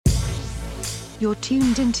You're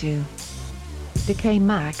tuned into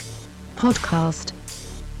DecayMag podcast,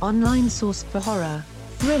 online source for horror,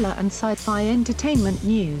 thriller and sci-fi entertainment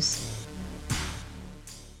news.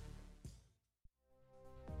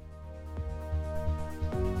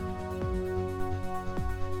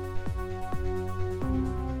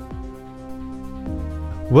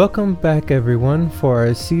 Welcome back everyone for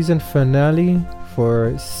our season finale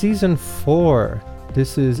for season 4.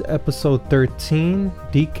 This is episode 13,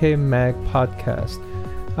 DecayMag podcast.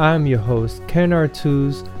 I'm your host, Ken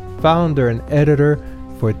Artuz, founder and editor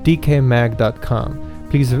for DecayMag.com.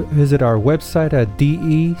 Please visit our website at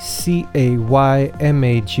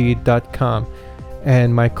DecayMag.com.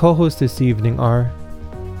 And my co-hosts this evening are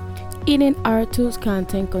Eden Artuz,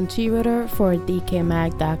 content contributor for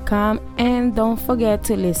DecayMag.com, and don't forget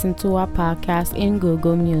to listen to our podcast in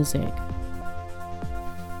Google Music.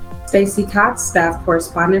 Stacy Cox, staff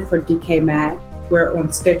correspondent for DecayMag. We're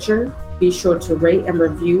on Stitcher. Be sure to rate and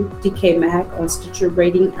review DecayMag on Stitcher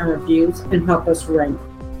rating and reviews and help us rank.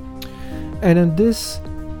 And in this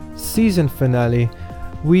season finale,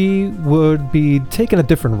 we would be taking a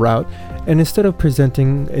different route, and instead of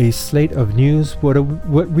presenting a slate of news, what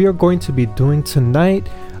we are going to be doing tonight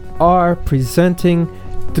are presenting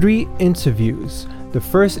 3 interviews. The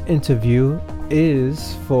first interview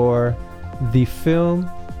is for the film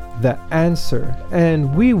The Answer,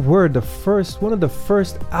 and we were one of the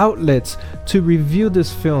first outlets to review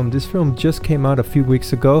this film. This film just came out a few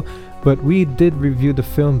weeks ago, but we did review the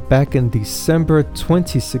film back in December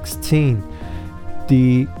 2016.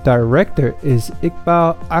 The director is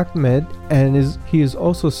Iqbal Ahmed, and he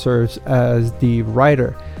also serves as the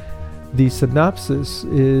writer. The synopsis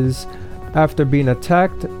is: after being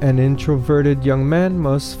attacked, an introverted young man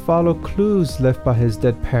must follow clues left by his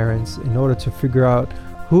dead parents in order to figure out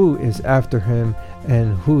who is after him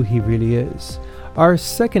and who he really is. Our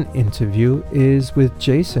second interview is with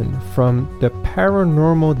Jason from the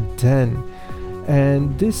Paranormal Den,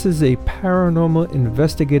 and this is a paranormal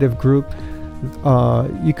investigative group.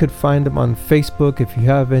 You could find them on Facebook. If you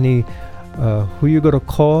have any who you gonna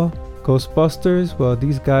call Ghostbusters, well,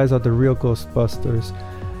 these guys are the real Ghostbusters.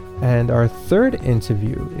 And our third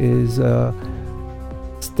interview is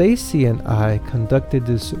Stacy and I conducted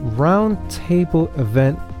this Roundtable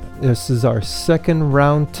event. This is our second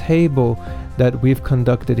Roundtable that we've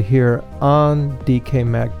conducted here on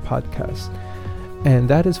DecayMag podcast, and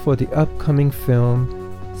that is for the upcoming film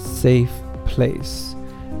Safe Place,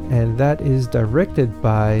 and that is directed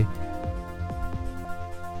by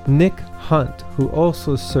Nick Hunt, who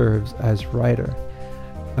also serves as writer.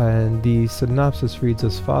 And the synopsis reads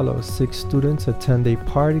as follows: 6 students attend a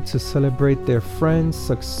party to celebrate their friend's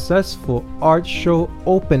successful art show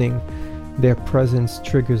opening. Their presence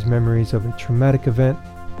triggers memories of a traumatic event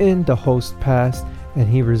in the host's past, and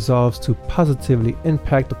he resolves to positively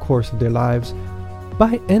impact the course of their lives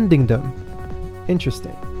by ending them.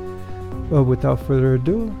 Interesting. Well, without further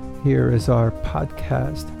ado, here is our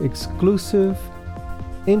podcast exclusive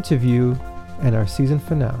interview and our season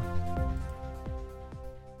finale.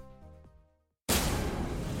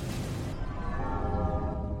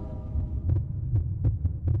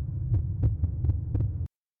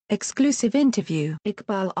 Exclusive interview.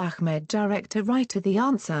 Iqbal Ahmed, director, writer. The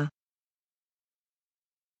Answer.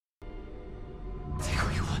 Take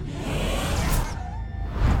what you want.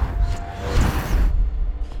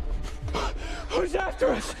 Who's after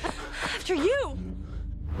us? After you!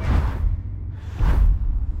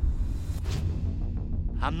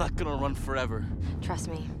 I'm not gonna run forever. Trust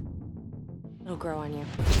me. It'll grow on you.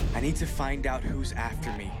 I need to find out who's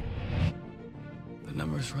after me. The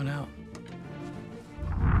numbers run out.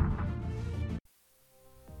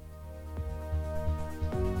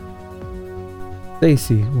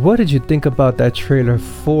 Stacy, what did you think about that trailer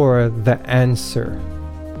for The Answer?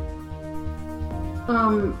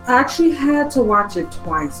 I actually had to watch it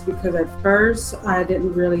twice because at first I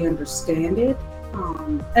didn't really understand it.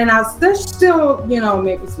 And there's still,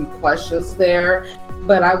 maybe some questions there.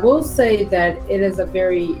 But I will say that it is a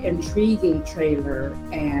very intriguing trailer,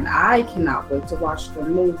 and I cannot wait to watch the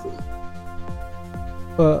movie.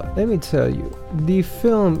 Well, let me tell you, the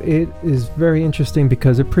film, it is very interesting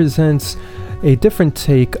because it presents a different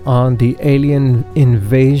take on the alien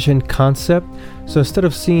invasion concept. So instead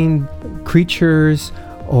of seeing creatures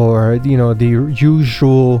or, the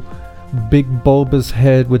usual big bulbous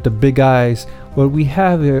head with the big eyes, what we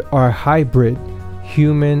have are hybrid,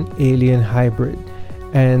 human-alien hybrid.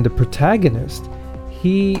 And the protagonist,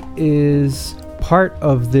 he is part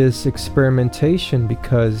of this experimentation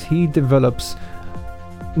because he develops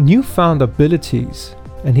newfound abilities,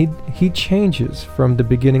 and he changes from the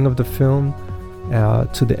beginning of the film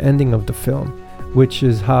to the ending of the film. which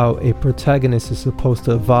is how a protagonist is supposed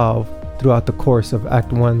to evolve throughout the course of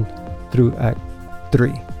Act 1 through Act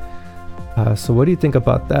 3. So what do you think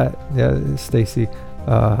about that, Stacy?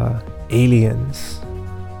 Aliens.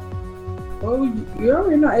 Well, you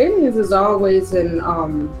already know aliens is always an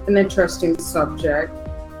interesting subject.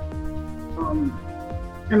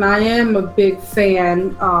 And I am a big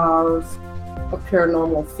fan of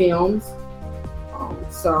paranormal films.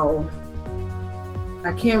 So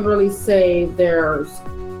I can't really say there's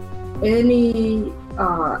any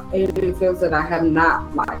alien films that I have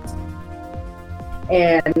not liked.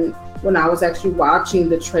 And when I was actually watching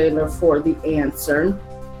the trailer for The Answer,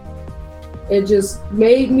 it just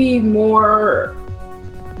made me more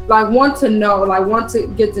want to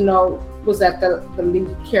get to know, was that the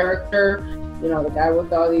lead character, the guy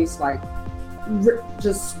with all these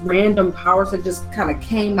just random powers that just kind of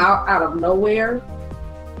came out of nowhere.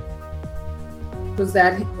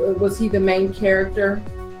 Was he the main character?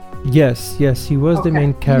 Yes, he was the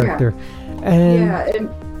main character. Yeah. And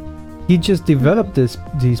he just developed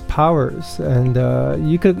these powers, and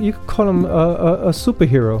you could call him a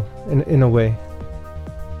superhero in a way.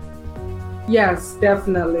 Yes,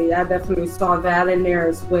 definitely. I definitely saw that in there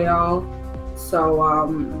as well. So,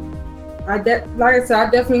 like I said, I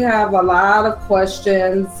definitely have a lot of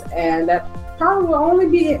questions, and that probably will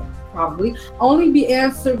only be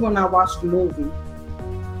answered when I watch the movie.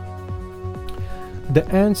 The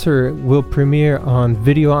Answer will premiere on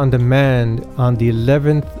video on demand on the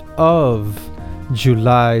 11th of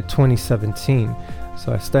July 2017.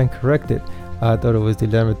 So I stand corrected. I thought it was the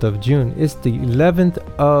 11th of June. It's the 11th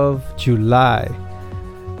of July.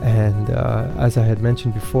 And as I had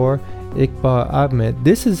mentioned before, Iqbal Ahmed,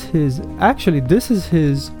 this is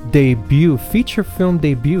his debut, feature film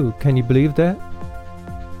debut. Can you believe that?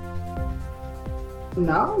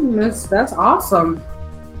 No, that's awesome.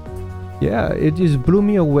 Yeah, it just blew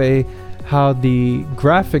me away how the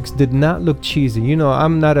graphics did not look cheesy.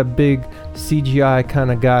 I'm not a big CGI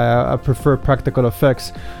kind of guy. I prefer practical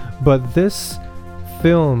effects. But this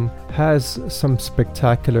film has some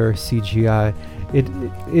spectacular CGI.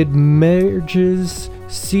 It merges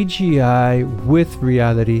CGI with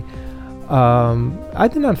reality. I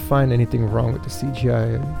did not find anything wrong with the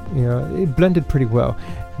CGI. It blended pretty well.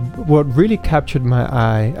 What really captured my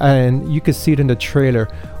eye, and you could see it in the trailer,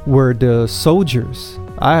 were the soldiers.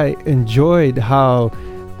 I enjoyed how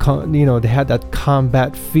they had that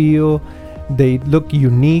combat feel. They look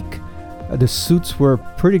unique. The suits were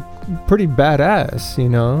pretty badass,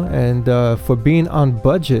 and for being on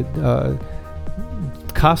budget,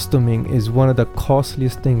 costuming is one of the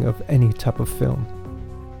costliest thing of any type of film.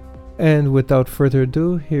 And without further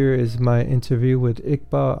ado, here is my interview with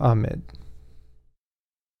Iqbal Ahmed.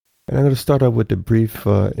 And I'm going to start out with a brief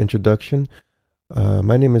introduction.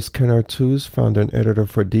 My name is Ken Artuz, founder and editor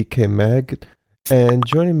for DecayMag, and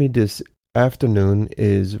joining me this afternoon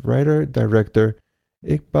is writer-director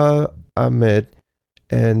Iqbal Ahmed,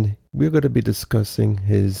 and we're going to be discussing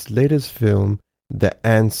his latest film, The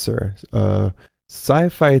Answer, a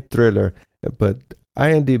sci-fi thriller, but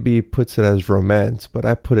IMDb puts it as romance, but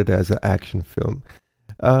I put it as an action film.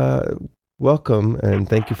 Welcome, and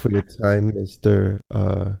thank you for your time, Mr.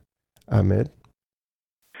 Ahmed.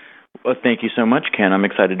 Well, thank you so much, Ken. I'm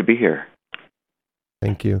excited to be here.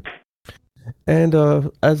 Thank you. And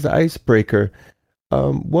as the icebreaker,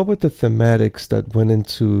 what were the thematics that went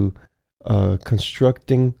into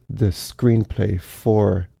constructing the screenplay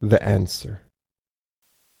for The Answer?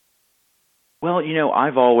 Well,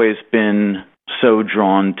 I've always been so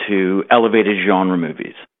drawn to elevated genre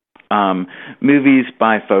movies. Movies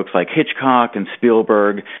by folks like Hitchcock and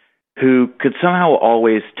Spielberg, who could somehow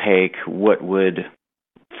always take what would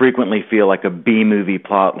frequently feel like a B-movie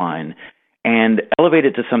plotline and elevate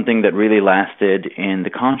it to something that really lasted in the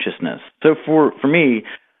consciousness. So for me,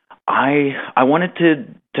 I wanted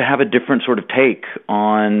to have a different sort of take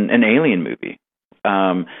on an alien movie.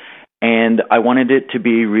 And I wanted it to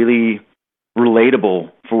be really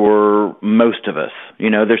relatable for most of us.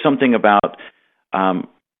 There's something about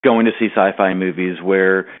going to see sci-fi movies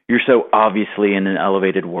where you're so obviously in an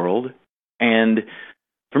elevated world. And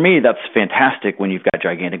for me, that's fantastic when you've got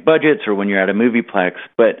gigantic budgets or when you're at a movieplex,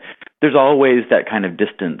 but there's always that kind of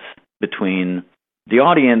distance between the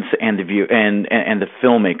audience and the view and the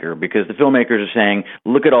filmmaker, because the filmmakers are saying,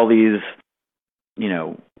 look at all these,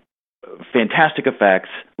 fantastic effects,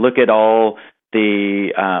 look at all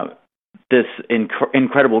the this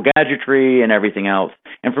incredible gadgetry and everything else.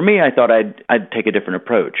 And for me, I thought I'd take a different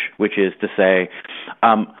approach, which is to say,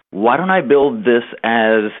 why don't I build this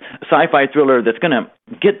as a sci-fi thriller that's going to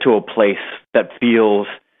get to a place that feels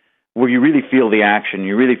where you really feel the action,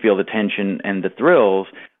 you really feel the tension and the thrills.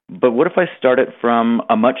 But what if I start it from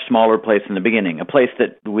a much smaller place in the beginning, a place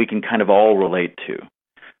that we can kind of all relate to?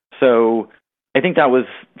 So I think that was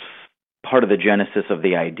part of the genesis of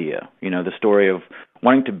the idea, the story of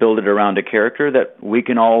wanting to build it around a character that we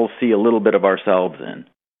can all see a little bit of ourselves in.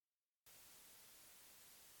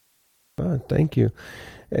 Oh, thank you.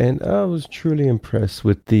 And I was truly impressed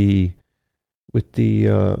with the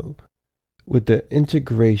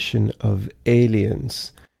integration of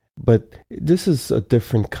aliens. But this is a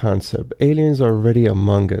different concept. Aliens are already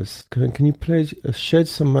among us. Can you please shed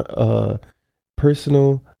some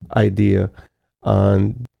personal idea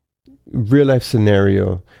on real life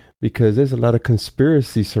scenario? Because there's a lot of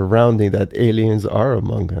conspiracy surrounding that aliens are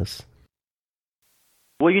among us.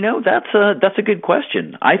 Well, that's a good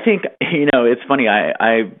question. I think, it's funny.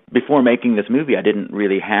 I before making this movie, I didn't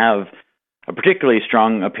really have a particularly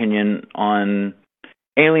strong opinion on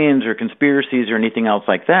aliens or conspiracies or anything else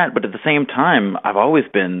like that. But at the same time, I've always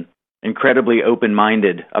been incredibly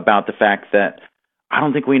open-minded about the fact that I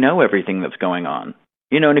don't think we know everything that's going on.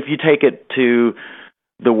 And if you take it to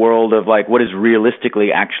the world of like what is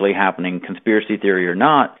realistically actually happening, conspiracy theory or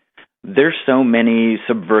not, there's so many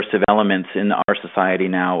subversive elements in our society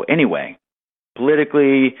now anyway,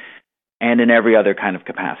 politically and in every other kind of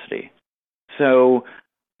capacity. So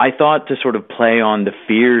I thought to sort of play on the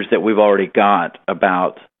fears that we've already got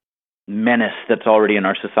about menace that's already in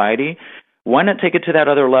our society, why not take it to that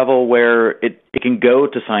other level where it can go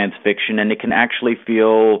to science fiction and it can actually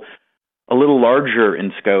feel a little larger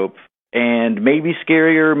in scope and maybe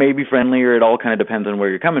scarier, maybe friendlier. It all kind of depends on where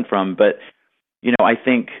you're coming from. But, I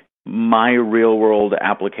think my real world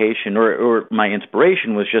application or my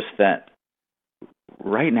inspiration was just that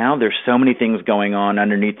right now there's so many things going on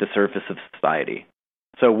underneath the surface of society.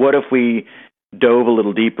 So what if we dove a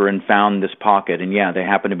little deeper and found this pocket, and they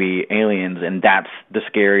happen to be aliens, and that's the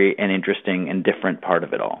scary and interesting and different part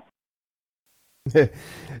of it all.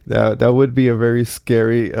 That would be a very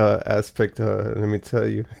scary aspect, let me tell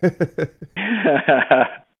you.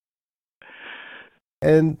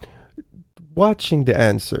 And watching The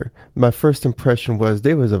Answer, my first impression was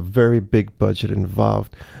there was a very big budget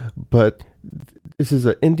involved, but this is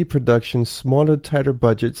an indie production, smaller, tighter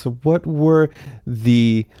budget. So what were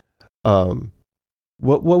the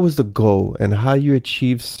what was the goal and how you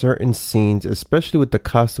achieved certain scenes, especially with the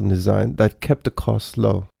costume design, that kept the cost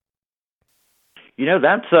low?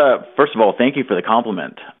 That's first of all, thank you for the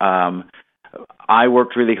compliment. I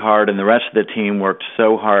worked really hard, and the rest of the team worked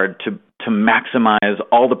so hard to maximize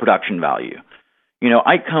all the production value.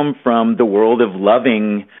 I come from the world of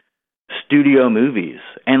loving studio movies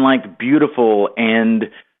and like beautiful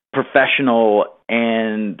and professional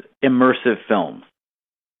and immersive films.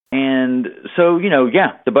 And so,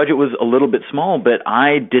 the budget was a little bit small, but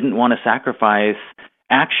I didn't want to sacrifice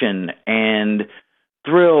action and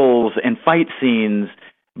thrills and fight scenes.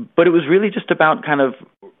 But it was really just about kind of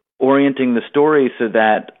orienting the story so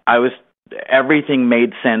that everything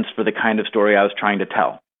made sense for the kind of story I was trying to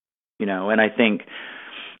tell. And I think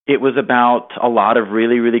it was about a lot of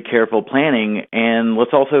really, really careful planning. And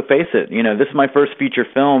let's also face it, this is my first feature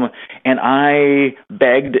film, and I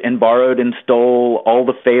begged and borrowed and stole all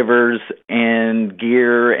the favors and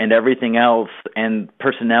gear and everything else and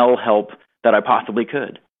personnel help that I possibly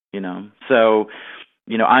could, So,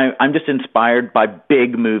 I'm just inspired by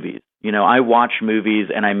big movies. I watch movies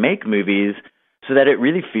and I make movies so that it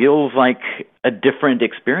really feels like a different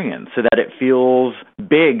experience, so that it feels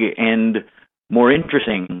big and more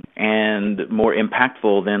interesting and more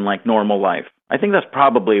impactful than like normal life. I think that's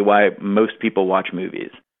probably why most people watch movies.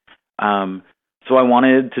 So I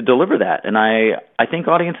wanted to deliver that, and I think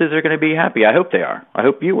audiences are going to be happy. I hope they are. I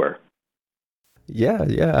hope you were.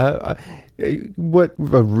 Yeah. What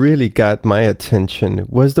really got my attention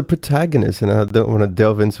was the protagonist, and I don't want to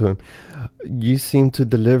delve into him. You seem to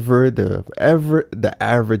deliver the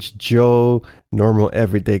average Joe, normal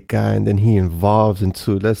everyday guy, and then he evolves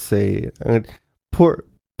into, let's say, poor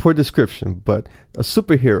description, but a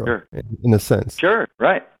superhero. Sure. in a sense. Sure,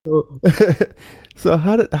 right. So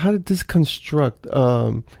how did this construct?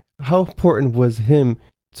 How important was him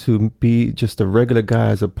to be just a regular guy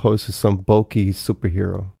as opposed to some bulky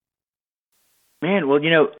superhero? Man, well,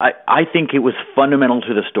 I think it was fundamental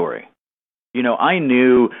to the story. I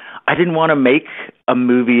knew I didn't want to make a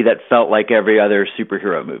movie that felt like every other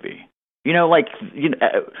superhero movie.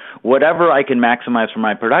 Whatever I can maximize for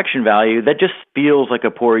my production value, that just feels like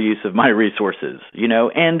a poor use of my resources,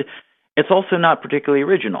 and it's also not particularly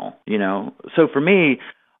original, So for me,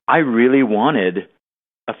 I really wanted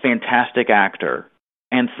a fantastic actor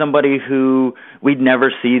and somebody who we'd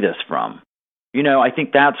never see this from. I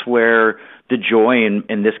think that's where the joy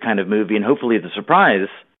in this kind of movie, and hopefully the surprise,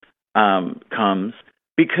 comes,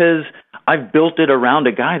 because I've built it around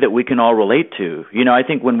a guy that we can all relate to. I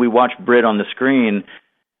think when we watch Britt on the screen,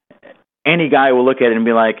 any guy will look at it and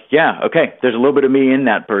be like, yeah, okay, there's a little bit of me in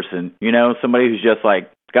that person. Somebody who's just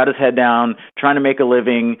like got his head down, trying to make a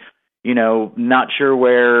living, not sure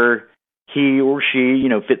where he or she,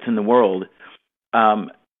 fits in the world.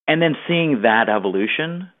 And then seeing that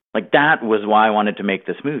evolution, like that was why I wanted to make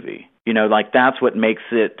this movie. That's what makes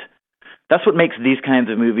these kinds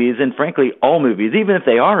of movies, and frankly, all movies, even if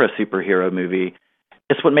they are a superhero movie,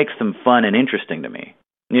 it's what makes them fun and interesting to me.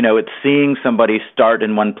 It's seeing somebody start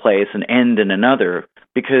in one place and end in another,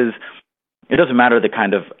 because it doesn't matter the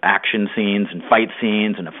kind of action scenes and fight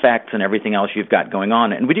scenes and effects and everything else you've got going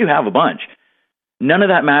on, and we do have a bunch. None of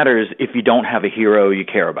that matters if you don't have a hero you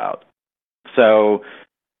care about. So,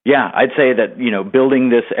 yeah, I'd say that, building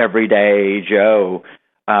this everyday Joe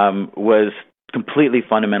was completely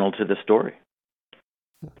fundamental to the story.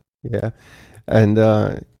 Yeah, and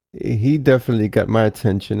he definitely got my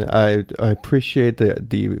attention. I appreciate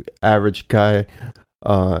the average guy,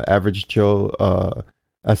 average Joe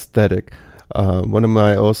aesthetic. One of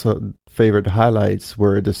my also favorite highlights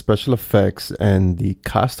were the special effects and the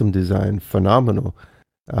costume design. Phenomenal.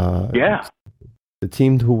 Yeah. The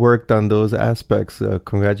team who worked on those aspects,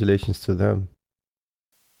 congratulations to them.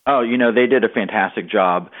 Oh, they did a fantastic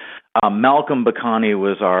job. Malcolm Bacani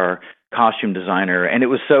was our costume designer, and it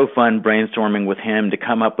was so fun brainstorming with him to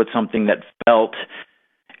come up with something that felt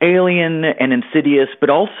alien and insidious, but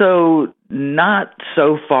also not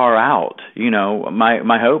so far out.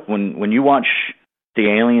 My hope when you watch the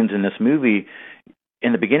aliens in this movie,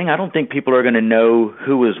 in the beginning, I don't think people are going to know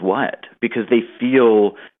who is what, because they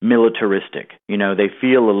feel militaristic. They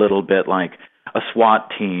feel a little bit like a SWAT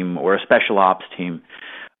team or a special ops team.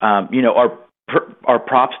 Our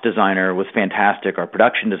props designer was fantastic. Our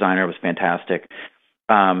production designer was fantastic.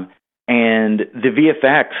 And the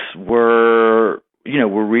VFX were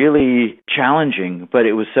really challenging, but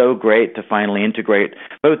it was so great to finally integrate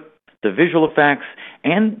both the visual effects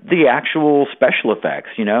and the actual special effects.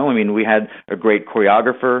 We had a great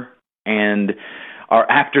choreographer, and our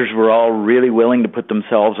actors were all really willing to put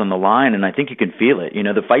themselves on the line, and I think you can feel it.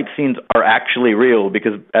 The fight scenes are actually real,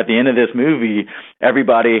 because at the end of this movie,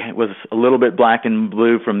 everybody was a little bit black and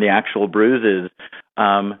blue from the actual bruises.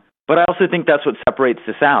 But I also think that's what separates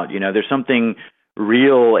this out. There's something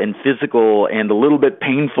real and physical and a little bit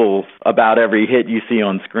painful about every hit you see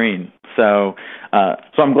on screen. So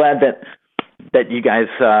I'm glad that you guys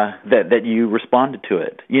that you responded to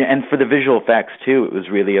it. And for the visual effects too, it was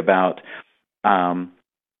really about I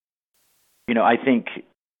think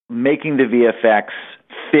making the VFX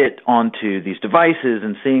fit onto these devices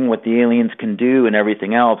and seeing what the aliens can do and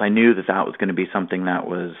everything else. I knew that was going to be something that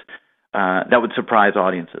was that would surprise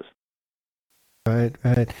audiences. Right.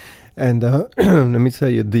 And let me tell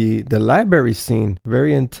you, the library scene,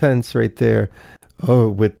 very intense right there. Oh,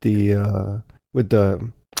 with the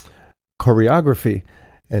choreography,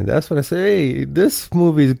 and that's when I say, hey, this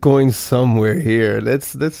movie is going somewhere here.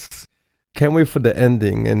 Let's can't wait for the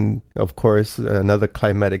ending, and of course another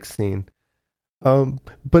climatic scene.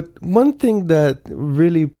 But one thing that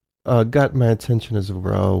really got my attention as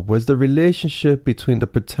well was the relationship between the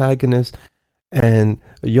protagonist and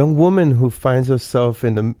a young woman who finds herself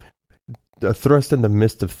in the thrust in the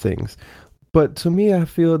midst of things. But to me, I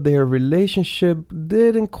feel their relationship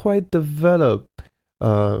didn't quite develop.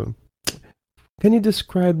 Can you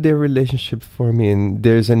describe their relationship for me, and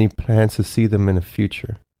there's any plans to see them in the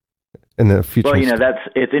future? Well,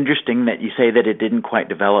 it's interesting that you say that it didn't quite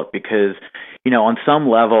develop, because, on some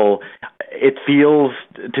level, it feels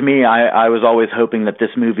to me, I was always hoping that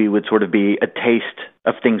this movie would sort of be a taste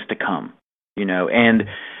of things to come, and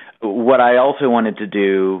what I also wanted to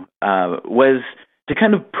do was to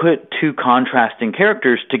kind of put two contrasting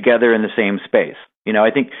characters together in the same space.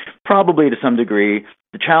 I think probably to some degree,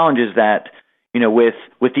 the challenge is that,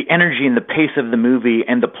 with the energy and the pace of the movie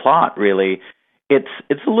and the plot, really, it's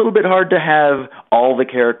a little bit hard to have all the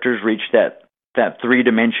characters reach that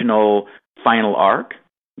three-dimensional final arc,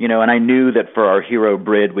 and I knew that for our hero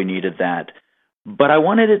Brid, we needed that. But I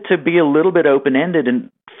wanted it to be a little bit open-ended and,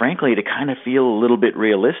 frankly, to kind of feel a little bit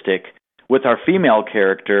realistic with our female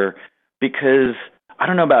character, because I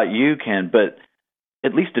don't know about you, Ken, but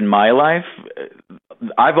at least in my life,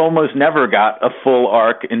 I've almost never got a full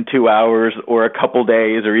arc in 2 hours or a couple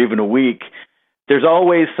days or even a week. There's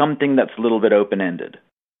always something that's a little bit open-ended.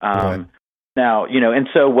 Right. Now, and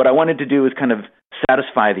so what I wanted to do is kind of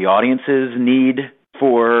satisfy the audience's need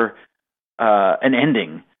for an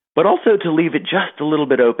ending, but also to leave it just a little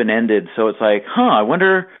bit open-ended. So it's like, I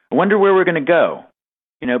wonder where we're going to go.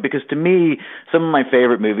 Because to me, some of my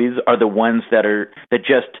favorite movies are the ones that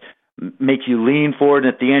just make you lean forward,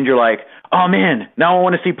 and at the end you're like, oh man, now I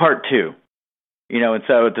want to see part 2. And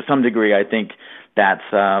so to some degree, I think that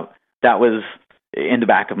was in the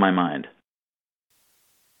back of my mind.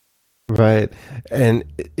 Right, and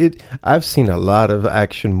I've seen a lot of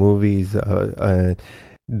action movies during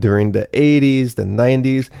the 80s, the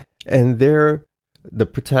 90s, and the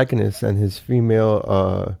protagonist and his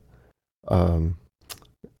female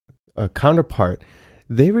counterpart,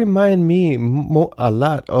 they remind me a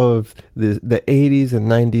lot of the 80s and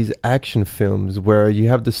 90s action films where you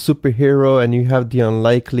have the superhero and you have the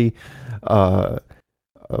unlikely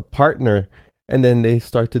partner, and then they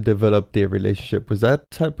start to develop their relationship. Was that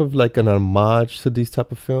type of like an homage to these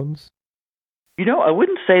type of films? I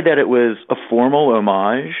wouldn't say that it was a formal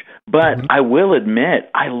homage, but I will admit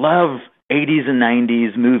I love 80s and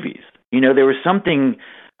 90s movies. There was something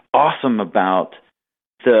awesome about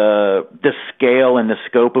the scale and the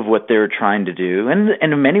scope of what they were trying to do. And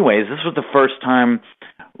in many ways, this was the first time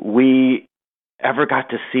we ever got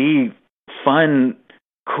to see fun,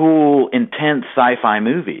 cool, intense sci-fi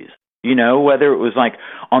movies. Whether it was like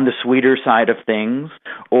on the sweeter side of things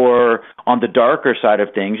or on the darker side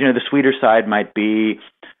of things. The sweeter side might be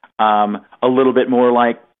a little bit more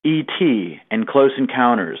like E.T. and Close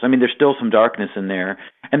Encounters. I mean, there's still some darkness in there.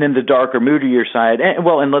 And then the darker, moodier side,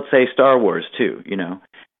 and let's say Star Wars too,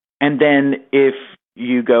 And then if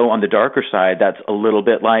you go on the darker side, that's a little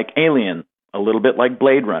bit like Alien, a little bit like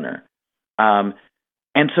Blade Runner.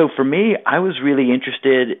 And so for me, I was really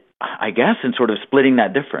interested, I guess, in sort of splitting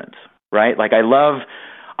that difference, right? Like I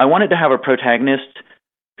wanted to have a protagonist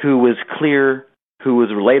who was clear, who was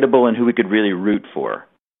relatable, and who we could really root for.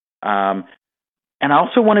 And I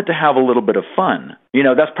also wanted to have a little bit of fun.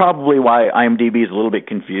 That's probably why IMDb is a little bit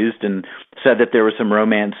confused and said that there was some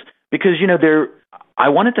romance, because, I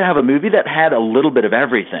wanted to have a movie that had a little bit of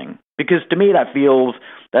everything, because to me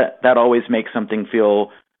that always makes something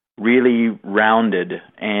feel really rounded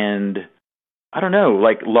and, I don't know,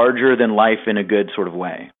 like larger than life in a good sort of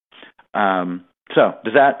way. So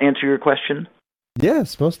does that answer your question?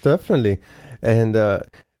 Yes, most definitely. And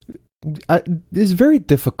it's very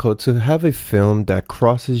difficult to have a film that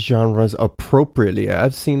crosses genres appropriately.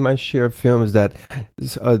 I've seen my share of films that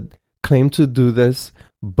claim to do this,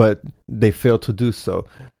 but they fail to do so.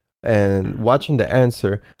 And watching The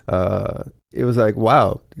Answer, it was like,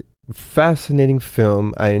 wow, fascinating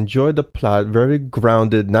film. I enjoyed the plot, very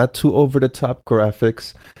grounded, not too over the top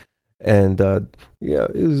graphics, and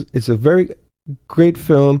it's a very great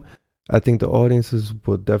film. I think the audiences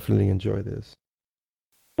will definitely enjoy this.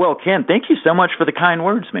 Well, Ken, thank you so much for the kind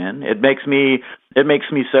words, man. It makes me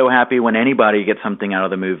so happy when anybody gets something out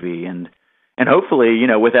of the movie, and hopefully,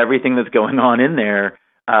 with everything that's going on in there,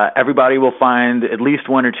 everybody will find at least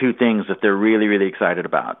one or two things that they're really, really excited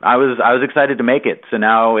about. I was excited to make it, so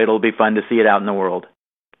now it'll be fun to see it out in the world.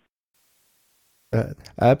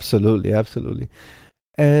 Absolutely, absolutely.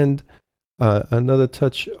 And another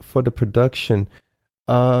touch for the production.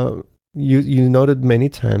 You noted many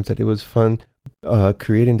times that it was fun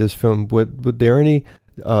creating this film. Were there any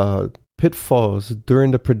pitfalls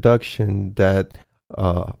during the production that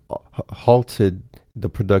halted the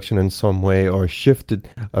production in some way or shifted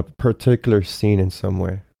a particular scene in some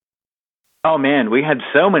way? Oh man, we had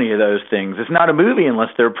so many of those things. It's not a movie unless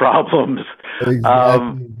there are problems.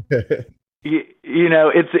 Exactly.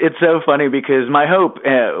 It's so funny because my hope.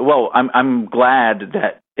 I'm glad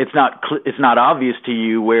that it's not obvious to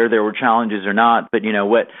you where there were challenges or not. But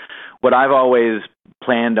what I've always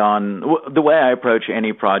planned on, the way I approach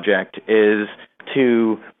any project is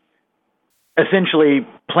to essentially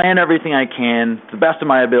plan everything I can to the best of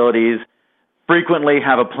my abilities, frequently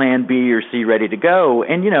have a plan B or C ready to go.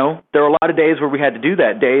 And, there were a lot of days where we had to do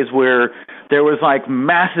that, days where there was like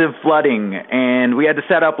massive flooding and we had to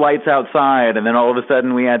set up lights outside, and then all of a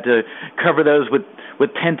sudden we had to cover those with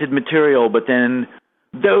tinted material, but then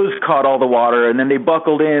those caught all the water and then they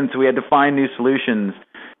buckled in, so we had to find new solutions.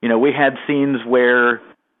 We had scenes where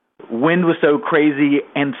wind was so crazy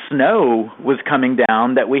and snow was coming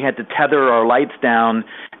down that we had to tether our lights down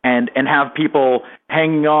and have people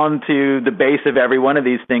hanging on to the base of every one of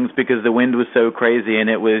these things because the wind was so crazy and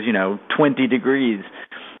it was 20 degrees.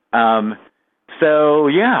 So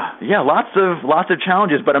lots of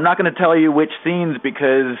challenges, but I'm not going to tell you which scenes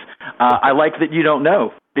because I like that you don't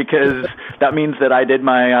know, because that means that I did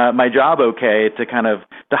my job okay to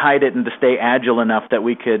hide it and to stay agile enough that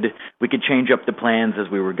we could change up the plans as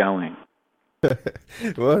we were going.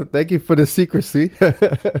 Well, thank you for the secrecy.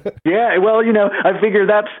 Yeah, well, I figure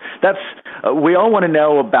that's we all want to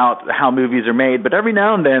know about how movies are made, but every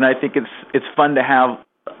now and then I think it's fun to have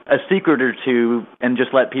a secret or two and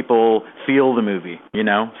just let people feel the movie.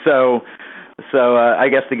 So I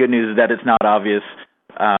guess the good news is that it's not obvious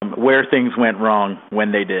where things went wrong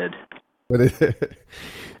when they did.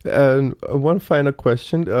 And one final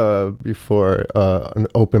question before an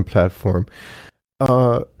open platform.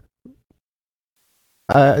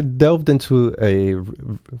 I delved into a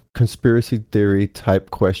conspiracy theory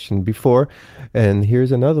type question before, and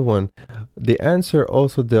here's another one. The answer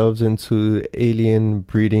also delves into alien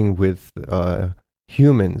breeding with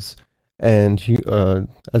humans, and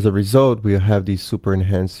as a result, we have these super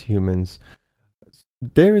enhanced humans.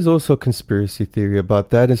 There is also a conspiracy theory about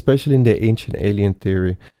that, especially in the ancient alien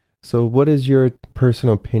theory. So, what is your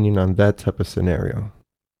personal opinion on that type of scenario?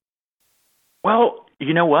 Well,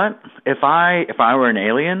 you know what? If I were an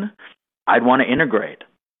alien, I'd want to integrate.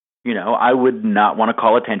 I would not want to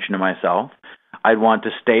call attention to myself. I'd want to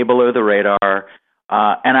stay below the radar,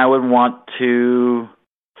 and I would want to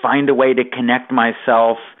find a way to connect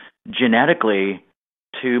myself genetically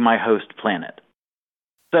to my host planet.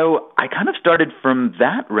 So I kind of started from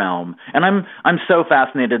that realm, and I'm so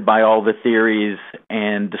fascinated by all the theories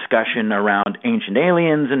and discussion around ancient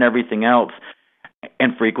aliens and everything else.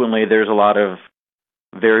 And frequently, there's a lot of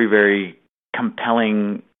very, very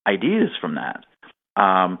compelling ideas from that.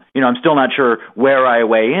 I'm still not sure where I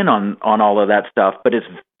weigh in on all of that stuff, but it's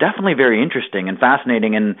definitely very interesting and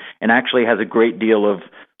fascinating, and actually has a great deal of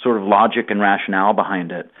sort of logic and rationale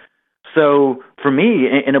behind it. So for me,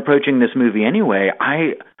 in approaching this movie anyway,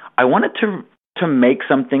 I wanted to make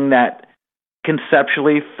something that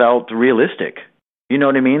conceptually felt realistic. You know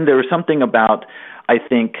what I mean? There was something about, I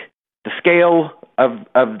think, the scale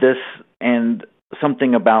of this, and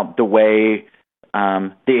something about the way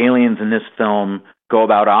the aliens in this film go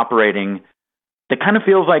about operating that kind of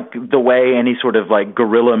feels like the way any sort of like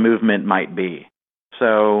guerrilla movement might be.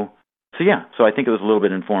 So I think it was a little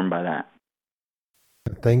bit informed by that.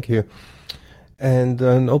 Thank you. And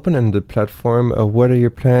an open-ended platform, what are your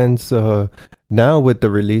plans now with the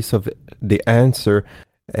release of The Answer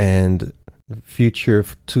and future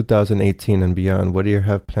of 2018 and beyond? What do you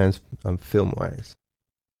have plans film-wise?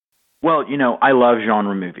 Well, I love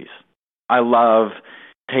genre movies. I love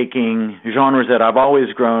taking genres that I've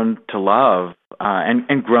always grown to love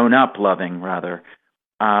and grown up loving, rather,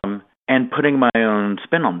 and putting my own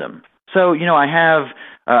spin on them. So, I have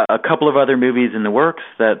a couple of other movies in the works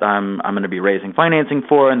that I'm going to be raising financing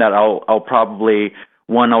for, and that I'll probably,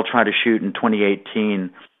 one I'll try to shoot in 2018.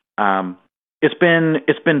 It's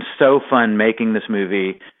been so fun making this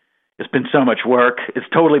movie. It's been so much work. It's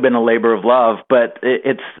totally been a labor of love, but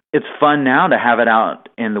it's fun now to have it out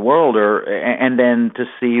in the world, and then to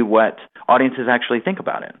see what audiences actually think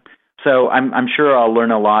about it. So I'm sure I'll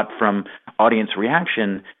learn a lot from audience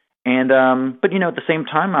reaction. And but at the same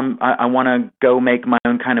time, I want to go make my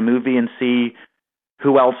own kind of movie and see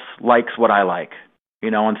who else likes what I like.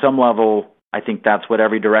 On some level, I think that's what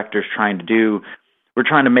every director's trying to do. We're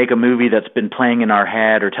trying to make a movie that's been playing in our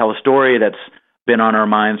head, or tell a story that's been on our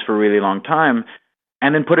minds for a really long time,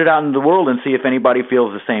 and then put it out in the world and see if anybody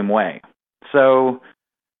feels the same way. So,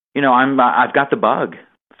 I've got the bug.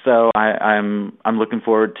 So I'm looking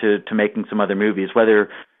forward to making some other movies, whether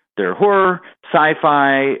they're horror,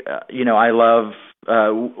 sci-fi, I love,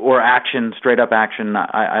 or action, straight up action.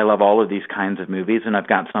 I love all of these kinds of movies, and I've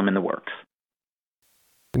got some in the works.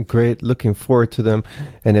 Great, looking forward to them.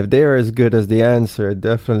 And if they are as good as The Answer,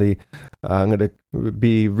 definitely I'm going to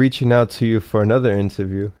be reaching out to you for another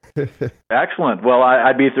interview. Excellent. Well,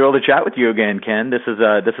 I'd be thrilled to chat with you again, Ken. This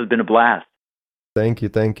has been a blast. Thank you.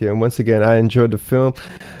 And once again, I enjoyed the film.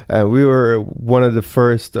 We were one of the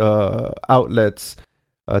first outlets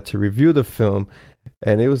to review the film,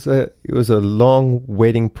 and it was a long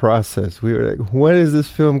waiting process. We were like, when is this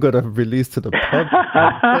film going to release to the public?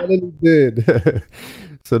 Finally did.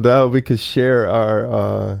 So now we could share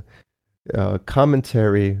our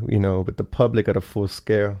commentary, with the public at a full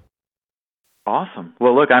scale. Awesome.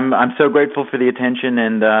 Well, look, I'm so grateful for the attention,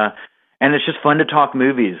 and it's just fun to talk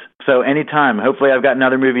movies. So anytime. Hopefully, I've got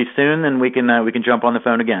another movie soon, and we can jump on the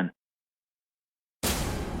phone again.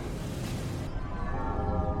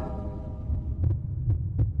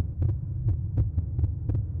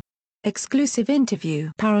 Exclusive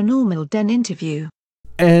interview. Paranormal Den interview.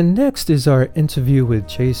 And next is our interview with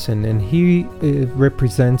Jason, and he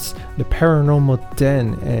represents the Paranormal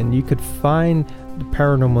Den, and you could find the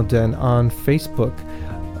Paranormal Den on Facebook.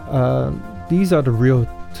 These are the real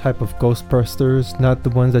type of Ghostbusters, not the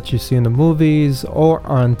ones that you see in the movies or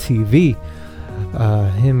on TV.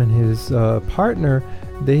 him and his partner,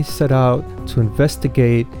 they set out to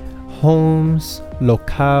investigate homes,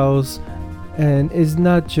 locales, and it's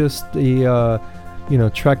not just the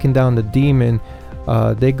tracking down the demon.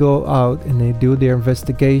 They go out and they do their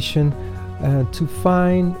investigation to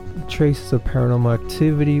find traces of paranormal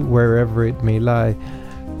activity wherever it may lie.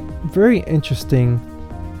 Very interesting.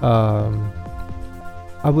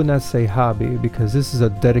 I would not say hobby, because this is a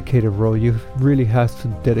dedicated role. You really have to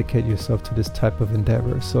dedicate yourself to this type of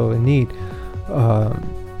endeavor. So indeed,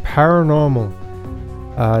 paranormal.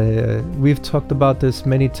 We've talked about this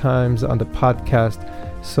many times on the podcast,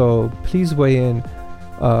 so please weigh in.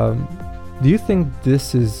 Do you think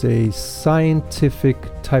this is a scientific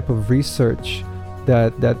type of research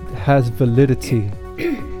that has validity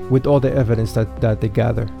with all the evidence that they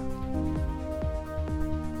gather?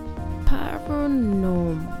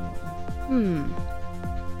 Paranormal.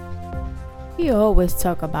 We always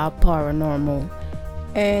talk about paranormal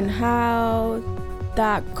and how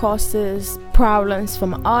that causes problems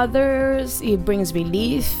from others. It brings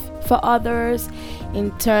relief for others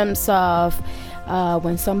in terms of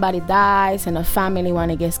when somebody dies and a family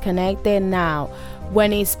want to get connected. Now,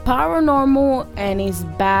 when it's paranormal and it's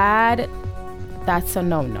bad, that's a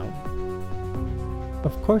no-no.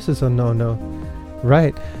 Of course it's a no-no,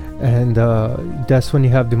 right? And that's when you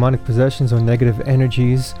have demonic possessions or negative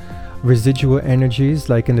energies, residual energies,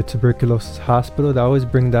 like in the tuberculosis hospital. They always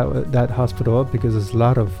bring that hospital up because there's a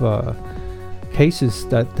lot of cases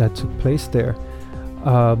that took place there.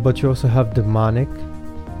 But you also have demonic.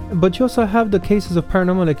 But you also have the cases of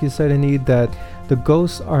paranormal, like you said, Anid, that the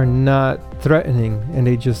ghosts are not threatening, and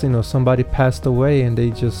they just, somebody passed away and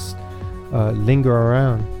they just linger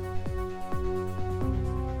around.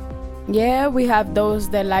 Yeah, we have those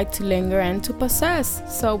that like to linger and to possess.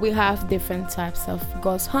 So we have different types of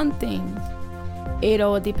ghost hunting. It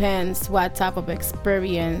all depends what type of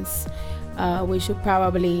experience. We should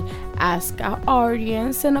probably ask our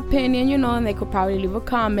audience an opinion, and they could probably leave a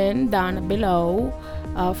comment down below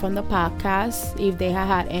from the podcast if they have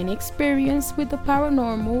had any experience with the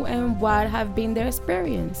paranormal and what have been their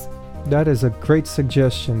experience. That is a great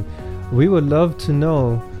suggestion. We would love to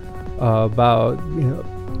know about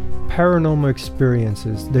paranormal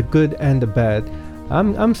experiences, the good and the bad.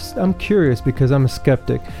 I'm curious because I'm a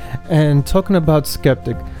skeptic. And talking about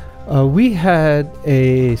skeptic, we had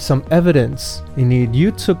some evidence.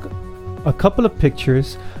 You took a couple of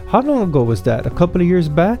pictures. How long ago was that? A couple of years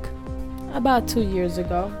back? About 2 years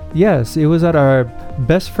ago. Yes, it was at our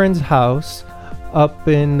best friend's house up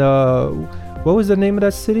in what was the name of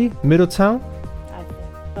that city? Middletown?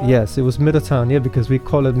 Yes, it was Middletown. Yeah, because we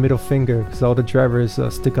call it middle finger because all the drivers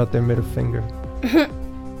stick out their middle finger.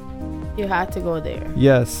 You had to go there.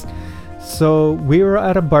 Yes. So we were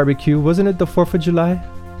at a barbecue. Wasn't it the 4th of July?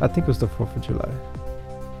 I think it was the 4th of July.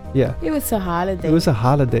 Yeah. It was a holiday. It was a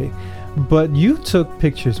holiday. But you took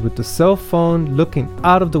pictures with the cell phone looking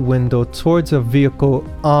out of the window towards a vehicle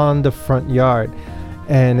on the front yard.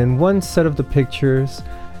 And in one set of the pictures,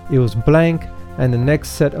 it was blank. And the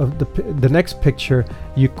next set of the next picture,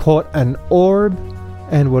 you caught an orb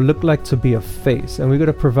and what looked like to be a face. And we're going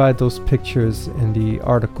to provide those pictures in the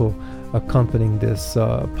article accompanying this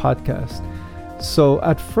podcast. So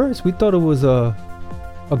at first, we thought it was a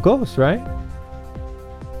ghost, right?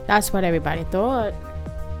 That's what everybody thought.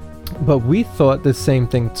 But we thought the same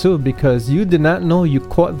thing too, because you did not know you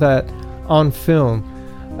caught that on film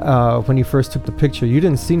when you first took the picture. You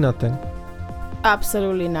didn't see nothing.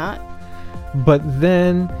 Absolutely not. But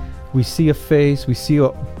then we see a face, we see a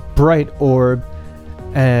bright orb,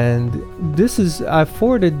 and I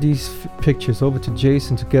forwarded these pictures over to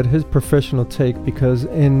Jason to get his professional take, because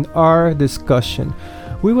in our discussion,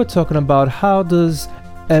 we were talking about how does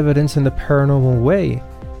evidence in the paranormal weigh,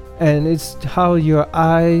 and it's how your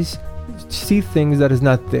eyes see things that is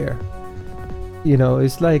not there.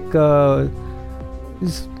 It's like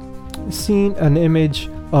seeing an image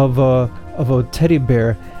of a teddy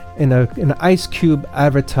bear in an ice cube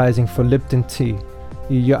advertising for Lipton tea.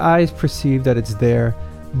 Your eyes perceive that it's there,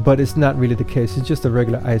 but it's not really the case. It's just a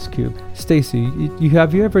regular ice cube. Stacy,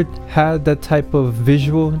 have you ever had that type of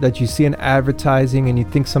visual that you see in advertising and you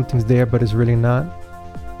think something's there but it's really not?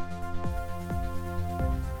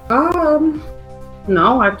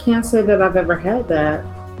 No, I can't say that I've ever had that.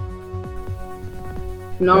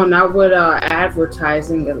 No, not with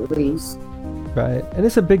advertising, at least. Right, and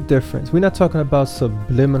it's a big difference. We're not talking about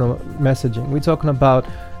subliminal messaging. We're talking about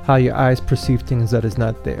how your eyes perceive things that is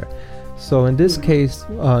not there. So in this case,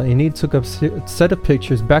 Enid took a set of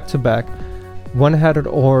pictures back to back. One had an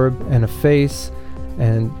orb and a face,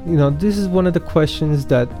 And this is one of the questions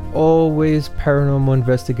that always paranormal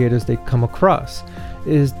investigators they come across,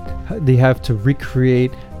 is they have to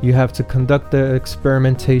recreate, you have to conduct the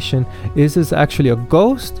experimentation. Is this actually a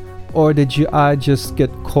ghost, or did I just get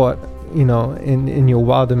caught in your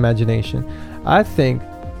wild imagination? I think,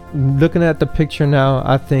 looking at the picture now,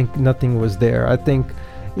 I think nothing was there. I think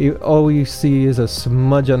all you see is a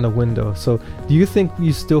smudge on the window. So do you think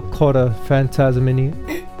you still caught a phantasm in you?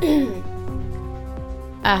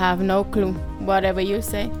 I have no clue. Whatever you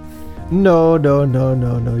say. No.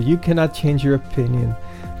 You cannot change your opinion.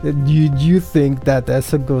 You think that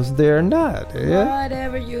that's a ghost there or not? Yeah?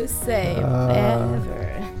 Whatever you say.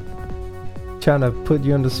 Whatever. Trying to put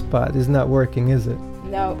you on the spot is not working, is it?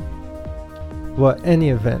 No. Well, any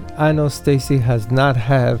event, I know Stacy has not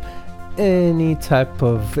had any type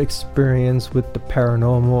of experience with the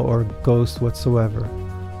paranormal or ghosts whatsoever.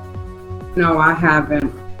 No, I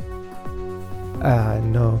haven't.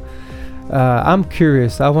 No. I'm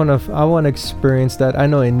curious. I want to experience that. I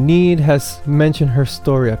know Enid has mentioned her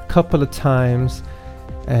story a couple of times,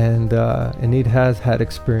 and Enid has had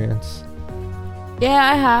experience.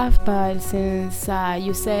 Yeah, I have, but since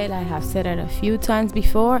you said, I have said it a few times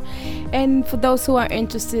before, and for those who are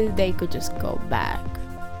interested, they could just go back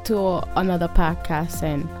to another podcast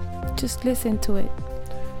and just listen to it.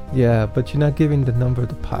 Yeah, but you're not giving the number of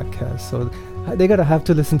the podcast, so they gotta have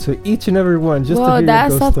to listen to each and every one just to hear your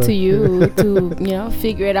that's ghost up story. to you to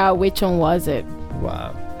figure it out which one was it.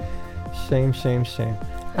 Wow, shame.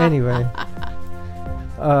 Anyway.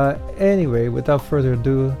 Anyway, without further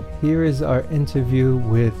ado, here is our interview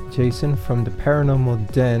with Jason from the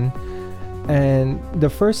Paranormal Den. And the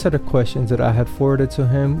first set of questions that I had forwarded to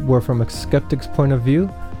him were from a skeptic's point of view.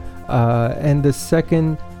 And the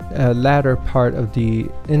second latter part of the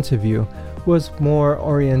interview was more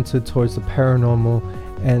oriented towards the paranormal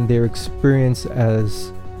and their experience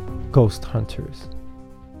as ghost hunters.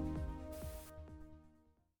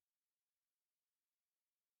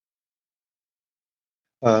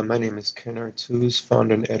 My name is Ken Artuz,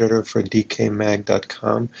 founder and editor for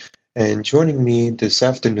DecayMag.com, and joining me this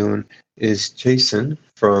afternoon is Jason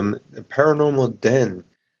from the Paranormal Den.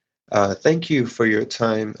 Thank you for your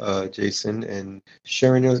time, Jason, and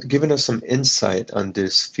giving us some insight on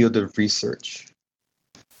this field of research.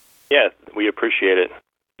 Yeah, we appreciate it.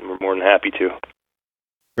 We're more than happy to.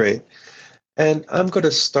 Great. And I'm going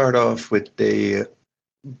to start off with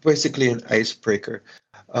basically an icebreaker.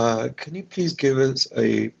 Can you please give us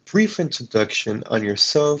a brief introduction on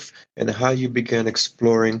yourself and how you began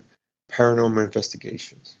exploring paranormal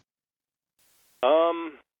investigations?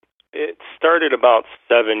 It started about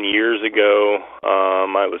 7 years ago.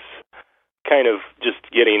 I was kind of just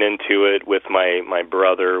getting into it with my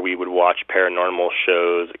brother. We would watch paranormal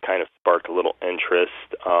shows. It kind of sparked a little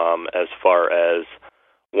interest as far as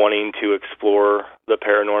wanting to explore the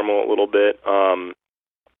paranormal a little bit.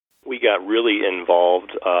 We got really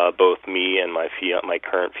involved, both me and my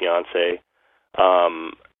current fiance,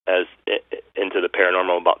 into the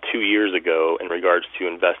paranormal about 2 years ago in regards to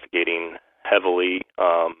investigating heavily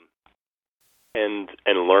and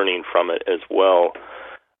learning from it as well.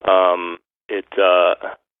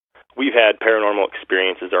 We've had paranormal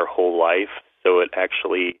experiences our whole life, so it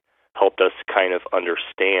actually helped us kind of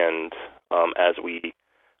understand as we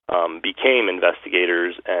became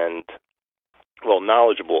investigators and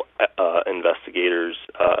knowledgeable investigators.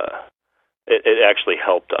 It actually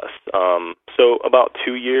helped us. So about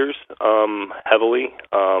 2 years heavily,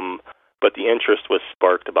 but the interest was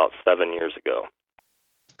sparked about 7 years ago.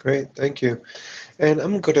 Great, thank you. And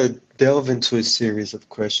I'm going to delve into a series of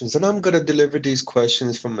questions, and I'm going to deliver these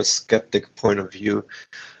questions from a skeptic point of view.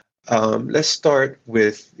 Let's start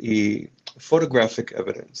with the photographic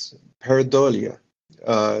evidence, pareidolia.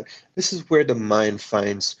 This is where the mind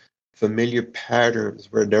finds familiar patterns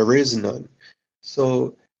where there is none.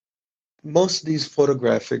 So most of these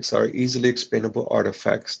photographics are easily explainable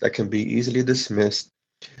artifacts that can be easily dismissed.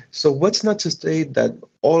 So what's not to say that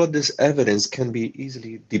all of this evidence can be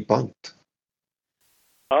easily debunked?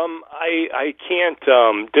 I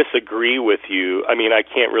can't disagree with you. I mean, I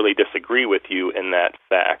can't really disagree with you in that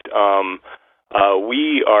fact.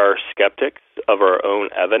 We are skeptics of our own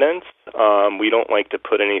evidence. We don't like to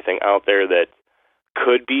put anything out there that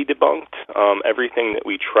could be debunked. Everything that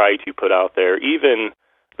we try to put out there, even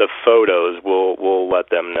the photos, we'll let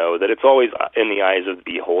them know that it's always in the eyes of the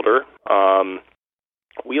beholder.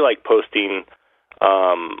 We like posting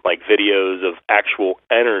like videos of actual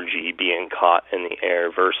energy being caught in the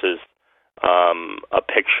air versus a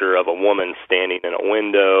picture of a woman standing in a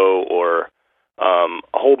window or a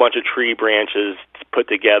whole bunch of tree branches put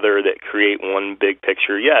together that create one big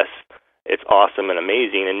picture. Yes, it's awesome and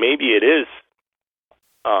amazing, and maybe it is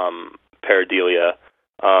pareidolia,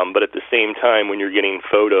 but at the same time, when you're getting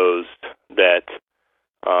photos that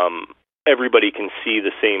everybody can see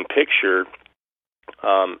the same picture,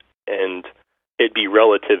 and it be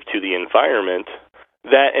relative to the environment,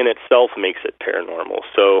 that in itself makes it paranormal.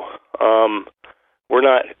 So we're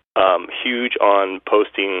not huge on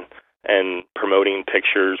posting and promoting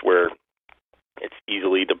pictures where it's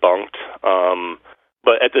easily debunked.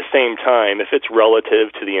 But at the same time, if it's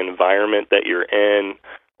relative to the environment that you're in,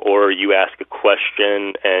 or you ask a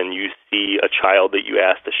question and you see a child that you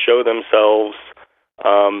ask to show themselves,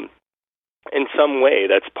 in some way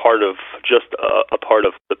that's part of just a part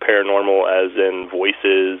of the paranormal, as in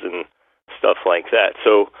voices and stuff like that.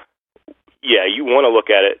 So yeah, you want to look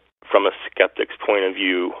at it from a skeptic's point of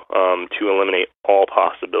view, to eliminate all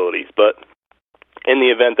possibilities. But in the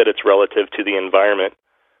event that it's relative to the environment,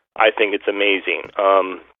 I think it's amazing.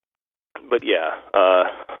 But yeah,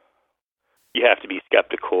 you have to be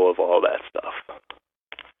skeptical of all that stuff.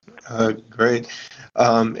 Great.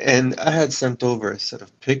 And I had sent over a set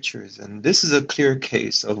of pictures, and this is a clear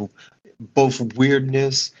case of both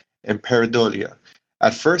weirdness and pareidolia.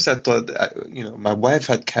 At first, I thought, my wife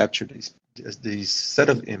had captured these set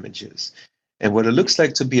of images, and what it looks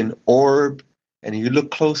like to be an orb, and you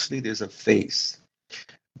look closely, there's a face.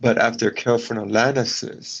 But after careful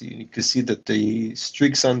analysis, you can see that the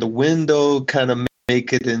streaks on the window kind of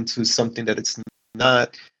make it into something that it's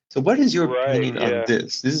not. So what is your opinion on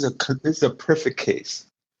this? This is a perfect case.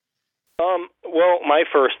 Well, my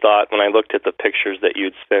first thought when I looked at the pictures that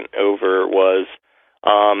you'd sent over was,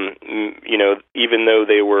 even though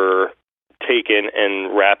they were taken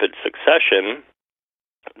in rapid succession,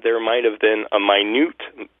 there might have been a minute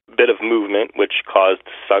bit of movement which caused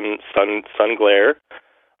sun glare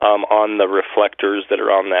on the reflectors that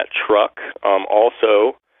are on that truck.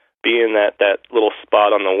 Also, being that little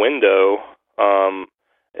spot on the window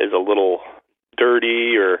is a little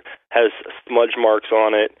dirty or has smudge marks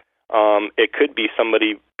on it, it could be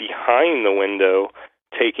somebody behind the window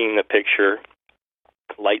taking the picture,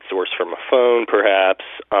 light source from a phone perhaps.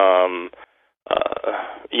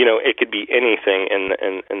 It could be anything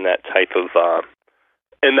in that type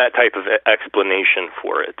of explanation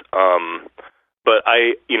for it. But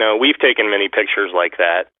we've taken many pictures like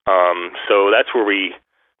that, so that's where we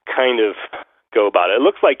kind of go about it. It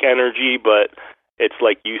looks like energy, but it's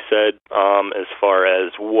like you said, as far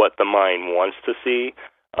as what the mind wants to see.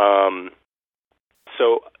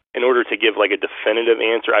 So in order to give like a definitive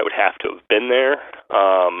answer, I would have to have been there,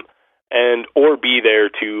 or be there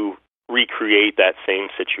to recreate that same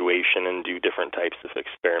situation and do different types of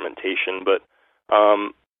experimentation. But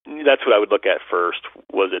that's what I would look at first.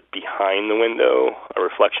 Was it behind the window, a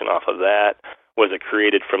reflection off of that? Was it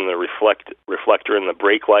created from the reflector in the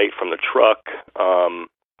brake light from the truck?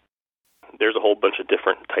 There's a whole bunch of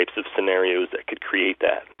different types of scenarios that could create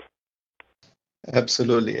that.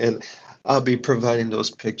 Absolutely. And I'll be providing those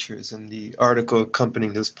pictures in the article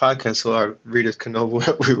accompanying this podcast so our readers can know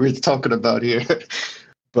what we were talking about here.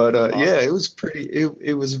 But yeah, it was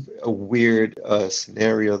it was a weird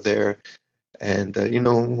scenario there. And,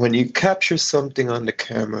 when you capture something on the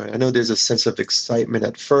camera, I know there's a sense of excitement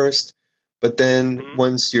at first, but then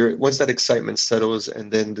once that excitement settles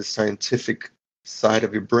and then the scientific side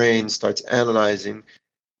of your brain starts analyzing,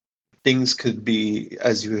 things could be,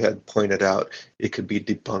 as you had pointed out, it could be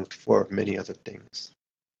debunked for many other things.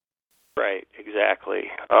 Right,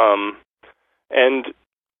 exactly. And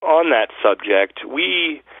on that subject,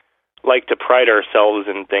 we like to pride ourselves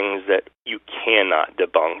in things that you cannot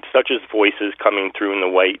debunk, such as voices coming through in the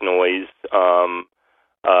white noise,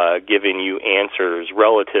 giving you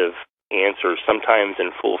relative answers, sometimes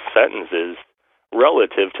in full sentences,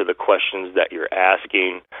 relative to the questions that you're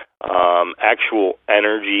asking, actual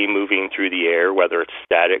energy moving through the air, whether it's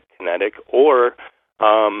static, kinetic, or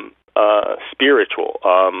spiritual.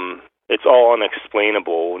 It's all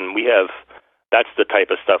unexplainable, and that's the type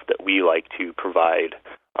of stuff that we like to provide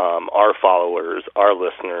our followers, our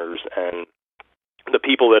listeners, and the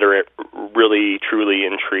people that are really, truly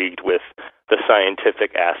intrigued with the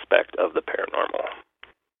scientific aspect of the paranormal.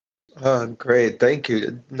 Great, thank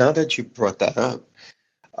you. Now that you brought that up,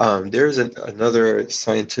 there's another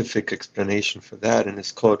scientific explanation for that, and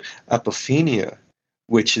it's called apophenia,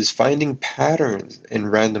 which is finding patterns in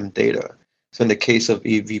random data. So in the case of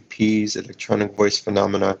EVPs, electronic voice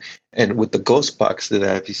phenomena, and with the ghost box that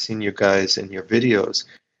I've seen you guys in your videos,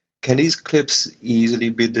 can these clips easily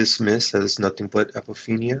be dismissed as nothing but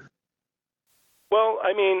apophenia? Well,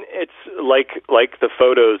 I mean, it's like the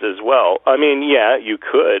photos as well. I mean, yeah, you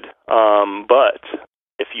could, but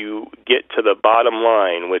if if you get to the bottom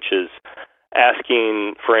line, which is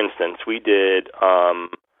asking, for instance, we did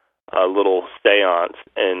a little seance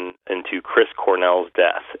into Chris Cornell's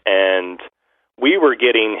death, and we were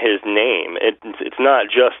getting his name. It's not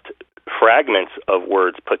just fragments of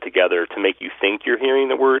words put together to make you think you're hearing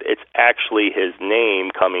the word. It's actually his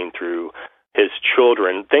name coming through his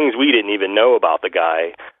children, things we didn't even know about the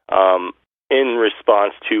guy, in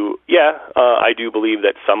response to, I do believe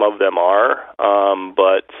that some of them are,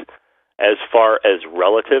 but as far as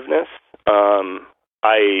relativeness,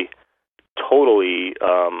 I totally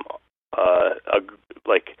am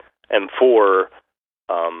for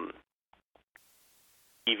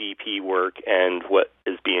EVP work and what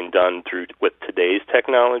is being done with today's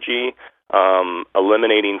technology,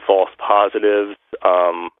 eliminating false positives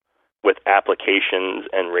with applications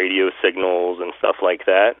and radio signals and stuff like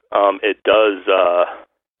that. It does.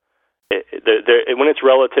 When it's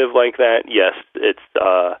relative like that, yes, it's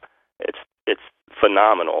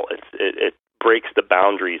phenomenal. It breaks the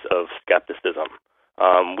boundaries of skepticism.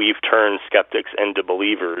 We've turned skeptics into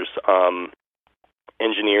believers.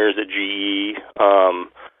 Engineers at GE,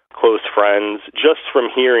 close friends, just from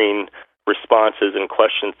hearing responses and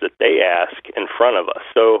questions that they ask in front of us.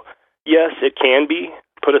 So yes, it can be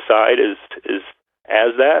put aside as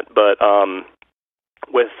that, but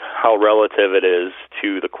with how relative it is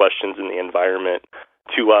to the questions in the environment,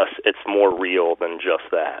 to us, it's more real than just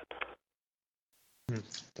that.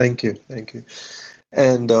 Thank you.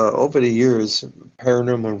 And over the years,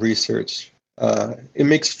 paranormal research, it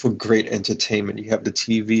makes for great entertainment. You have the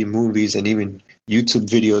TV, movies, and even YouTube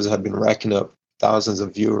videos have been racking up thousands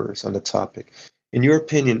of viewers on the topic. In your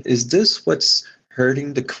opinion, is this what's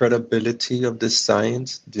hurting the credibility of this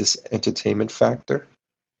science, this entertainment factor?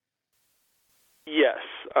 Yes,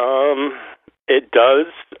 it does.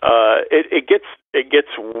 It gets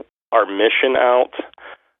our mission out,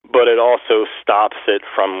 but it also stops it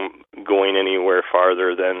from going anywhere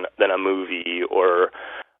farther than a movie or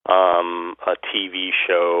a TV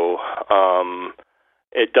show.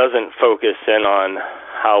 It doesn't focus in on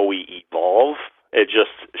how we evolve. It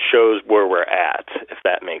just shows where we're at, if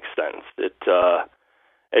that makes sense. It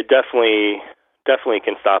definitely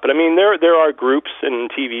can stop it. I mean, there are groups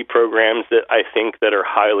and TV programs that I think that are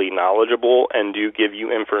highly knowledgeable and do give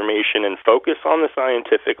you information and focus on the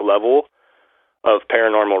scientific level of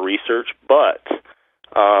paranormal research. But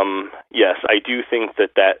yes, I do think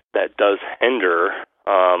that does hinder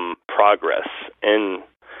progress in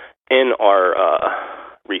our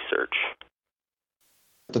research.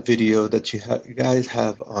 The video that you guys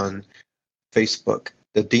have on Facebook,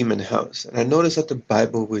 the Demon House, and I noticed that the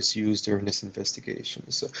Bible was used during this investigation.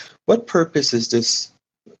 So, what purpose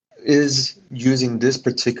is using this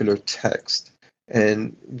particular text,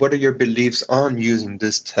 and what are your beliefs on using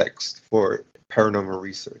this text for paranormal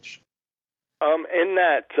research? In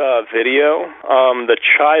that video, the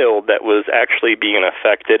child that was actually being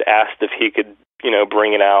affected asked if he could,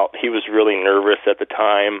 bring it out. He was really nervous at the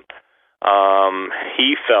time.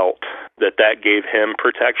 He felt that gave him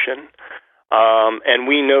protection. And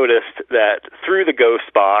we noticed that through the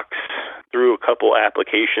ghost box, through a couple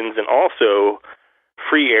applications, and also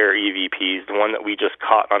free air EVPs, the one that we just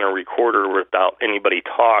caught on a recorder without anybody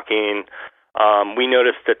talking, we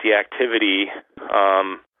noticed that the activity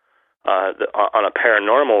on a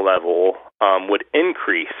paranormal level would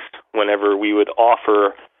increase whenever we would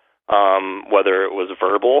offer, whether it was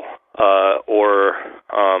verbal or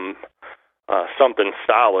something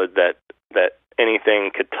solid that anything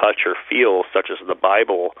could touch or feel, such as the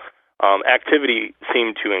Bible. Activity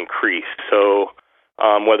seemed to increase. So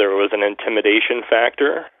whether it was an intimidation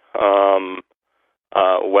factor,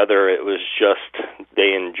 whether it was just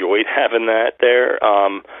they enjoyed having that there,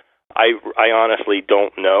 I honestly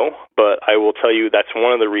don't know, but I will tell you that's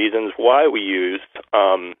one of the reasons why we used,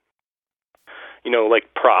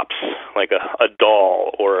 like props, like a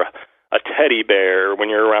doll or a teddy bear when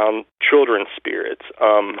you're around children's spirits,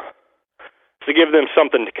 to give them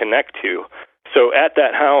something to connect to. So at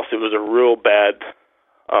that house, it was a real bad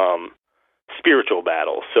spiritual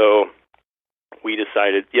battle. So we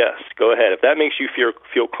decided, yes, go ahead. If that makes you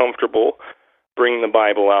feel comfortable, bring the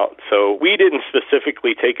Bible out. So we didn't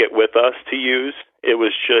specifically take it with us to use.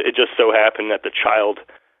 It just so happened that the child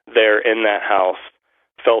there in that house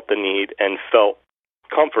felt the need and felt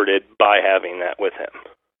comforted by having that with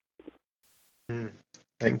him.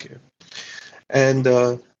 Thank you. And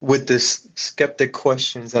with this skeptic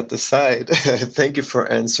questions at the side, thank you for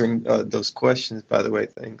answering those questions, by the way.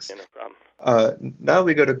 Thanks. Yeah, no problem. Now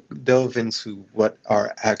we got to delve into what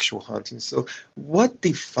are actual hauntings. So what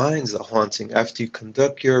defines a haunting after you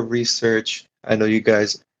conduct your research? I know you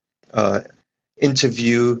guys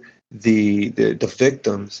interview the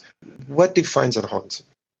victims. What defines a haunting?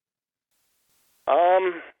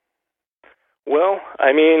 Well,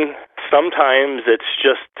 I mean, sometimes it's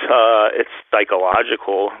just it's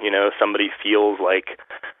psychological. Somebody feels like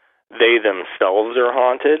they themselves are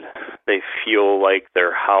haunted. They feel like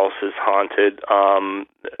their house is haunted.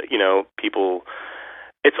 People.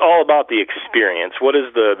 It's all about the experience. What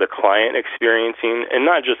is the client experiencing? And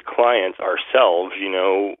not just clients, ourselves.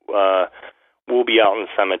 We'll be out in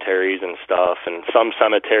cemeteries and stuff, and some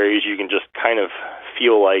cemeteries you can just kind of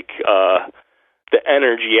feel like the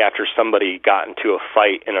energy after somebody got into a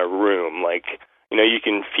fight in a room. Like, you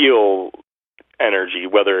can feel energy,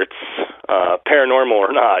 whether it's paranormal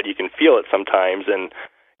or not. You can feel it sometimes, and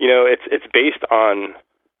it's based on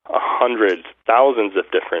hundreds, thousands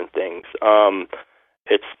of different things.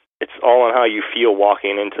 It's all on how you feel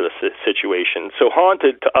walking into the situation. So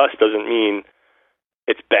haunted to us doesn't mean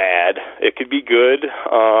it's bad. It could be good,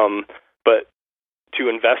 but to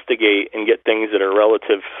investigate and get things that are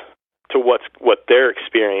relative to what they're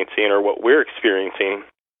experiencing or what we're experiencing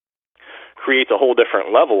creates a whole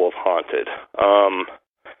different level of haunted.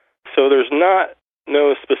 So there's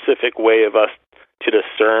no specific way of us to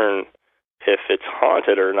discern if it's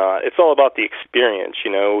haunted or not. It's all about the experience.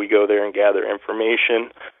 We go there and gather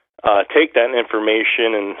information, take that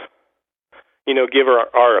information and, give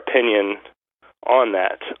our opinion on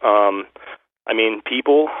that.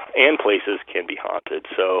 People and places can be haunted.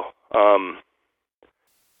 So,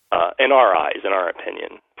 in our eyes, in our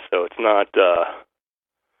opinion. So it's not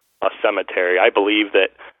a cemetery. I believe that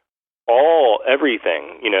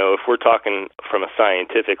everything, if we're talking from a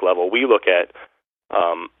scientific level, we look at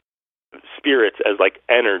spirits as like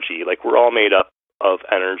energy, like we're all made up of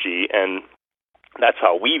energy, and that's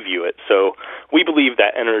how we view it. So we believe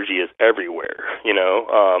that energy is everywhere,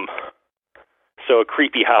 so a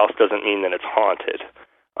creepy house doesn't mean that it's haunted.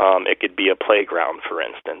 It could be a playground, for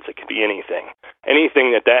instance. It could be anything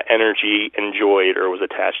that energy enjoyed or was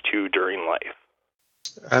attached to during life.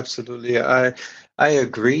 Absolutely. I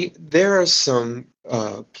agree. There are some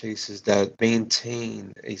places that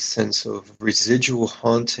maintain a sense of residual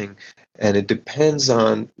haunting, and it depends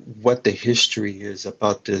on what the history is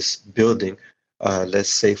about this building. Let's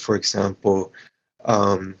say, for example,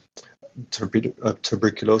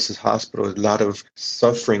 tuberculosis hospital, a lot of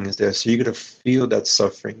suffering is there, so you're going to feel that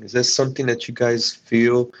suffering. Is that something that you guys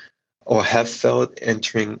feel or have felt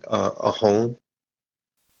entering a home?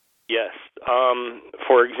 Yes.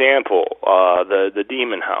 For example, the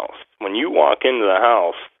demon house. When you walk into the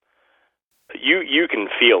house, you can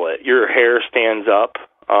feel it. Your hair stands up,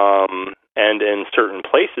 and in certain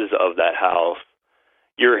places of that house,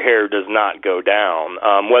 your hair does not go down.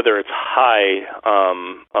 Whether it's high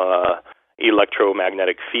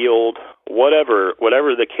electromagnetic field, whatever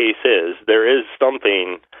the case is, there is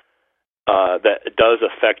something that does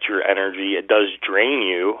affect your energy. It does drain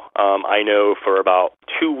you. I know for about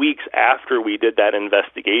 2 weeks after we did that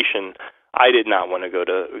investigation, I did not want to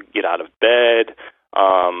get out of bed.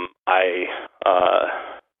 And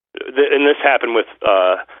this happened with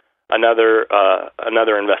another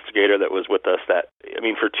investigator that was with us.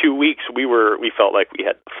 For 2 weeks we felt like we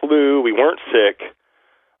had the flu. We weren't sick.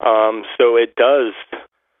 So it does.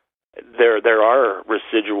 There are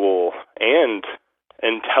residual and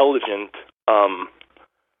intelligent,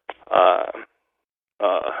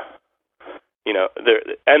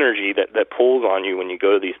 the energy that pulls on you when you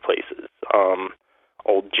go to these places.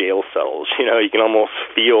 Old jail cells, you can almost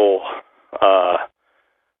feel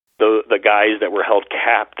the guys that were held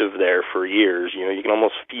captive there for years. You can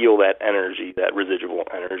almost feel that energy, that residual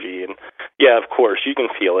energy, and yeah, of course, you can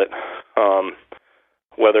feel it.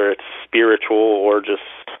 Whether it's spiritual or just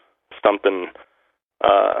something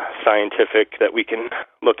scientific that we can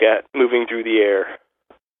look at moving through the air.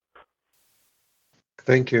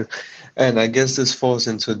 Thank you. And I guess this falls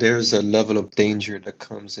into, there's a level of danger that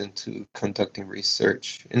comes into conducting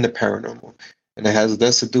research in the paranormal. And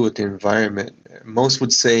that's to do with the environment. Most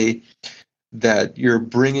would say that you're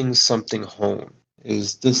bringing something home.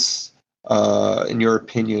 Is this, in your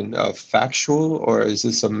opinion, factual, or is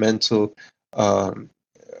this a mental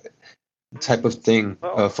type of thing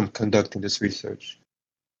from conducting this research?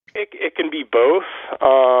 It can be both,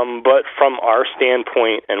 but from our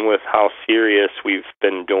standpoint and with how serious we've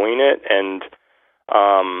been doing it and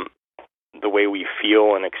the way we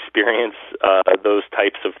feel and experience those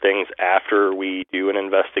types of things after we do an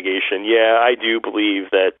investigation, yeah, I do believe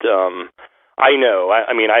that, I know,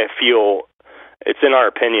 I feel it's in our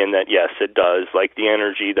opinion that yes, it does. Like the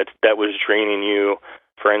energy that was draining you,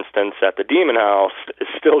 for instance, at the demon house is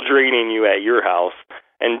still draining you at your house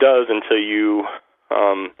and does until you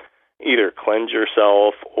either cleanse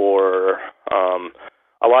yourself or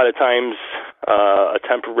a lot of times a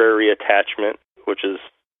temporary attachment, which is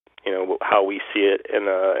how we see it in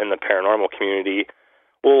the paranormal community,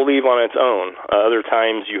 will leave on its own. Other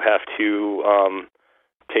times you have to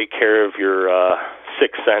take care of your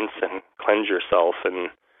sixth sense and cleanse yourself,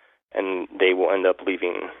 and they will end up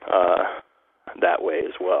leaving that way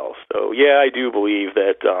as well. So yeah, I do believe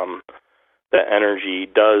that that energy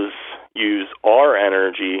does use our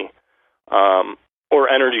energy or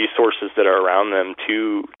energy sources that are around them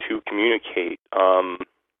to communicate,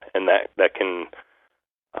 and that can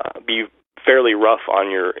be fairly rough on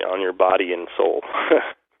your body and soul.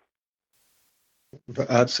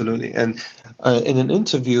 Absolutely. And in an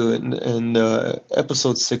interview in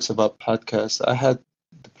episode 6 of our podcast, I had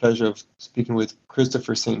the pleasure of speaking with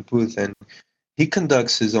Christopher St. Booth, and he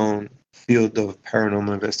conducts his own field of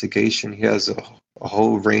paranormal investigation. He has a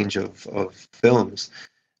whole range of films.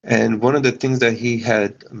 And one of the things that he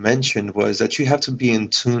had mentioned was that you have to be in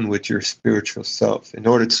tune with your spiritual self in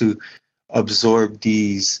order to absorb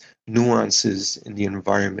these nuances in the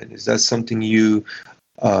environment. Is that something you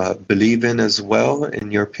believe in as well,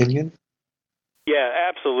 in your opinion? Yeah,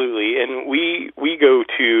 absolutely. And we go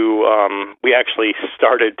to we actually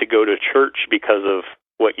started to go to church because of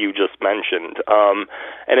what you just mentioned.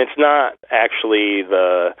 And it's not actually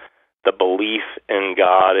the belief in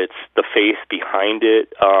God, it's the faith behind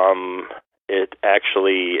it.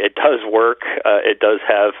 It does work. It does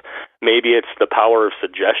have, maybe it's the power of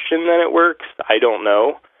suggestion that it works. I don't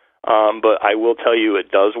know. But I will tell you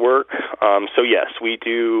it does work. So yes, we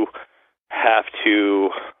do have to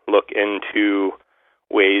look into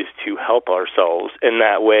ways to help ourselves in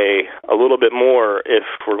that way a little bit more if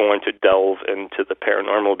we're going to delve into the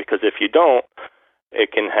paranormal, because if you don't,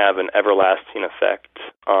 it can have an everlasting effect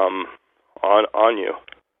on you.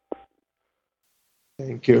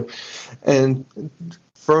 Thank you. And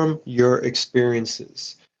from your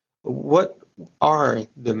experiences, what are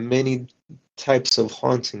the many types of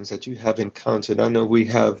hauntings that you have encountered? I know we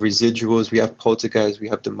have residuals, we have poltergeists, we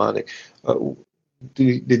have demonic.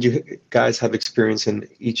 Did you guys have experience in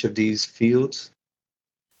each of these fields?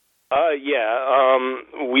 Yeah.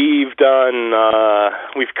 We've done.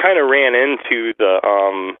 We've kind of ran into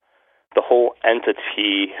the whole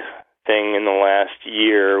entity thing in the last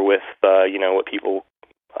year with what people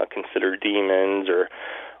consider demons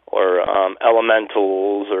or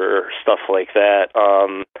elementals or stuff like that.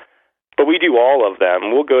 But we do all of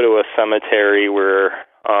them. We'll go to a cemetery where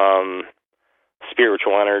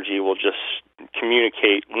spiritual energy will just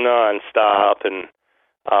communicate nonstop, and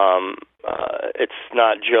it's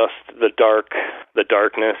not just the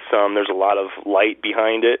darkness. There's a lot of light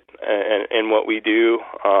behind it, and what we do.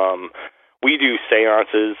 We do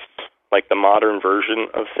seances, like the modern version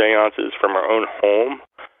of seances, from our own home.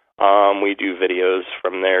 We do videos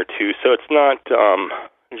from there too, so it's not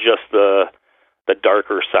just the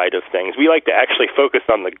darker side of things. We like to actually focus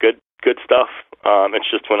on the good stuff.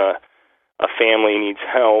 It's just when a family needs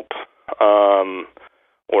help,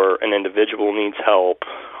 or an individual needs help,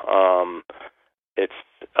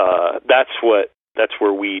 that's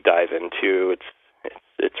where we dive into.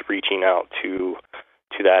 It's reaching out to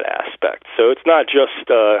that aspect. So it's not just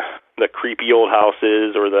the creepy old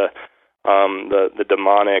houses or the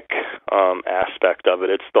demonic aspect of it.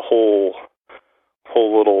 It's the whole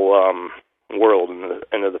little world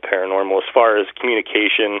into the paranormal as far as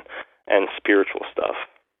communication and spiritual stuff.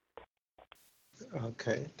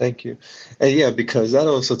 Okay, thank you. And yeah, because that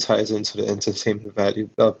also ties into the entertainment value.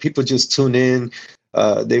 People just tune in.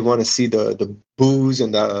 They want to see the boos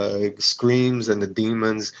and the screams and the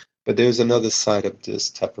demons, but there's another side of this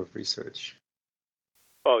type of research.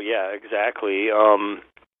 Oh yeah, exactly.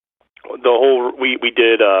 We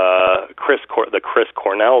did the Chris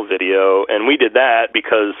Cornell video, and we did that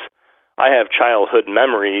because I have childhood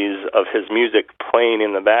memories of his music playing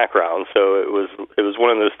in the background. So it was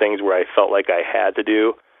one of those things where I felt like I had to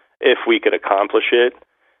do if we could accomplish it,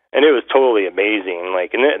 and it was totally amazing.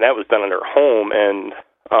 And that was done at our home, and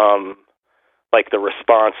the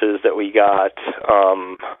responses that we got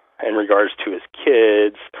in regards to his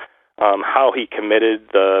kids. How he committed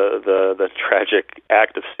the tragic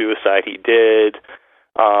act of suicide he did,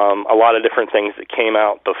 a lot of different things that came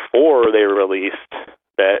out before they were released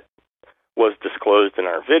that was disclosed in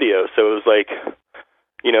our video. So it was like,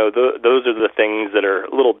 those are the things that are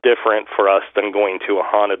a little different for us than going to a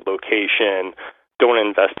haunted location, doing an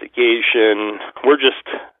investigation. We're just,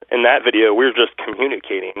 in that video, we're just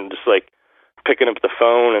communicating, just like picking up the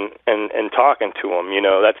phone and talking to them.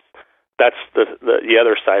 That's the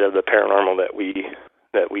other side of the paranormal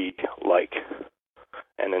that we like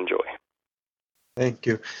and enjoy. Thank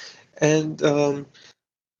you. And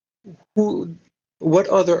who, what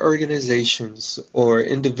other organizations or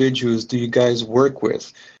individuals do you guys work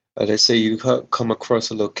with? Let's say you come across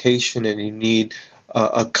a location and you need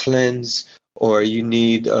a cleanse, or you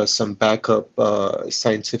need some backup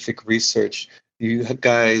scientific research. Do you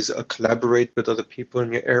guys collaborate with other people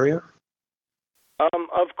in your area?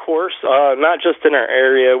 Of course, not just in our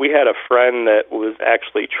area. We had a friend that was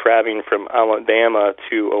actually traveling from Alabama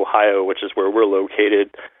to Ohio, which is where we're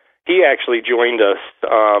located. He actually joined us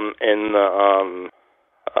in the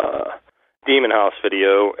Demon House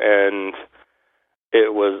video, and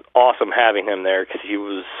it was awesome having him there because he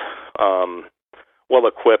was well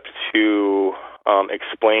equipped to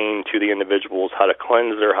explain to the individuals how to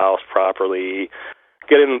cleanse their house properly,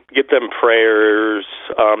 get them prayers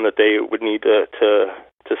that they would need to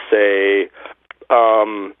say.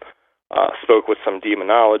 Spoke with some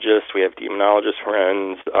demonologists. We have demonologist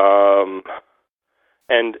friends,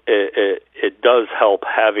 and it does help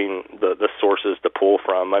having the sources to pull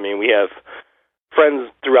from. I mean, we have friends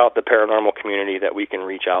throughout the paranormal community that we can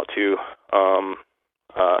reach out to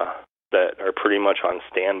that are pretty much on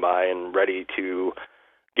standby and ready to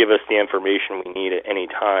give us the information we need at any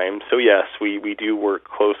time. So yes, we do work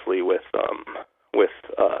closely with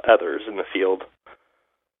others in the field.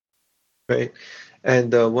 Great.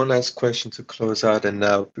 And one last question to close out and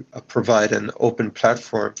provide an open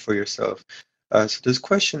platform for yourself. So this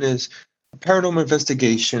question is, paranormal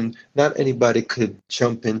investigation, not anybody could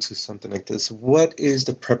jump into something like this. What is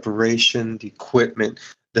the preparation, the equipment,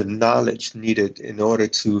 the knowledge needed in order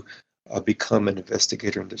to become an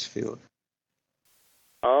investigator in this field?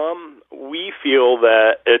 We feel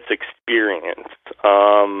that it's experience.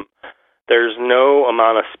 There's no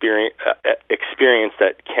amount of experience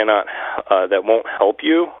that cannot that won't help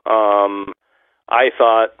you. We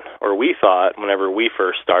thought whenever we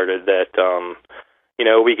first started that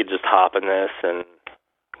we could just hop in this and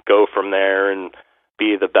go from there and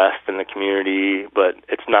be the best in the community, but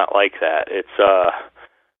it's not like that. It's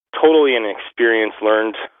totally an experience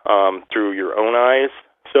learned through your own eyes.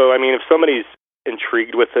 So, I mean, if somebody's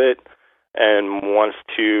intrigued with it and wants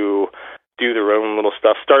to do their own little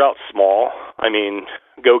stuff, start out small. I mean,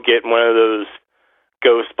 go get one of those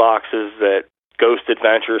ghost boxes that Ghost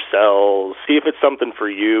Adventure sells. See if it's something for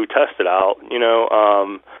you. Test it out,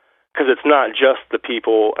 because it's not just the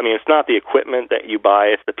people. I mean, it's not the equipment that you buy.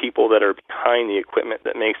 It's the people that are behind the equipment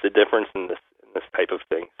that makes the difference in this type of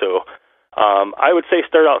thing. So I would say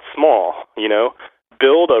start out small,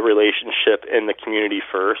 build a relationship in the community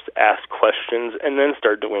first, ask questions, and then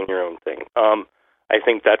start doing your own thing. I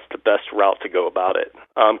think that's the best route to go about it.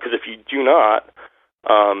 Because if you do not,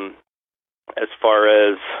 as far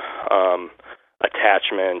as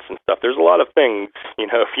attachments and stuff, there's a lot of things.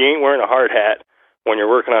 If you ain't wearing a hard hat when you're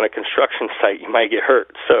working on a construction site, you might get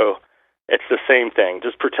hurt. So it's the same thing.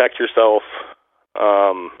 Just protect yourself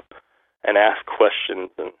and ask questions.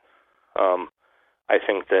 And I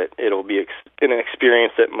think that it'll be an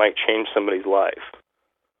experience that might change somebody's life.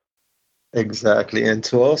 Exactly. And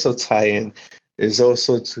to also tie in is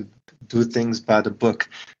also to do things by the book.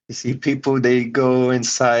 You see, people, they go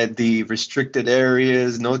inside the restricted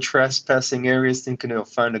areas, no trespassing areas, thinking they'll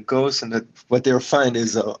find a ghost, and what they'll find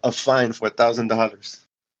is a fine for $1,000.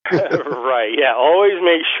 Right. Yeah. Always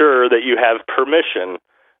make sure that you have permission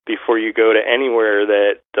before you go to anywhere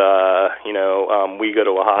that, we go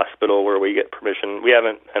to a hospital where we get permission. We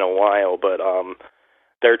haven't in a while, but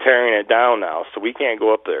they're tearing it down now, so we can't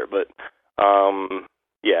go up there. But,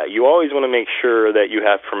 yeah, you always want to make sure that you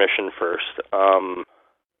have permission first.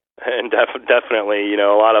 And definitely,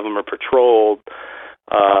 a lot of them are patrolled.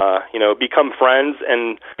 Become friends,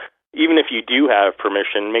 and even if you do have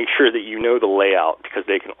permission, make sure that you know the layout because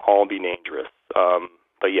they can all be dangerous.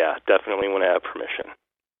 But yeah, definitely want to have permission.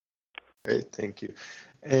 Great, thank you.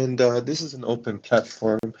 And this is an open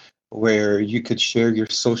platform where you could share your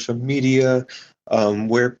social media,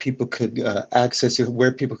 where people could access you,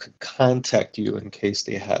 where people could contact you in case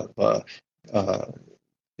they have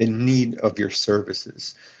in need of your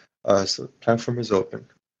services. So the platform is open.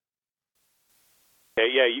 Okay,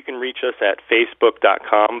 yeah, you can reach us at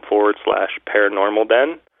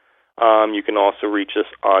facebook.com/paranormalden. You can also reach us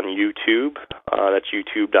on YouTube. That's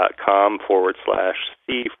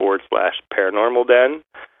youtube.com/c/paranormalden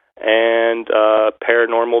and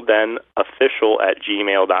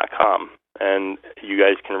paranormaldenofficial@gmail.com. And you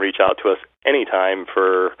guys can reach out to us anytime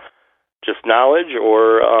for just knowledge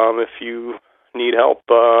or if you need help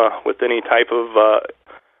with any type of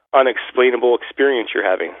unexplainable experience you're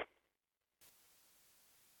having.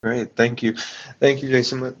 Great, thank you. Thank you,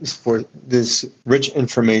 Jason, for this rich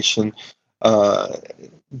information.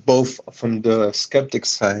 both from the skeptic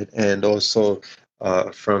side and also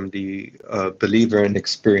from the believer and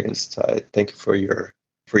experienced side. Thank you for your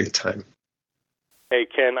time. Hey,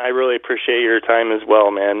 Ken, I really appreciate your time as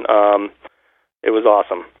well, man. It was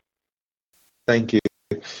awesome. Thank you.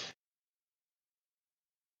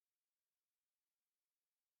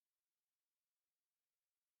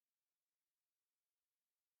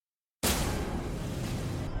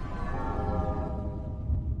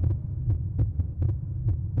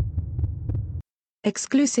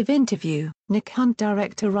 Exclusive interview, Nick Hunt,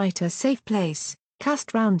 director, writer, Safe Place,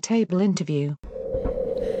 cast Roundtable interview.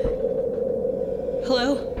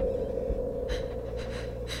 Hello?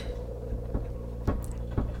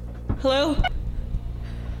 Hello?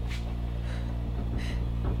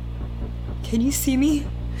 Can you see me?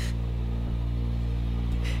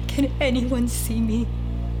 Can anyone see me?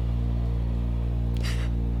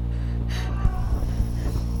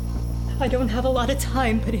 I don't have a lot of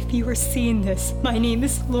time, but if you are seeing this, my name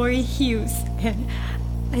is Lori Hughes, and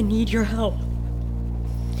I need your help.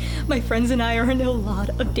 My friends and I are in a lot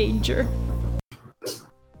of danger.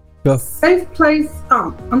 Go. Safe Place.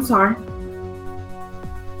 Oh, I'm sorry.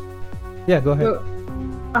 Yeah, go ahead.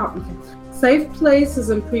 Okay. Safe Place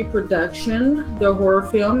is in pre-production. The horror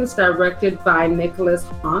film is directed by Nicholas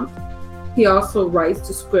Hunt. He also writes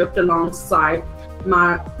the script alongside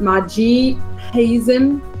Majid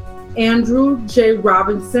Hazen, Andrew J.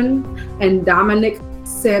 Robinson, and Dominic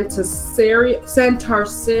Santarserio.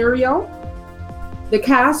 The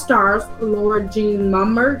cast stars Laura Jean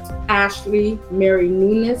Mummert, Ashley Mary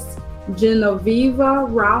Nunes, Genevieve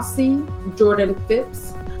Rossi, Jordan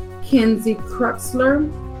Phipps, Kenzie Kruxler,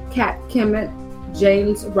 Kat Kimmett,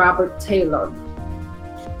 James Robert Taylor.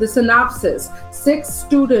 The synopsis: 6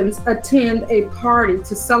 students attend a party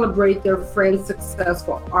to celebrate their friend's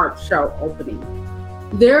successful art show opening.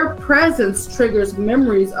 Their presence triggers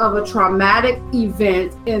memories of a traumatic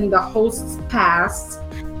event in the host's past,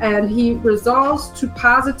 and he resolves to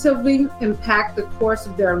positively impact the course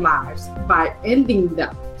of their lives by ending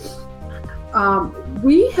them.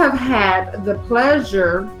 We have had the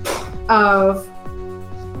pleasure of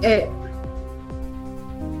a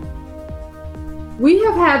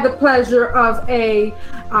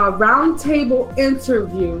roundtable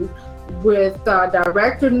interview with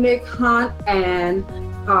director Nick Hunt and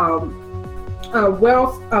a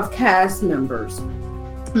wealth of cast members,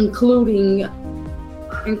 including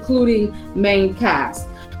main cast.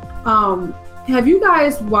 Have you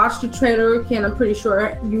guys watched the trailer? Ken, I'm pretty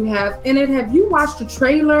sure you have. Have you watched the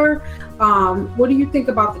trailer? What do you think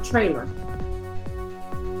about the trailer?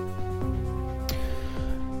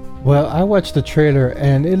 Well, I watched the trailer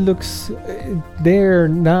and it looks, they're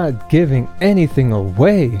not giving anything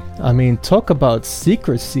away. I mean, talk about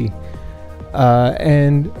secrecy.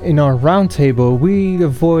 And in our roundtable, we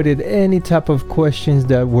avoided any type of questions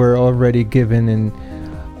that were already given, and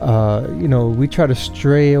we try to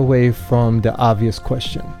stray away from the obvious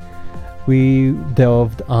question. We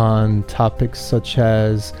delved on topics such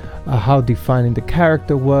as how defining the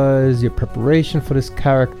character was, your preparation for this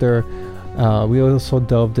character. We also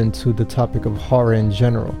delved into the topic of horror in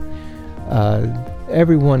general.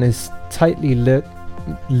 Everyone is tightly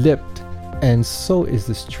lipped, and so is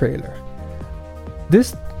this trailer.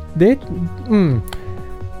 This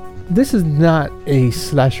is not a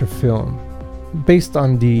slasher film based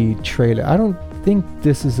on the trailer. I don't think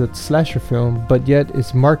this is a slasher film, but yet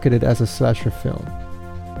it's marketed as a slasher film.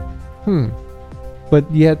 But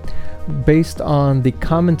yet, based on the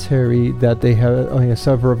commentary that they have,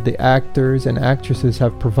 several of the actors and actresses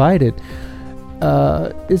have provided,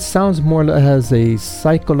 it sounds more like as a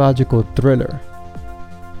psychological thriller.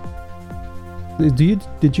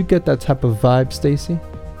 Did you get that type of vibe, Stacy?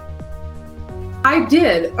 I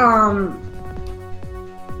did,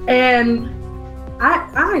 and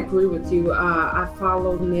I agree with you. I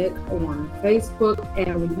follow Nick on Facebook,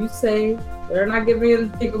 and when you say they're not giving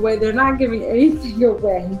anything away, they're not giving anything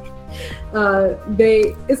away.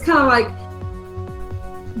 It's kind of like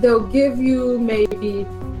they'll give you maybe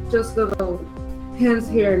just little hints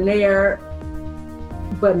here and there,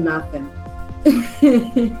 but nothing.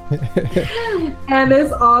 And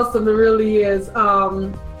it's awesome, it really is.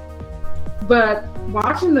 But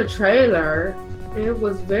watching the trailer, it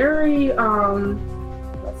was very it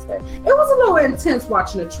was a little intense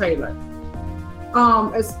watching the trailer.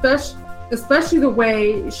 Especially the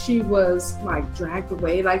way she was like dragged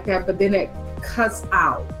away like that, but then it cuts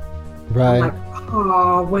out. Right. I'm like,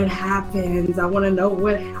 oh, what happens? I want to know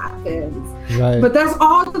what happens. Right. But that's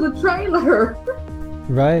all to the trailer.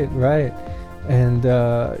 Right. And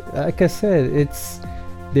like I said,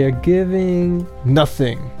 they're giving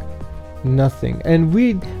nothing. nothing. And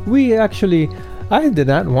we actually, I did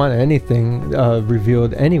not want anything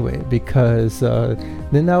revealed anyway, because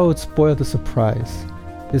then that would spoil the surprise.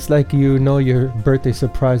 It's like, you know, your birthday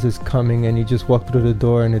surprise is coming and you just walk through the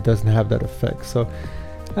door and it doesn't have that effect. So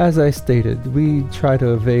as I stated, we try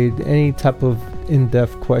to evade any type of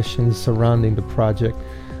in-depth questions surrounding the project,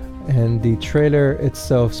 and the trailer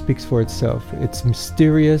itself speaks for itself. It's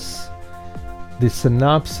mysterious. The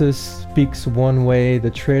synopsis speaks one way,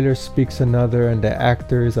 the trailer speaks another, and the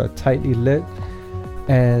actors are tightly lit.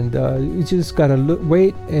 And you just gotta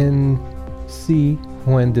wait and see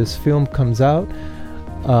when this film comes out.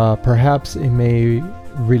 Perhaps it may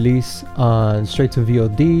release on straight to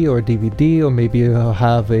VOD or DVD, or maybe it'll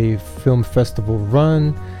have a film festival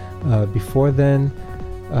run before then.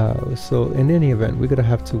 So in any event, we're gonna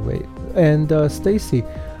have to wait. And Stacy,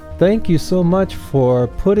 thank you so much for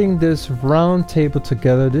putting this roundtable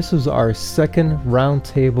together. This is our second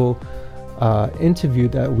roundtable interview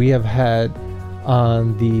that we have had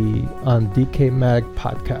on DecayMag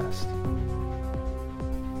podcast.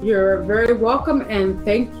 You're very welcome, and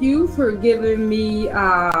thank you for giving me,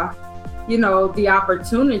 the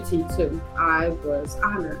opportunity to. I was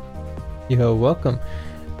honored. You're welcome.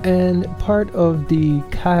 And part of the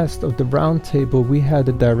cast of the roundtable, we had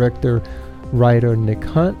the director, writer Nick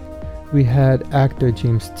Hunt, we had actor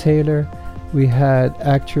James Taylor, we had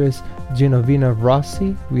actress Genovina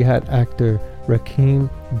Rossi, we had actor Rakeem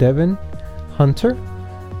Devon Hunter.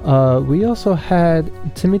 We also had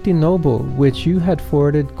Timothy Noble, which you had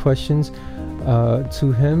forwarded questions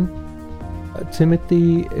to him.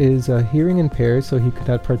 Timothy is hearing impaired, so he could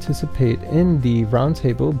not participate in the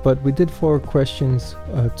roundtable, but we did forward questions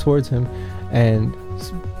towards him, and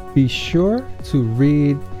be sure to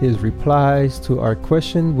read his replies to our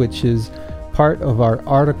question, which is part of our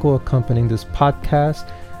article accompanying this podcast.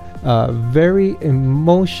 Very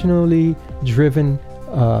emotionally driven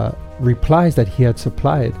replies that he had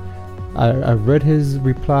supplied. I read his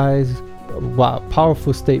replies. Wow,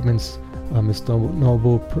 powerful statements Mr.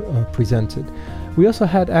 Noble presented. We also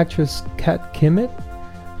had actress Kat Kimmett,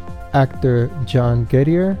 actor John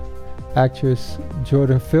Gettier, actress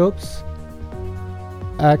Jordan Phillips,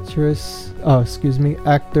 actor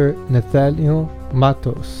Nathaniel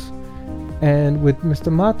Matos. And with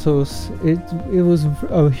Mr. Matos, it was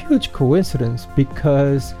a huge coincidence,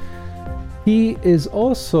 because he was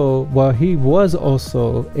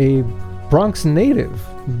also a Bronx native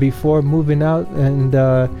before moving out and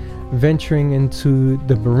venturing into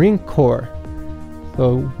the Marine Corps.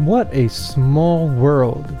 So what a small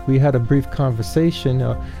world. We had a brief conversation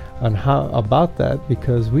on how about that,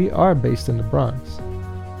 because we are based in the Bronx.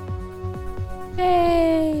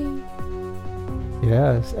 Hey!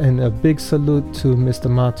 Yes, and a big salute to Mr.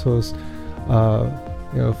 Matos,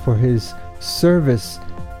 for his service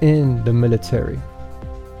in the military.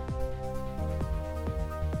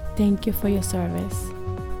 Thank you for your service.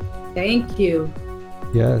 Thank you.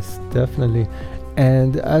 Yes, definitely.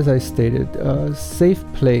 And as I stated, safe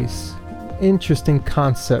place, interesting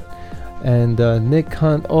concept. And Nick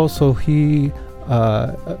Hunt also, he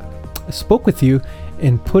spoke with you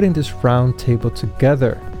in putting this round table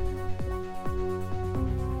together.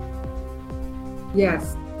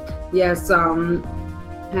 Yes,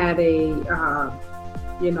 had a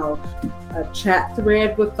chat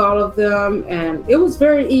thread with all of them, and it was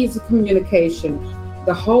very easy communication.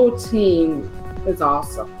 The whole team is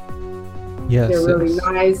awesome. Yes, they're really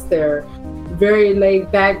nice. They're very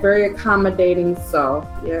laid back, very accommodating. So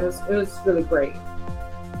yes, it was really great.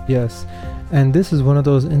 Yes, and this is one of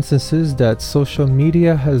those instances that social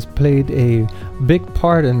media has played a big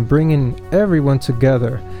part in bringing everyone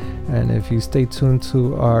together. And if you stay tuned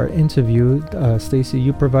to our interview, Stacy,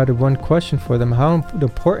 you provided one question for them: the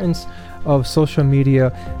importance of social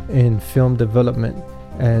media in film development.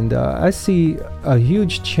 And I see a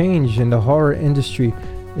huge change in the horror industry,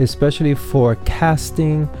 especially for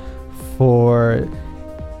casting, for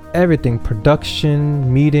everything,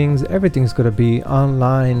 production, meetings, everything's going to be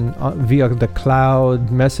online via the cloud,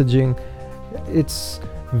 messaging. It's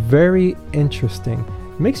very interesting.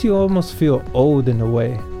 Makes you almost feel old in a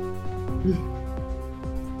way.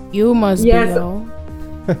 You must be old.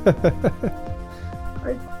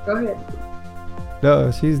 Go ahead.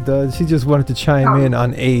 No, she's done. She just wanted to chime in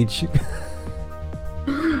on age.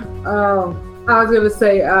 I was gonna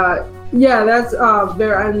say, that's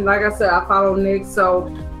very. And like I said, I follow Nick,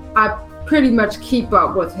 so I pretty much keep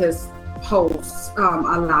up with his posts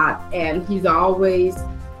a lot, and he's always,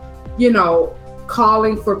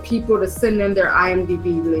 calling for people to send in their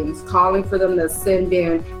IMDb links, calling for them to send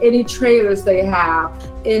in any trailers they have,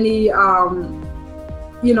 any,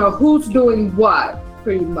 who's doing what,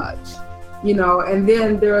 pretty much. And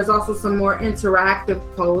then there is also some more interactive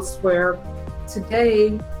posts where today,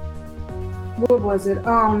 what was it?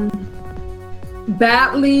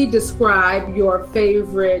 Badly describe your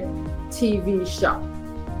favorite TV show.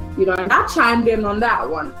 And I chimed in on that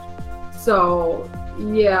one. So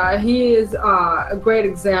yeah, he is a great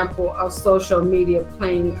example of social media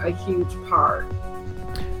playing a huge part.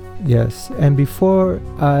 Yes, and before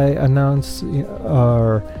I announce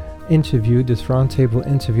our interview, this roundtable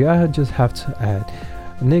interview, I just have to add,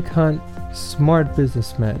 Nick Hunt, smart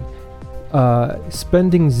businessman,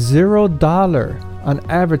 spending $0 on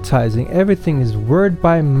advertising. Everything is word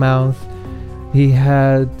by mouth. He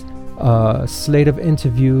had a slate of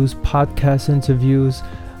interviews, podcast interviews.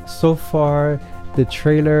 So far, the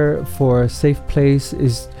trailer for Safe Place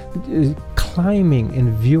is climbing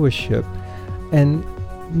in viewership, and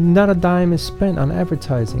not a dime is spent on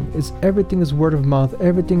advertising. Everything is word of mouth,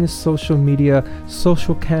 everything is social media,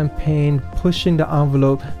 social campaign, pushing the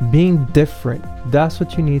envelope, being different. That's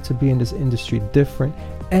what you need to be in this industry, different.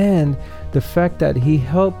 And the fact that he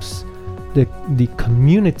helps the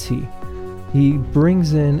community. He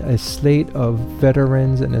brings in a slate of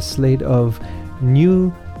veterans and a slate of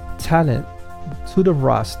new talent to the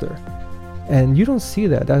roster. And you don't see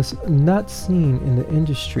that. That's not seen in the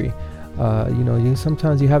industry.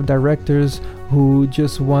 Sometimes you have directors who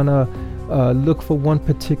just want to look for one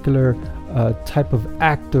particular type of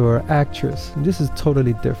actor or actress. And this is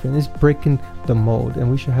totally different. It's breaking the mold,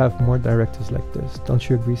 and we should have more directors like this. Don't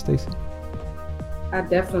you agree, Stacey? I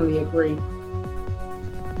definitely agree.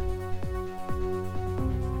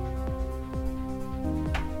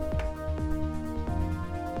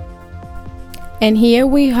 And here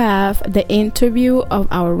we have the interview of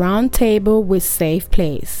our roundtable with Safe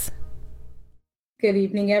Place. Good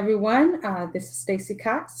evening, everyone. This is Stacey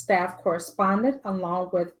Cox, staff correspondent,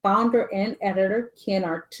 along with founder and editor Ken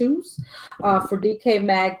Artuse for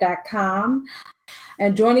DecayMag.com.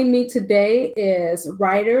 And joining me today is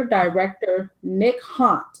writer-director Nick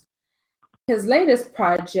Hunt. His latest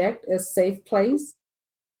project is Safe Place,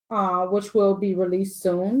 which will be released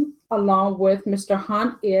soon. Along with Mr.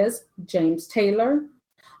 Hunt is James Taylor,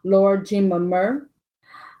 Laura G. Mamur,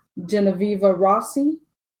 Genevieve Rossi,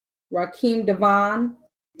 Rakeem Devon,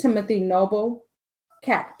 Timothy Noble,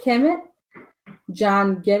 Kat Kemet,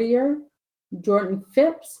 John Gettier, Jordan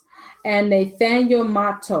Phipps, and Nathaniel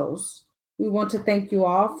Matos. We want to thank you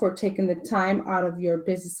all for taking the time out of your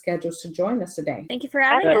busy schedules to join us today. Thank you for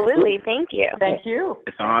having us. Absolutely. Thank you. Thank you.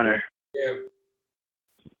 It's an honor. Yeah.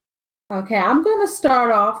 Okay, I'm going to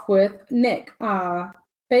start off with Nick.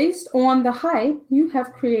 Based on the hype, you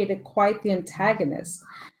have created quite the antagonist.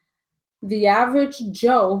 The average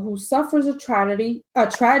Joe who suffers a tragedy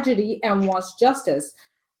and wants justice,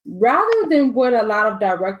 rather than what a lot of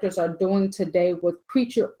directors are doing today with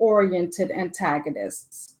creature-oriented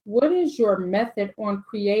antagonists. What is your method on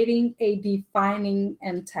creating a defining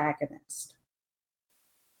antagonist?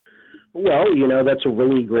 Well, that's a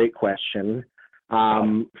really great question.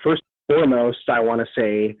 First and foremost, I want to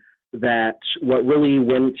say that what really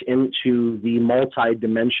went into the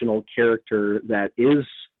multi-dimensional character that is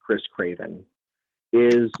Chris Craven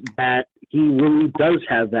is that he really does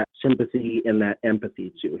have that sympathy and that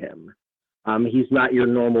empathy to him. He's not your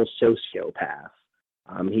normal sociopath.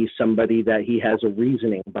 He's somebody that he has a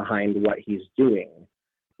reasoning behind what he's doing.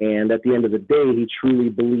 And at the end of the day, he truly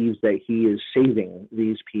believes that he is saving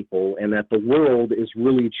these people and that the world is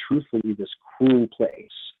really truthfully this cruel place.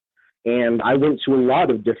 And I went to a lot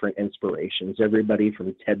of different inspirations, everybody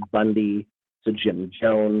from Ted Bundy to Jim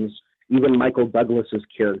Jones, even Michael Douglas's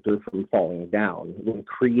character from Falling Down, when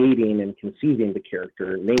creating and conceiving the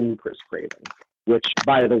character named Chris Craven, which,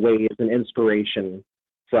 by the way, is an inspiration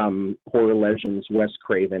from horror legends Wes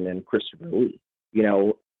Craven and Christopher Lee.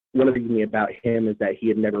 One of the things about him is that he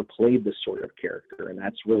had never played this sort of character, and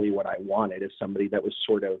that's really what I wanted, is somebody that was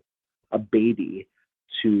sort of a baby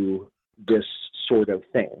to this sort of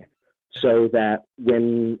thing, so that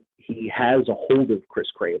when he has a hold of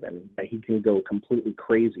Chris Craven, that he can go completely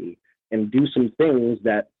crazy and do some things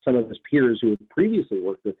that some of his peers who had previously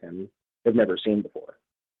worked with him have never seen before.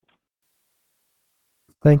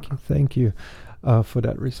 Thank you for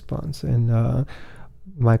that response. And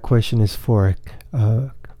my question is for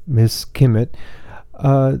Ms. Kemet.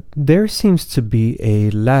 There seems to be a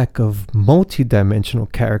lack of multi-dimensional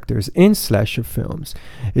characters in slasher films.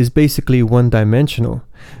 It's basically one-dimensional.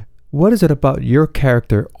 What is it about your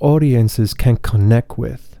character audiences can connect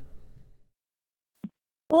with?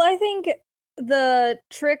 Well, I think the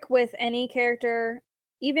trick with any character,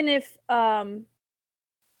 even if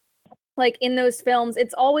like in those films,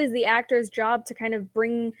 it's always the actor's job to kind of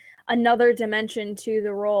bring another dimension to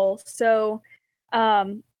the role. So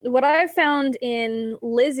what I found in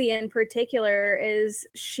Lizzie in particular is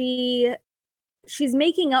she's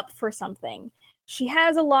making up for something. She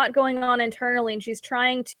has a lot going on internally, and she's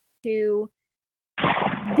trying to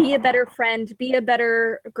be a better friend, be a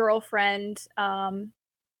better girlfriend,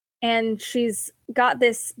 and she's got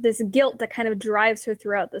this guilt that kind of drives her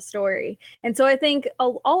throughout the story. And so I think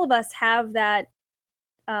all of us have that,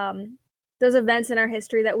 those events in our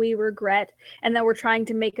history that we regret and that we're trying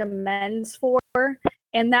to make amends for.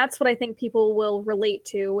 And that's what I think people will relate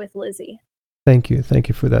to with Lizzie. Thank you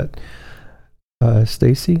for that.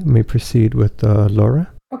 Stacy, may proceed with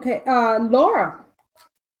Laura. Okay, Laura,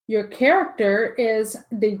 your character is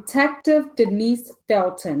Detective Denise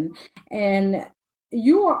Felton, and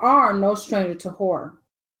you are no stranger to horror.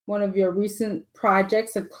 One of your recent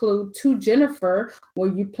projects include To Jennifer, where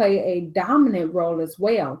you play a dominant role as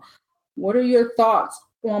well. What are your thoughts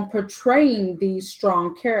on portraying these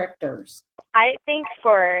strong characters? I think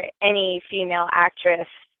for any female actress,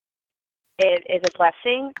 it is a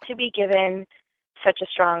blessing to be given such a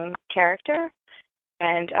strong character,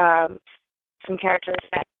 and some characters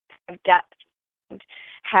that have depth,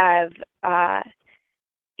 have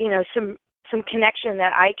some connection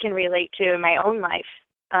that I can relate to in my own life.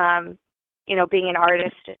 Being an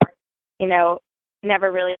artist,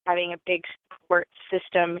 never really having a big support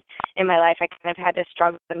system in my life, I kind of had to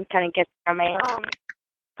struggle and kind of get on my own.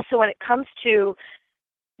 So when it comes to,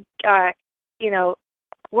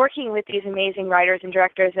 working with these amazing writers and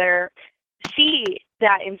directors that see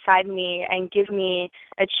that inside me and give me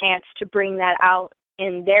a chance to bring that out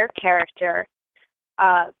in their character,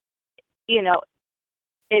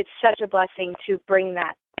 it's such a blessing to bring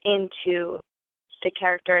that into the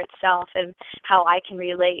character itself and how I can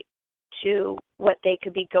relate to what they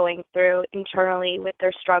could be going through internally with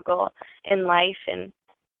their struggle in life and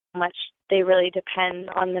how much they really depend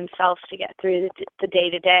on themselves to get through the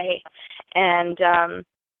day-to-day. And,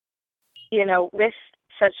 with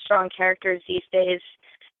such strong characters these days,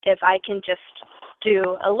 if I can just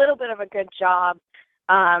do a little bit of a good job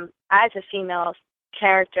as a female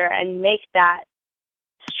character and make that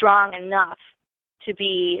strong enough to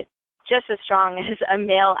be just as strong as a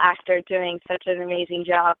male actor doing such an amazing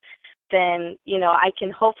job, then, I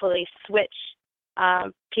can hopefully switch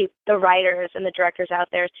the writers and the directors out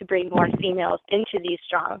there to bring more females into these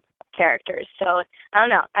strong characters. So, I don't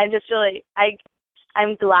know. I just really,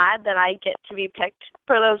 I'm glad that I get to be picked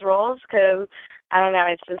for those roles because, I don't know,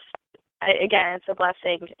 it's just, again, it's a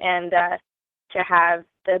blessing and to have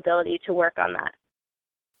the ability to work on that.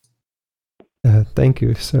 Thank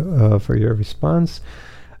you for your response.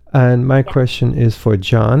 And my question is for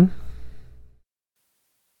John.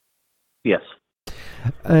 Yes.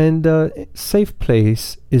 And Safe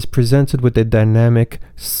Place is presented with a dynamic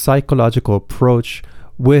psychological approach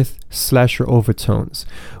with slasher overtones.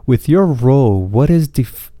 With your role, what is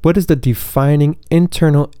the defining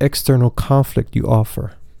internal-external conflict you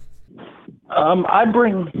offer? I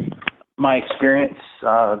bring my experience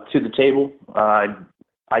to the table.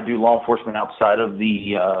 I do law enforcement outside of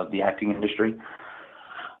the acting industry,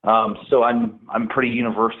 so I'm pretty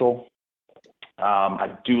universal. I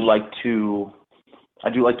do like to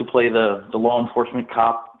play the law enforcement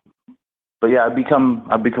cop, but yeah, I've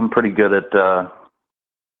become pretty good at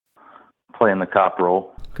playing the cop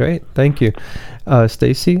role. Great, thank you,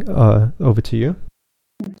 Stacy. Over to you.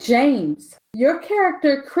 James, your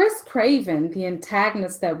character Chris Craven, the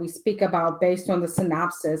antagonist that we speak about based on the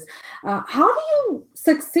synopsis, how do you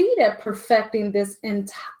succeed at perfecting this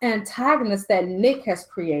antagonist that Nick has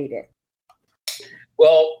created?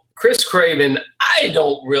 Well, Chris Craven, I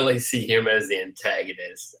don't really see him as the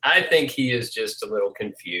antagonist. I think he is just a little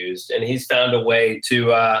confused, and he's found a way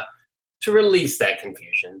to release that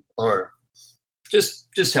confusion or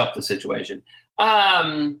just help the situation.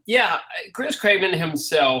 Chris Craven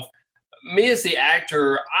himself, me as the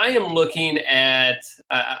actor, I am looking at,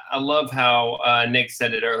 I love how Nick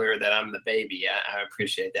said it earlier that I'm the baby. I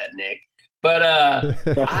appreciate that, Nick. But I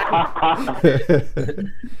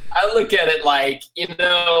look at it like,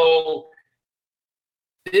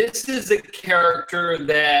 this is a character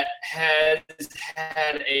that has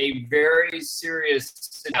had a very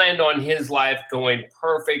serious planned on his life going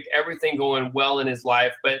perfect, everything going well in his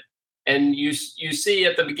life, and you see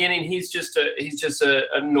at the beginning he's just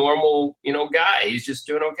a normal guy. He's just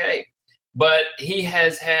doing okay, but he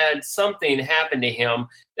has had something happen to him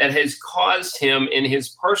that has caused him in his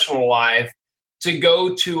personal life to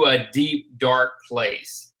go to a deep, dark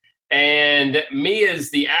place. And me as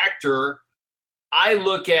the actor, I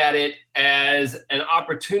look at it as an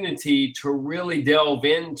opportunity to really delve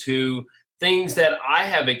into things that I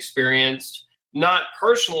have experienced, not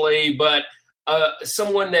personally, but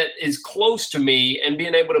someone that is close to me, and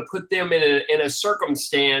being able to put them in a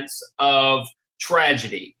circumstance of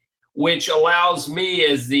tragedy, which allows me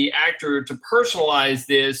as the actor to personalize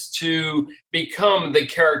this to become the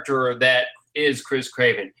character that is Chris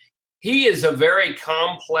Craven. He is a very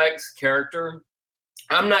complex character.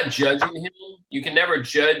 I'm not judging him. You can never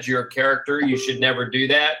judge your character. You should never do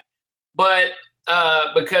that. But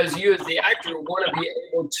because you as the actor want to be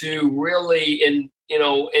able to really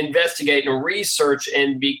investigate and research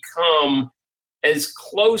and become as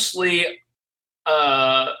closely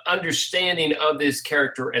understanding of this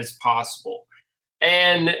character as possible.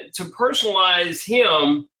 And to personalize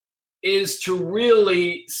him is to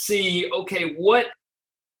really see, okay,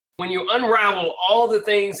 when you unravel all the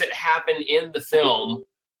things that happen in the film,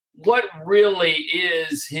 what really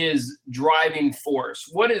is his driving force?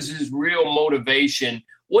 What is his real motivation?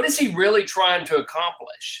 What is he really trying to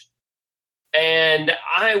accomplish? And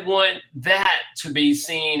I want that to be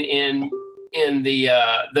seen in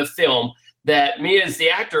the film, that me as the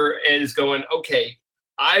actor is going, okay,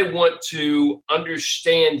 I want to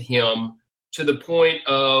understand him to the point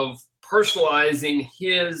of personalizing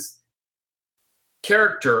his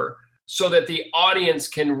character so that the audience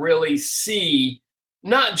can really see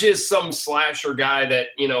not just some slasher guy that,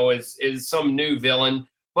 is some new villain,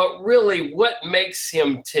 but really what makes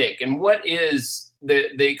him tick and what is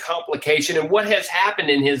the complication and what has happened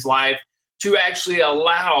in his life to actually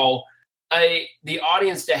allow the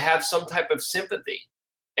audience to have some type of sympathy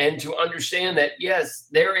and to understand that, yes,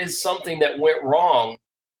 there is something that went wrong.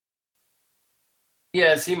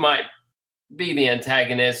 Yes, he might be the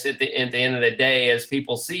antagonist at the end of the day as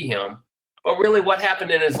people see him, but really what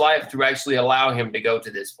happened in his life to actually allow him to go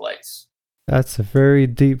to this place. That's a very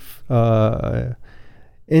deep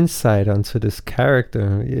insight onto this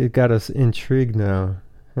character. It got us intrigued now.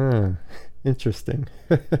 Interesting.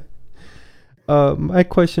 My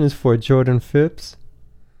question is for Jordan Phipps.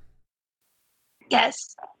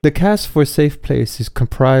 Yes. The cast for Safe Place is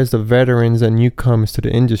comprised of veterans and newcomers to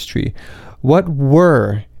the industry. What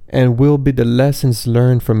were and will be the lessons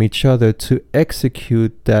learned from each other to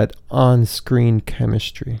execute that on-screen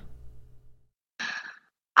chemistry?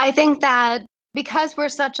 I think that because we're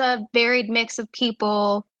such a varied mix of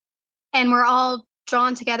people and we're all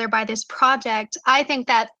drawn together by this project, I think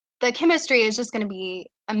that the chemistry is just going to be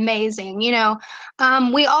amazing. We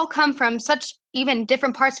all come from such even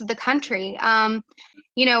different parts of the country, and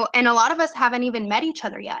a lot of us haven't even met each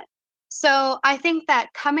other yet. So I think that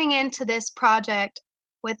coming into this project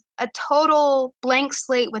with a total blank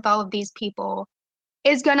slate with all of these people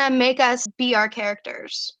is going to make us be our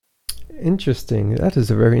characters. Interesting. That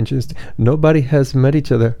is a very interesting. Nobody has met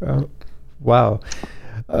each other. Wow.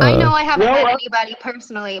 I know I haven't met anybody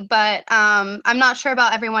personally, but I'm not sure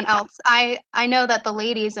about everyone else. I know that the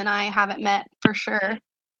ladies and I haven't met for sure.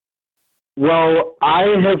 Well, I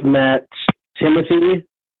have met Timothy,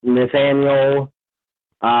 Nathaniel,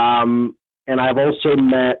 and I've also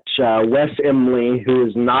met Wes Emily, who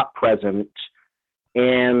is not present,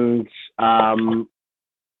 and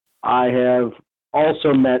I have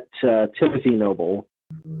also met Timothy Noble.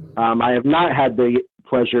 I have not had the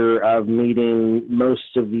pleasure of meeting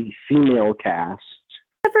most of the female cast.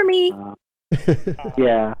 Except for me.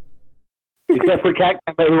 Yeah. Except for Kat,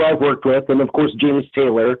 who I've worked with, and of course James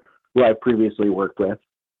Taylor, who I've previously worked with.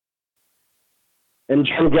 And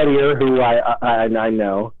Jen Gettier, who I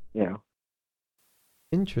know,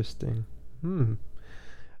 Interesting.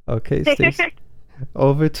 Okay, Stacey.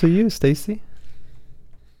 Over to you, Stacey.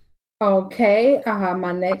 Okay,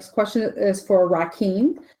 my next question is for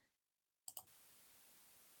Rakeem.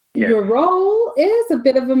 Yes. Your role is a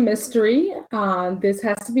bit of a mystery. This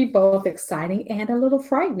has to be both exciting and a little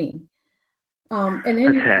frightening. In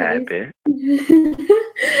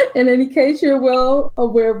any case, you're well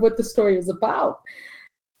aware of what the story is about.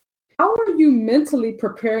 How are you mentally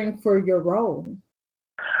preparing for your role?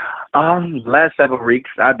 Last several weeks,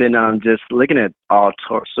 I've been just looking at all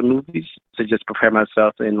sorts of movies to just prepare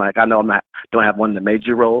myself. And I know don't have one of the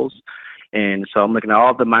major roles, and so I'm looking at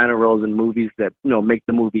all the minor roles in movies that make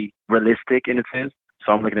the movie realistic in a sense.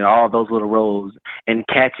 So I'm looking at all those little roles and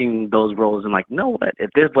catching those roles and what? If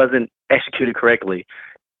this wasn't executed correctly,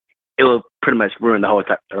 it will pretty much ruin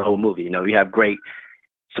the whole movie. You have great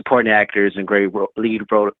supporting actors and great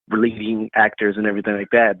leading actors and everything like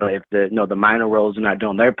that. But if the minor roles are not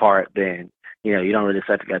doing their part, then you don't really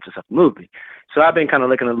set to get yourself a movie. So I've been kind of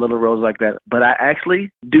looking at little roles like that. But I actually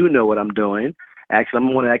do know what I'm doing. Actually,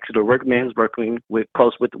 I'm one of the workmen working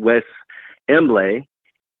close with Wes Embley,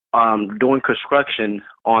 doing construction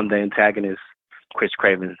on the antagonist Chris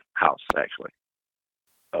Craven's house, actually.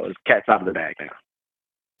 So it's cat's out of the bag now.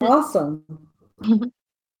 Awesome.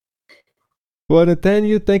 Well,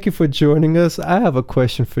 Nathaniel, thank you for joining us. I have a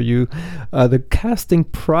question for you. The casting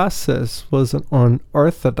process was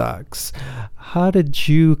unorthodox. How did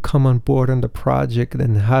you come on board on the project,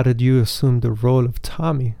 and how did you assume the role of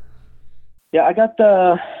Tommy? Yeah, I got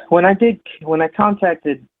when I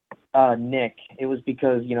contacted Nick, it was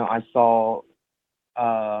because, I saw,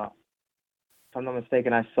 if I'm not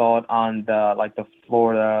mistaken, I saw it on the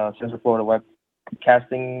Central Florida web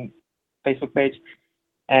casting Facebook page,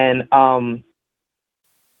 and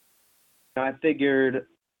I figured,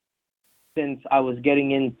 since I was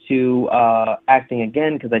getting into acting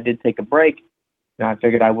again, because I did take a break, I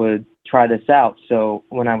figured I would try this out. So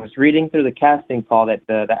when I was reading through the casting call that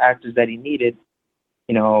the actors that he needed,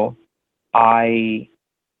 I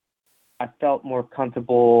felt more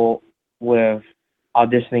comfortable with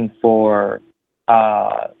auditioning for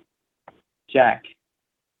Jack.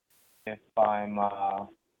 If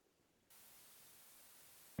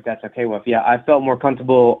that's okay with. Yeah, I felt more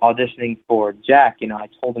comfortable auditioning for Jack. I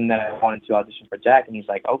told him that I wanted to audition for Jack, and he's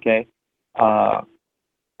like, okay,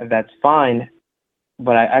 that's fine,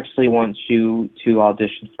 but I actually want you to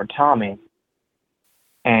audition for Tommy.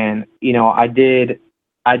 And, I did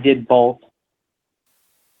both,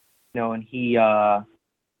 and he, I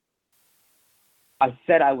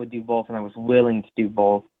said I would do both, and I was willing to do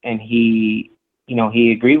both, and he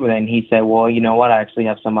agreed with it, and he said, well, you know what, I actually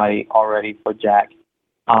have somebody already for Jack.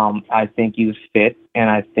 I think you fit, and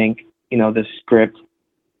I think, the script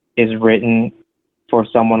is written for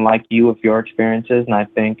someone like you with your experiences, and I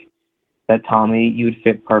think that Tommy, you'd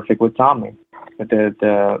fit perfect with Tommy, with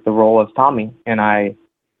the role of Tommy. And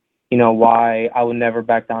why I would never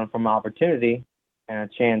back down from an opportunity and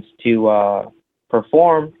a chance to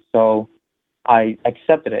perform, so I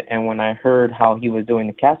accepted it. And when I heard how he was doing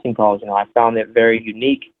the casting calls, I found it very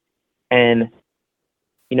unique. And,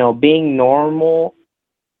 being normal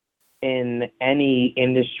in any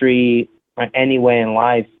industry or any way in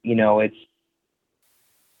life, it's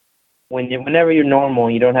whenever you're normal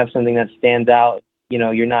and you don't have something that stands out,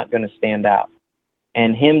 you're not going to stand out.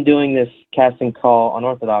 And him doing this casting call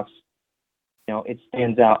unorthodox, it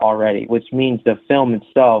stands out already, which means the film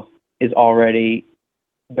itself is already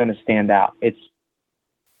going to stand out. It's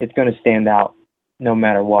going to stand out no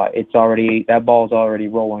matter what. That ball's already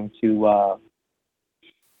rolling to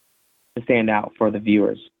stand out for the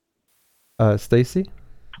viewers. Stacy?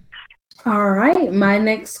 All right. My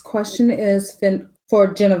next question is for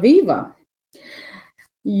Genevieve.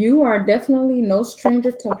 You are definitely no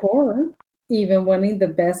stranger to horror, even winning the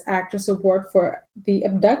Best Actress Award for The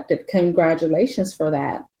Abducted. Congratulations for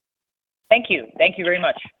that. Thank you. Thank you very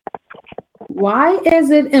much. Why is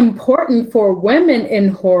it important for women in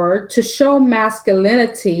horror to show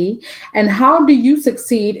masculinity, and how do you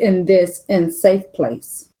succeed in this in Safe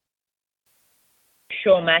Place?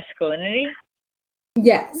 Show masculinity?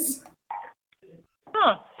 Yes.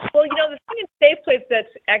 Huh. Well, the thing in Safe Place that's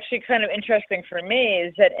actually kind of interesting for me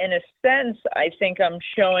is that, in a sense, I think I'm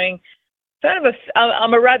showing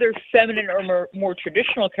I'm a rather feminine or more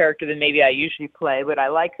traditional character than maybe I usually play, but I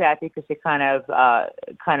like that because it kind of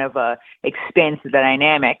expands the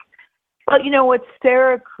dynamic. But what,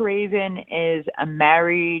 Sarah Craven is a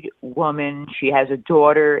married woman. She has a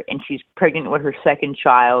daughter, and she's pregnant with her second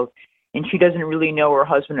child, and she doesn't really know her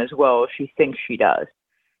husband as well as she thinks she does.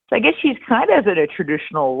 So I guess she's kind of in a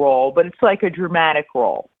traditional role, but it's like a dramatic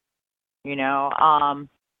role,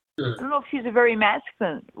 I don't know if she's a very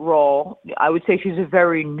masculine role. I would say she's a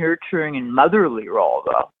very nurturing and motherly role,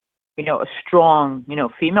 though. A strong,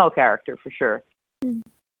 female character for sure.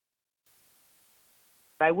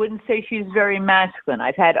 I wouldn't say she's very masculine.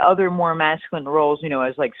 I've had other more masculine roles,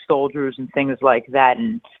 as like soldiers and things like that,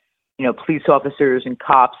 and police officers and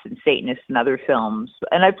cops and Satanists and other films.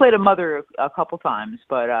 And I played a mother a couple times,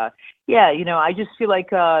 but I just feel like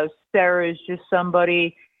Sarah is just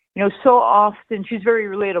somebody. So often, she's very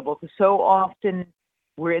relatable, because so often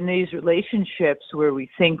we're in these relationships where we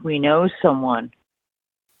think we know someone,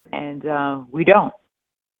 and we don't.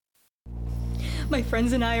 My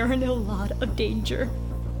friends and I are in a lot of danger.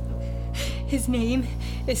 His name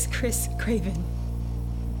is Chris Craven.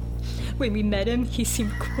 When we met him, he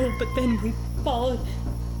seemed cool, but then we followed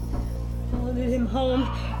him home.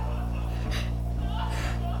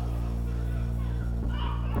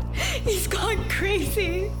 He's gone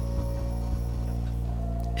crazy.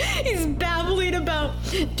 He's babbling about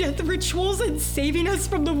death rituals and saving us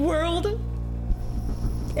from the world.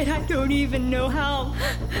 And I don't even know how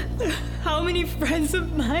many friends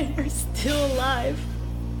of mine are still alive.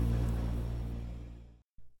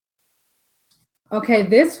 Okay,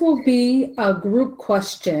 this will be a group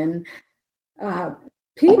question.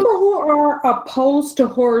 People who are opposed to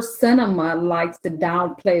horror cinema like to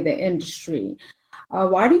downplay the industry.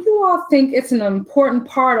 Why do you all think it's an important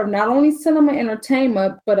part of not only cinema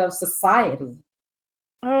entertainment, but of society?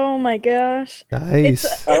 Oh my gosh.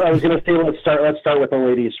 Nice. I was gonna say let's start with the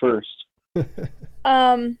ladies first.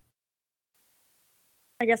 I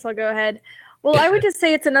guess I'll go ahead. Well, I would just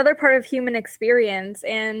say it's another part of human experience,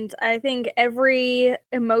 and I think every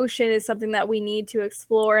emotion is something that we need to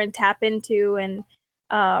explore and tap into. And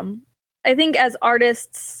I think as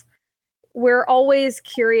artists, we're always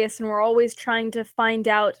curious and we're always trying to find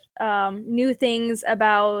out new things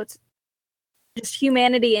about just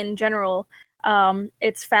humanity in general.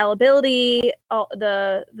 Its fallibility,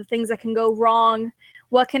 the things that can go wrong,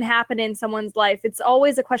 what can happen in someone's life. It's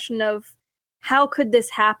always a question of how could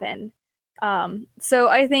this happen? So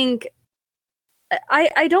I think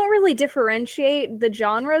I don't really differentiate the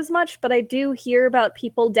genres much, but I do hear about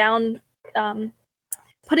people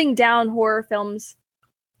putting down horror films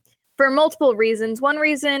for multiple reasons. One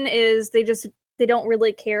reason is they don't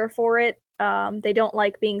really care for it. They don't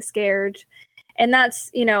like being scared. And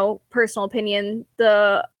that's, personal opinion.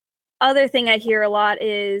 The other thing I hear a lot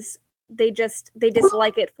is they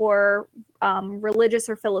dislike it for religious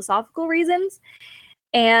or philosophical reasons.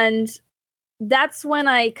 And that's when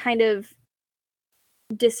I kind of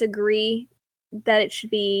disagree that it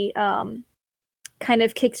should be kind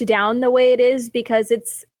of kicked down the way it is, because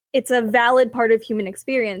it's a valid part of human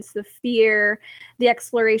experience. The fear, the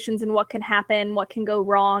explorations, and what can happen, what can go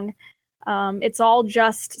wrong. It's all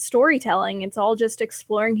just storytelling. It's all just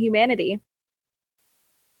exploring humanity.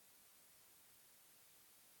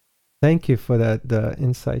 Thank you for that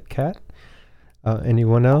insight, Kat.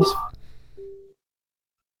 Anyone else?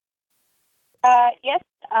 Yes.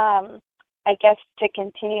 I guess to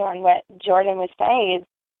continue on what Jordan was saying is,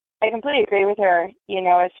 I completely agree with her.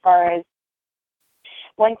 As far as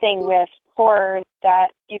one thing with horror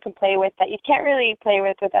that you can play with that you can't really play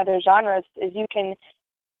with other genres is you can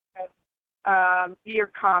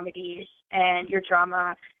your comedy and your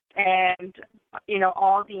drama and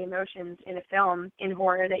all the emotions in a film in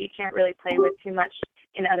horror that you can't really play with too much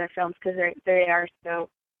in other films, because they are so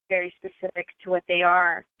very specific to what they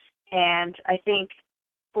are. And I think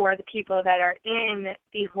for the people that are in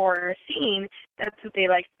the horror scene, that's what they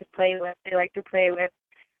like to play with. They like to play with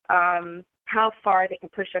how far they can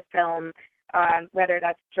push a film, whether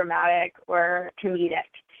that's dramatic or comedic,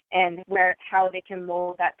 and how they can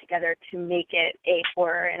mold that together to make it a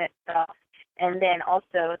horror in itself. And then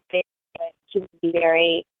also they can be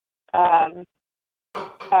very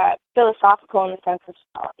philosophical in the sense of,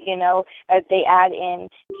 as they add in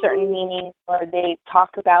certain meanings, or they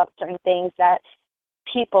talk about certain things that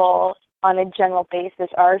people on a general basis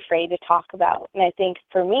are afraid to talk about. And I think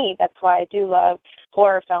for me, that's why I do love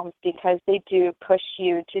horror films, because they do push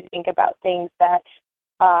you to think about things that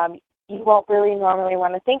you won't really normally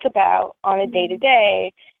want to think about on a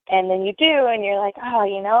day-to-day, and then you do, and you're like, oh,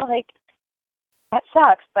 that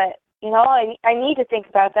sucks, but I need to think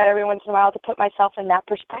about that every once in a while to put myself in that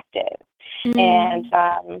perspective. And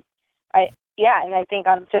I think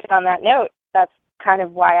on that note, that's kind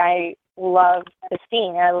of why I love the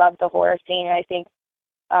scene. I love the horror scene. And I think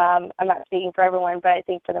I'm not speaking for everyone, but I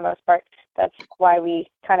think for the most part, that's why we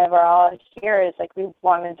kind of are all here, is we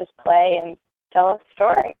want to just play and tell a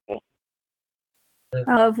story.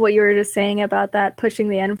 Of what you were just saying about that, pushing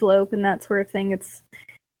the envelope and that sort of thing. It's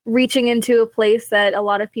reaching into a place that a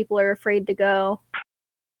lot of people are afraid to go.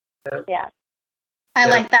 Yeah. I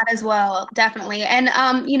like that as well, definitely. And,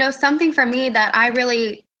 something for me that I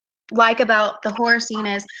really like about the horror scene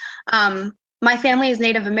is my family is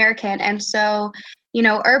Native American. And so,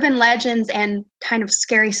 urban legends and kind of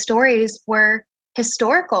scary stories were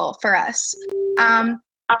historical for us.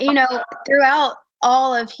 Throughout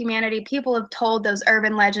all of humanity, people have told those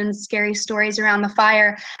urban legends, scary stories around the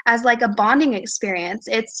fire as a bonding experience.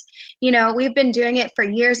 It's, we've been doing it for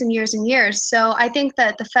years and years and years. So I think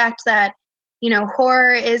that the fact that,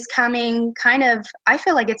 horror is coming I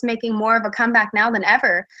feel like it's making more of a comeback now than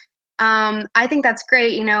ever. I think that's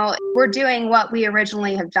great. We're doing what we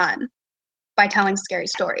originally have done by telling scary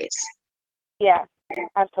stories. Yeah,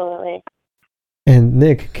 absolutely. And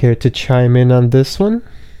Nick, care to chime in on this one?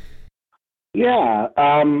 Yeah,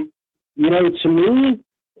 to me,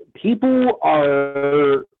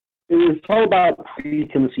 it's all about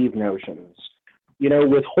preconceived notions.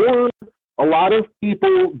 With horror, a lot of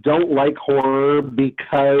people don't like horror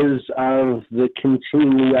because of the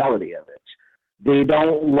continuality of it. They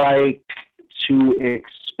don't like to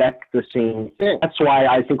expect the same thing. That's why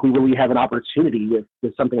I think we really have an opportunity with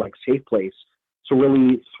something like Safe Place to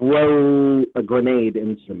really throw a grenade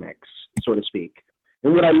into the mix, so to speak.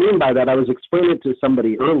 And what I mean by that, I was explaining it to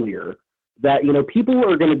somebody earlier, that, people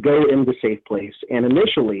are going to go into Safe Place, and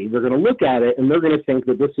initially they're going to look at it and they're going to think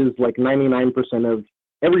that this is like 99% of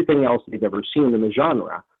everything else they've ever seen in the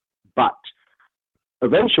genre. But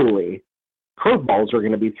eventually, curveballs are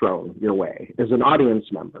going to be thrown your way as an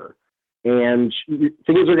audience member, and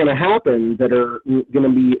things are going to happen that are going to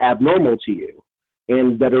be abnormal to you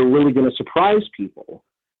and that are really going to surprise people.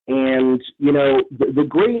 And, the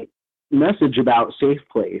great message about Safe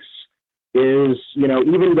Place is,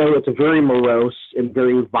 even though it's a very morose and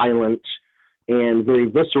very violent and very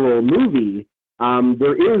visceral movie,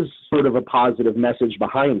 there is sort of a positive message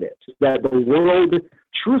behind it, that the world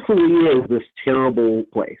truthfully is this terrible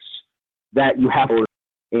place that you have to,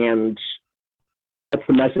 and that's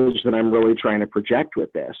the message that I'm really trying to project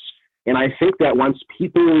with this. And I think that once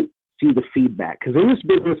people see the feedback, because in this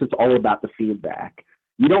business, it's all about the feedback.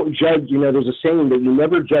 You don't judge, there's a saying that you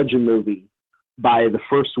never judge a movie by the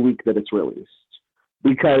first week that it's released,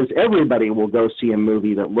 because everybody will go see a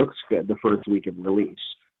movie that looks good the first week of release.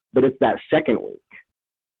 But it's that second week,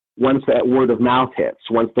 once that word of mouth hits,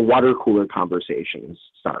 once the water cooler conversations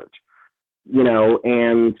start,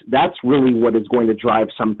 and that's really what is going to drive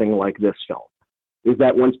something like this film, is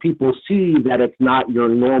that once people see that it's not your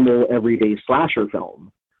normal everyday slasher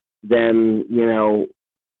film, then,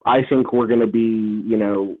 I think we're going to be,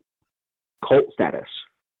 cult status.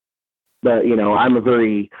 But, I'm a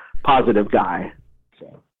very positive guy.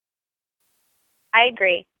 So I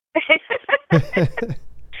agree.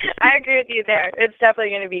 I agree with you there. It's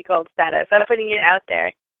definitely going to be cult status. I'm putting it out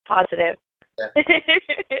there. Positive.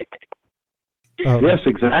 Yes,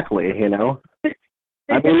 exactly. I mean,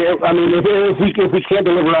 if we can't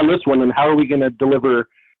deliver on this one, then how are we going to deliver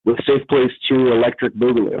with Safe Place 2 Electric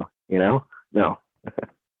Boogaloo? No.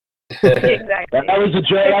 Exactly. That was a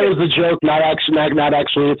joke. That was a joke. Not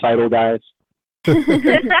actually a title, guys.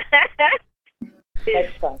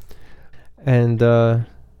 Next time. And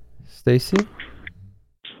Stacy?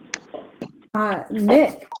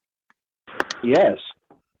 Nick. Yes.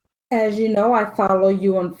 As you know, I follow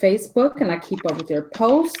you on Facebook and I keep up with your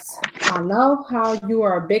posts. I love how you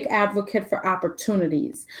are a big advocate for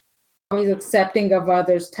opportunities, always accepting of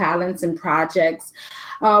others' talents and projects.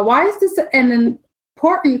 Why is this an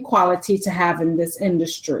important quality to have in this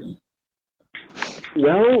industry?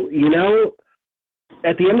 Well,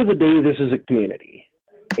 at the end of the day, this is a community,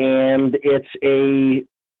 and it's a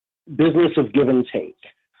business of give and take.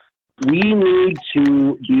 We need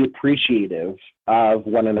to be appreciative of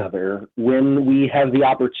one another when we have the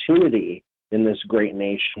opportunity in this great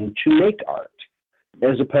nation to make art,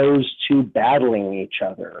 as opposed to battling each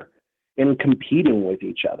other and competing with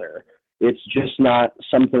each other. It's just not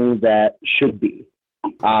something that should be.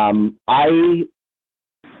 A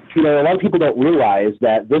lot of people don't realize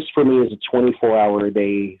that this for me is a 24-hour a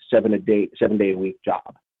day, 7-day a week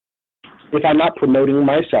job. If I'm not promoting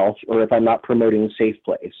myself, or if I'm not promoting Safe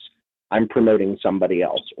Place, I'm promoting somebody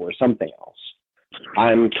else or something else.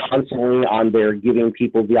 I'm constantly on there giving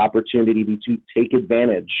people the opportunity to take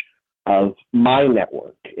advantage of my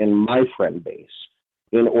network and my friend base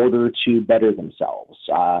in order to better themselves.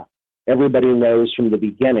 Everybody knows from the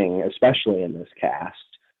beginning, especially in this cast,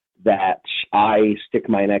 that I stick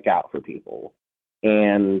my neck out for people.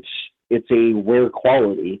 And it's a rare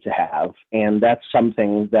quality to have. And that's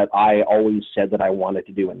something that I always said that I wanted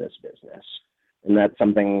to do in this business. And that's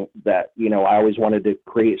something that, I always wanted to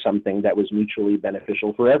create something that was mutually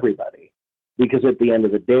beneficial for everybody. Because at the end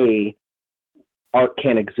of the day, art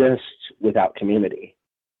can't exist without community.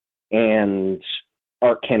 And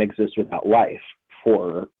art can't exist without life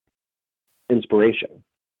for inspiration.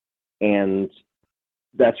 And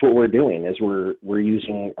that's what we're doing, is we're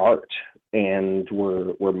using art and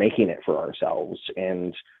we're making it for ourselves.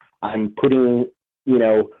 And I'm putting,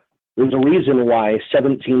 there's a reason why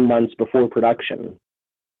 17 months before production,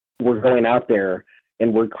 we're going out there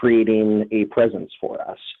and we're creating a presence for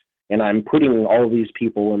us. And I'm putting all of these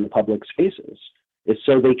people in the public spaces. It's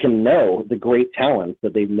so they can know the great talent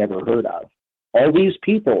that they've never heard of. All these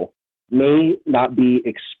people may not be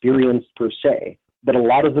experienced per se, but a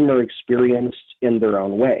lot of them are experienced in their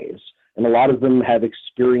own ways. And a lot of them have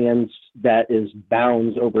experience that is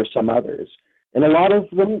bounds over some others. And a lot of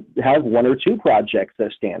them have one or two projects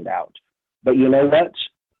that stand out. But you know what?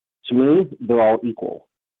 To me, they're all equal.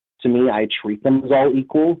 To me, I treat them as all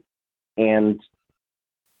equal. And,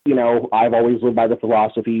 I've always lived by the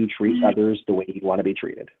philosophy, you treat others the way you want to be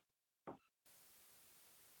treated.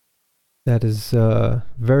 That is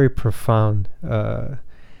very profound. And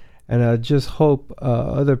I just hope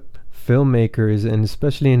other filmmakers and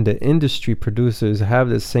especially in the industry, producers have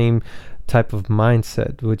the same type of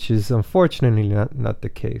mindset, which is unfortunately not the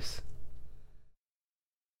case.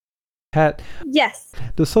 Kat, yes,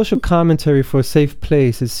 the social commentary for a safe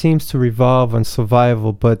place, it seems to revolve on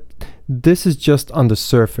survival, but this is just on the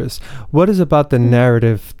surface. What is about the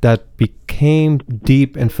narrative that became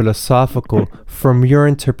deep and philosophical from your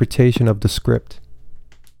interpretation of the script?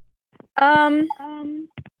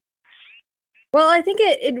 Well, I think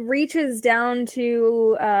it reaches down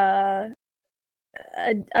to a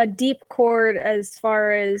deep chord as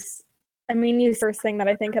far as, I mean, the first thing that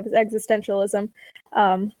I think of is existentialism.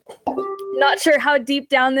 Not sure how deep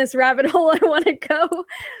down this rabbit hole I want to go,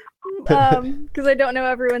 because I don't know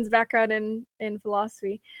everyone's background in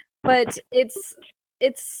philosophy. But it's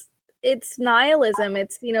nihilism.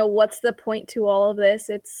 It's, you know, what's the point to all of this?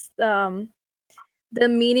 It's the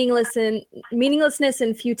meaninglessness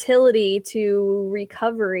and futility to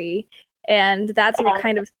recovery. And that's what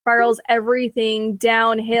kind of spirals everything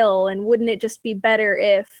downhill. And wouldn't it just be better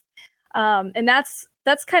if? And that's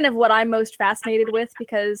kind of what I'm most fascinated with,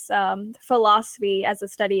 because philosophy as a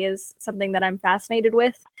study is something that I'm fascinated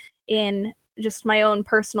with in just my own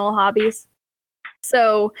personal hobbies.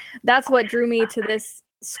 So that's what drew me to this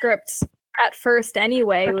script at first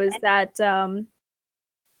anyway, was that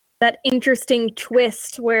that interesting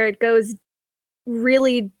twist where it goes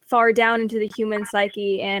really far down into the human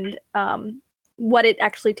psyche and what it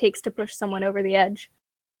actually takes to push someone over the edge.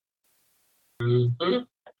 Mm-hmm.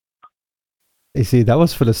 You see, that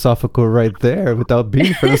was philosophical right there without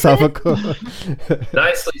being philosophical.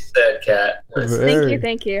 Nicely said, Kat.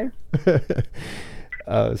 Thank you.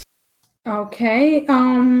 Okay,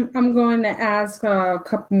 I'm going to ask a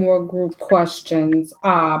couple more group questions.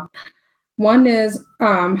 One is,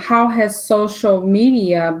 how has social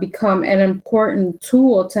media become an important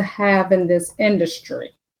tool to have in this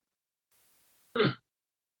industry?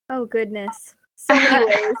 Oh, goodness. So many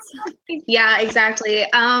ways. Yeah, exactly.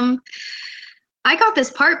 I got this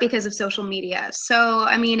part because of social media. So,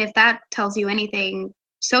 I mean, if that tells you anything,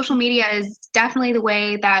 social media is definitely the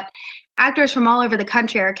way that actors from all over the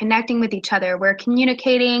country are connecting with each other. We're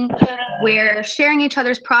communicating, we're sharing each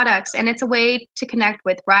other's products, and it's a way to connect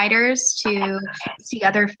with writers, to see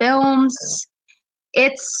other films.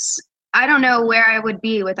 I don't know where I would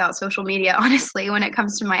be without social media, honestly, when it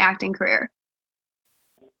comes to my acting career.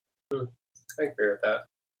 I agree with that.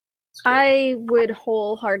 I would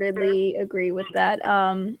wholeheartedly agree with that.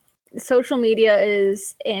 Social media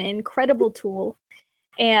is an incredible tool,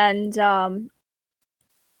 and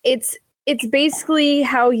it's basically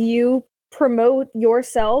how you promote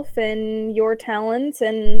yourself and your talents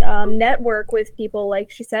and network with people, like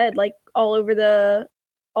she said, like all over the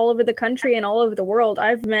country and all over the world.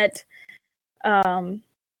 I've met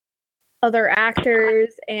other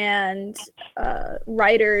actors and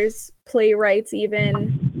writers, playwrights,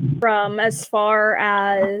 even from as far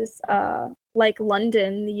as like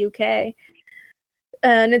London, the UK.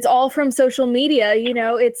 And it's all from social media. You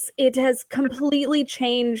know, it has completely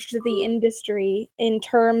changed the industry in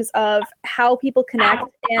terms of how people connect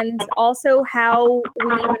and also how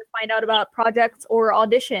we even find out about projects or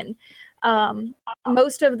audition.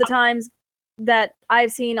 Most of the times that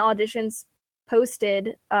I've seen auditions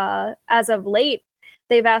posted as of late,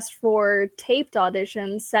 they've asked for taped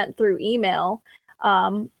auditions sent through email,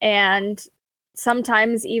 and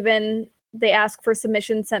sometimes even they ask for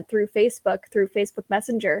submissions sent through Facebook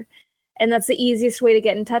Messenger, and that's the easiest way to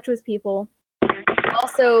get in touch with people.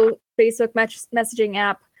 Also, Facebook messaging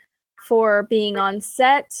app for being on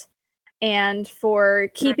set and for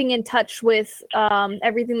keeping in touch with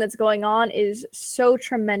everything that's going on is so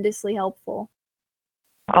tremendously helpful.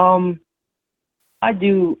 I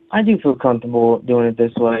do feel comfortable doing it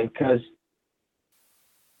this way because,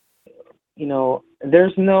 you know,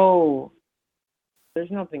 there's nothing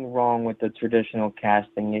wrong with the traditional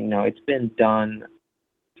casting. You know, it's been done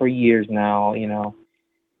for years now, you know,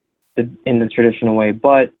 in the traditional way.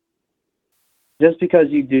 But just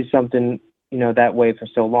because you do something, you know, that way for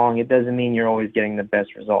so long, it doesn't mean you're always getting the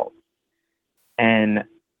best results. And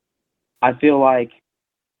I feel like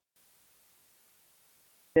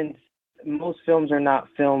since most films are not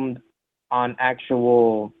filmed on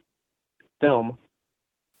actual film,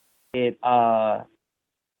 it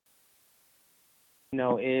you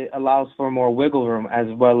know, it allows for more wiggle room as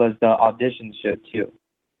well as the audition should too.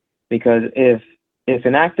 Because if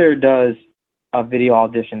an actor does a video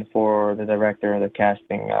audition for the director or the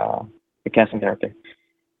casting director,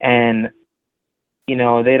 and you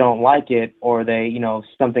know they don't like it, or they, you know,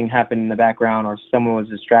 something happened in the background, or someone was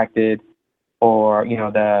distracted, or you know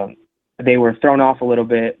they were thrown off a little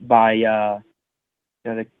bit by you know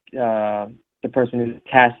the person who's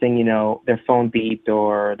casting, their phone beeped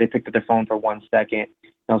or they picked up their phone for 1 second.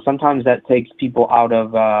 Sometimes that takes people out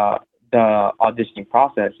of the auditioning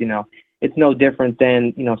process. It's no different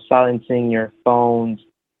than silencing your phones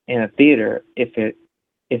in a theater. If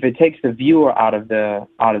it takes the viewer out of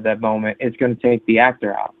that moment, it's going to take the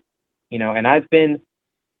actor out. And I've been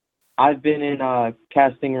in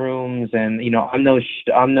casting rooms, and I'm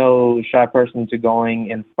no shy person to going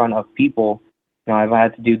in front of people. I've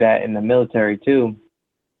had to do that in the military too,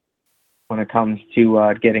 when it comes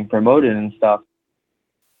to getting promoted and stuff.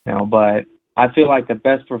 But I feel like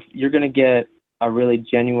you're gonna get a really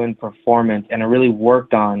genuine performance and a really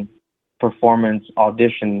worked on performance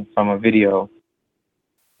audition from a video,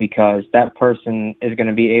 because that person is going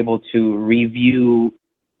to be able to review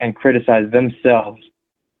and criticize themselves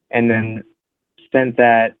and then send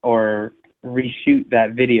that or reshoot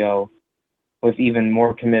that video with even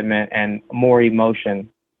more commitment and more emotion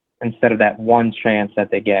instead of that one chance that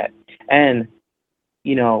they get. And,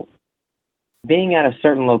 being at a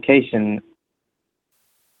certain location,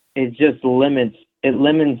 it just limits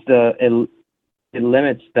the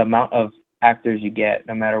amount of actors you get,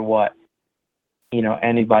 no matter what,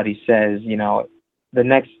 anybody says.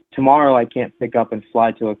 Tomorrow I can't pick up and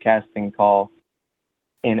fly to a casting call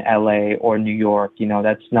in LA or New York.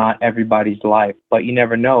 That's not everybody's life, but you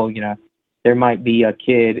never know. There might be a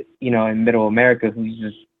kid, in middle America who's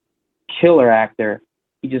just killer actor.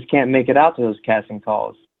 He just can't make it out to those casting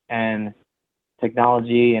calls. And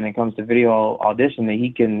technology, and it comes to video audition, that he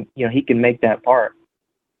can make that part.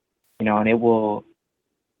 And it will,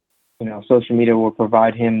 social media will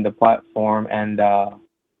provide him the platform and,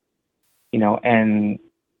 and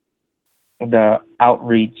the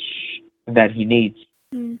outreach that he needs.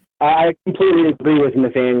 I completely agree with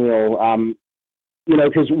Nathaniel.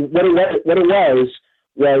 Because what it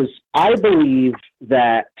was I believe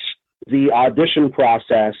that the audition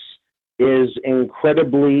process is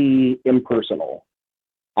incredibly impersonal.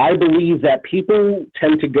 I believe that people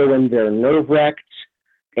tend to go in there nerve-wracked,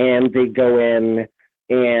 and they go in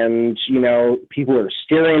and, people are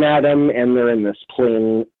staring at them, and they're in this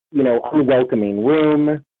plain, unwelcoming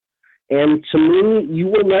room. And to me, you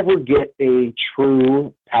will never get a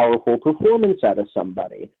true, powerful performance out of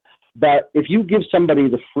somebody. But if you give somebody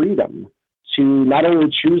the freedom to not only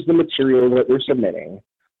choose the material that they're submitting,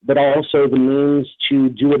 but also the means to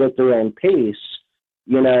do it at their own pace,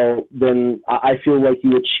 then I feel like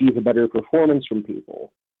you achieve a better performance from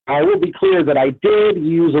people. I will be clear that I did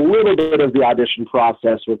use a little bit of the audition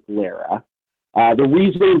process with Lara. The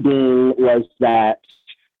reason being was that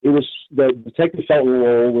it was the Detective Felton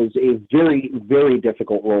role was a very, very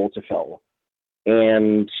difficult role to fill.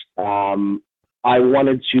 And I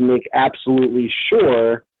wanted to make absolutely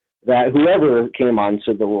sure that whoever came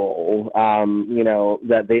onto the role,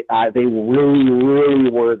 that they really, really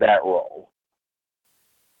were that role.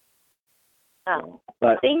 Oh,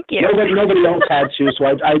 but thank you. Nobody else had to, so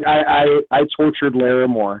I tortured Lara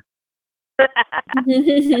more. It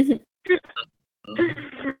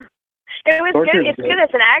was good. It's good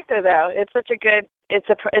as an actor, though. It's such a good.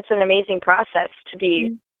 It's an amazing process to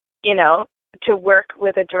be, to work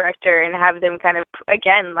with a director and have them kind of,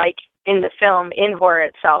 again, like in the film, in horror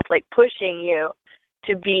itself, like pushing you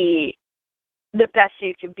to be the best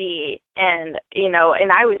you could be. And,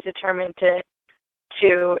 and I was determined to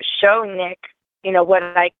show Nick, what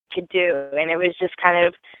I could do. And it was just kind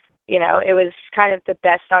of, it was kind of the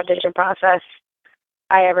best audition process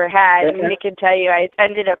I ever had. And Nick can tell you, I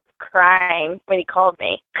ended up crying when he called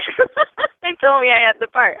me and told me I had the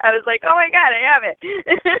part. I was like, oh my God, I have it.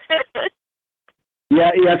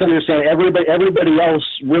 Yeah, you have to understand, everybody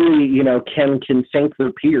else really, can thank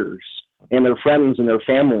their peers and their friends and their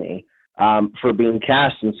family for being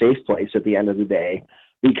cast in Safe Place at the end of the day,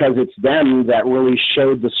 because it's them that really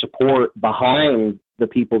showed the support behind the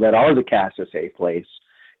people that are the cast of Safe Place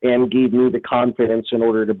and gave me the confidence in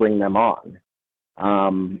order to bring them on.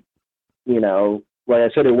 Like I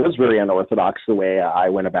said, it was very unorthodox the way I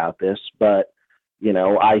went about this, but,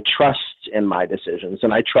 I trust in my decisions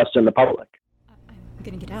and I trust in the public. I'm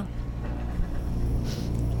gonna get out.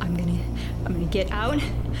 I'm gonna get out,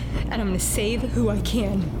 and I'm gonna save who I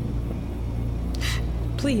can.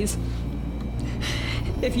 Please,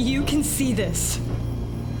 if you can see this,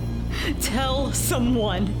 tell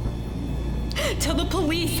someone. Tell the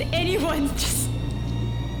police, anyone, just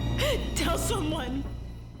tell someone.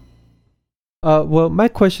 Well, my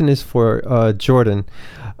question is for Jordan.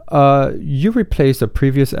 You replaced a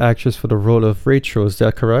previous actress for the role of Rachel, is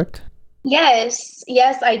that correct? Yes,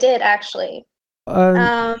 I did actually.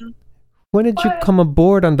 When did you come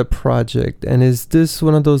aboard on the project? And is this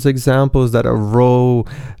one of those examples that a role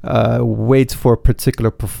waits for a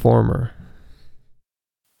particular performer?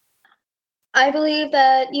 I believe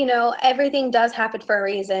that, everything does happen for a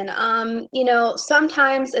reason.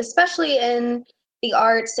 Sometimes, especially in the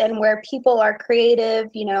arts and where people are creative,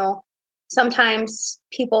 sometimes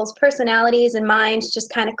people's personalities and minds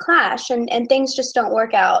just kind of clash and things just don't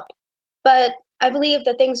work out. But I believe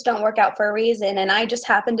that things don't work out for a reason. And I just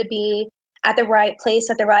happened to be at the right place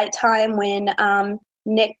at the right time when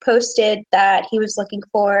Nick posted that he was looking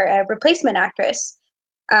for a replacement actress.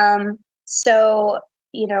 So,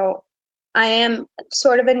 I am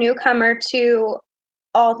sort of a newcomer to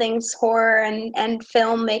all things horror and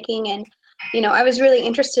filmmaking. And, I was really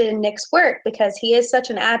interested in Nick's work because he is such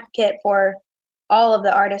an advocate for all of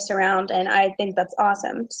the artists around. And I think that's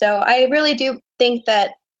awesome. So I really do think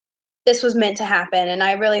that this was meant to happen. And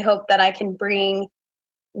I really hope that I can bring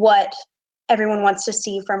what everyone wants to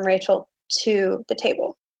see from Rachel to the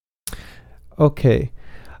table. Okay.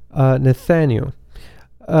 Nathaniel,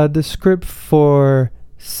 the script for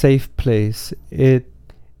Safe Place, it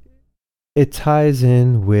ties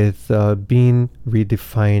in with being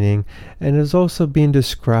redefining, and is also being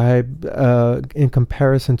described in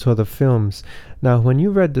comparison to other films. Now, when you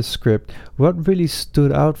read the script, what really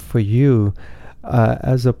stood out for you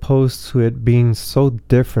as opposed to it being so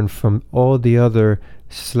different from all the other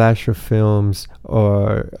slasher films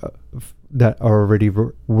or that already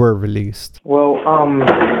were released? Well,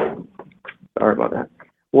 sorry about that.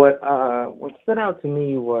 What stood out to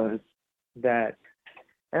me was that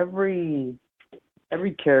every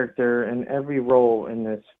character and every role in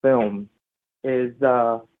this film is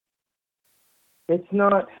it's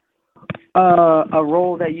not a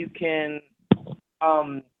role that you can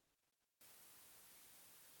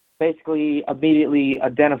basically immediately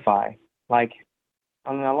identify. Like,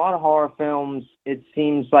 a lot of horror films, it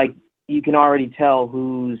seems like you can already tell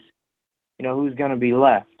who's going to be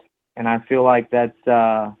left. And I feel like that's,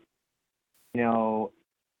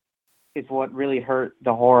 it's what really hurt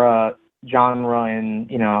the horror genre in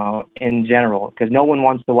general, because no one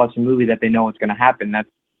wants to watch a movie that they know what's going to happen. That's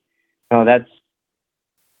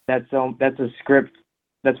a script.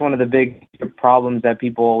 That's one of the big problems that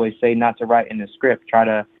people always say not to write in the script. Try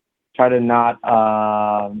to not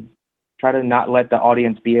let the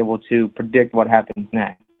audience be able to predict what happens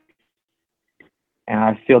next. And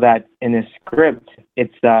I feel that in this script,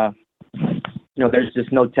 it's there's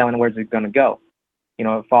just no telling where it's going to go.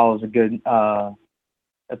 It follows a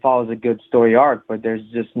good story arc, but there's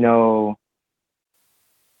just no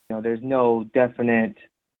definite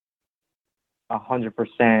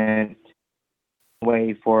 100%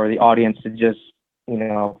 way for the audience to just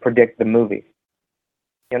predict the movie.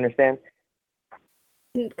 You understand?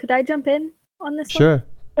 Could I jump in on this Sure.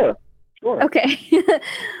 one? Sure. Okay.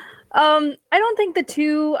 I don't think the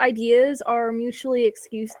two ideas are mutually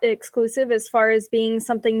exclusive as far as being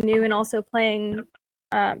something new and also paying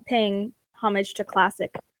homage to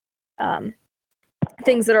classic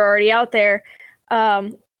things that are already out there. I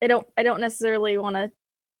don't necessarily want to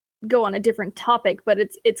go on a different topic, but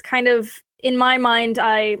it's kind of, in my mind,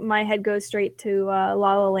 my head goes straight to La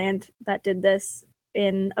La Land that did this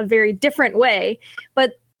in a very different way,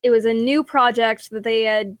 but it was a new project that they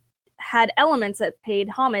had elements that paid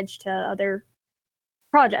homage to other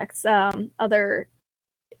projects, other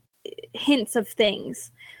hints of things.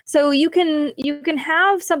 So you can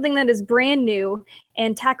have something that is brand new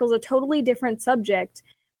and tackles a totally different subject,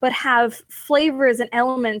 but have flavors and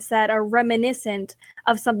elements that are reminiscent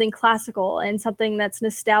of something classical and something that's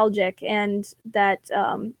nostalgic and that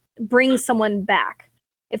brings someone back,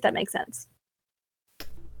 if that makes sense.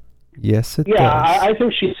 Yes, it does. Yeah, I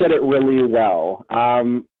think she said it really well.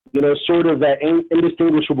 Sort of that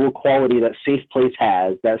indistinguishable quality that Safe Place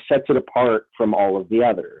has that sets it apart from all of the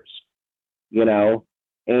others. And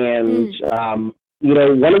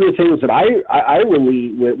one of the things that I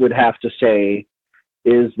really would have to say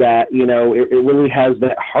is that it really has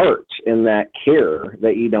that heart and that care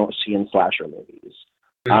that you don't see in slasher movies.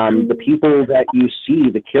 The people that you see,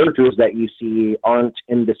 the characters that you see, aren't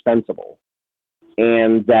indispensable,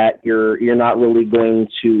 and that you're not really going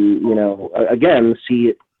to again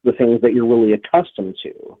see the things that you're really accustomed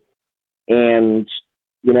to. And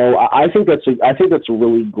I think that's a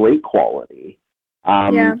really great quality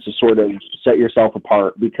to sort of set yourself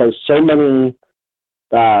apart, because so many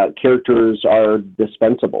characters are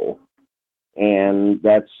dispensable, and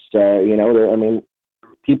that's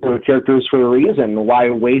people are characters for a reason. Why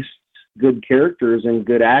waste good characters and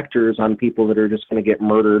good actors on people that are just going to get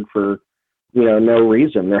murdered for no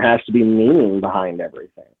reason? There has to be meaning behind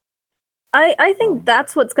everything. I think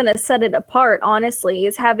that's what's going to set it apart, honestly,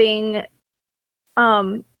 is having,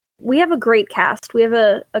 we have a great cast. We have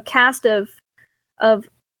a cast of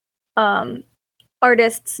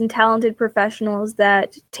artists and talented professionals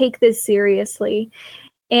that take this seriously.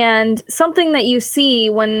 And something that you see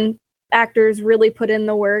when actors really put in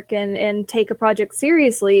the work and take a project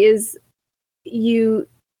seriously is you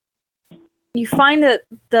find that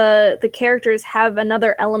the characters have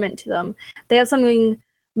another element to them. They have something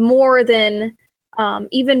more than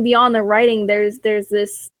even beyond the writing. There's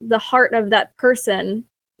the heart of that person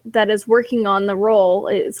that is working on the role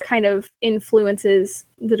is kind of influences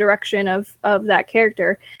the direction of that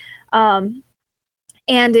character, and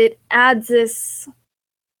it adds this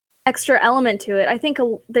extra element to it. I think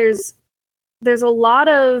there's a lot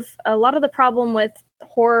of the problem with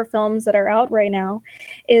horror films that are out right now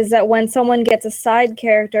is that when someone gets a side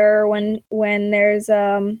character, when there's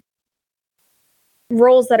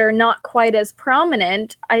roles that are not quite as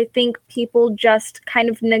prominent, I think people just kind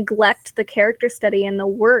of neglect the character study and the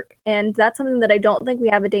work, and that's something that I don't think we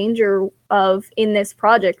have a danger of in this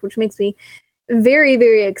project, which makes me very,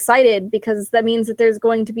 very excited, because that means that there's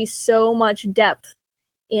going to be so much depth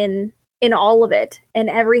in all of it, and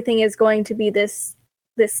everything is going to be this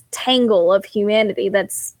tangle of humanity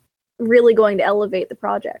that's really going to elevate the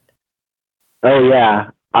project. Oh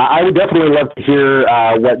yeah, I would definitely love to hear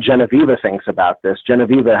what Genevieve thinks about this.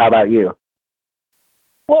 Genevieve, how about you?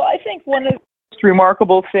 Well, I think one of the most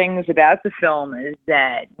remarkable things about the film is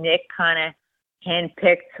that Nick kind of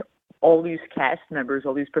handpicked all these cast members,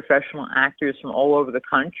 all these professional actors from all over the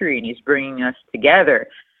country, and he's bringing us together.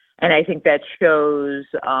 And I think that shows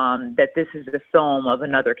that this is a film of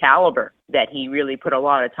another caliber, that he really put a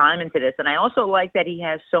lot of time into this. And I also like that he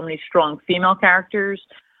has so many strong female characters,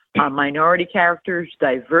 minority characters,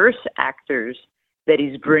 diverse actors that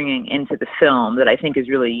he's bringing into the film that I think is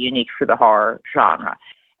really unique for the horror genre.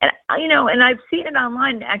 And, and I've seen it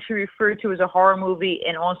online actually referred to as a horror movie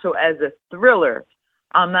and also as a thriller.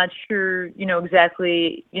 I'm not sure,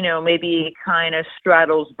 exactly, maybe it kind of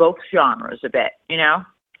straddles both genres a bit,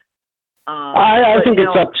 I think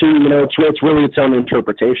it's up to, it's really its own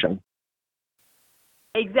interpretation.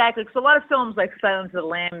 Exactly, because a lot of films like Silence of the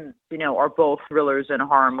Lambs, are both thrillers and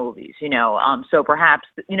horror movies, so perhaps,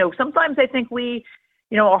 sometimes I think a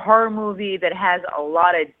horror movie that has a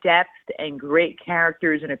lot of depth and great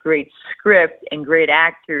characters and a great script and great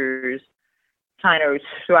actors kind of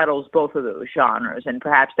straddles both of those genres, and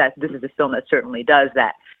perhaps this is a film that certainly does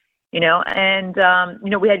that. And,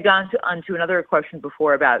 we had gone onto another question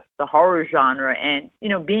before about the horror genre, and,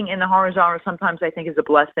 being in the horror genre sometimes I think is a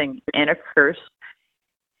blessing and a curse.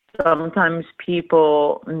 Sometimes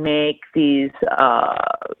people make these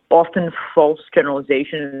often false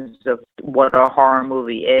generalizations of what a horror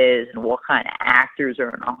movie is and what kind of actors are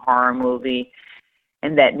in a horror movie,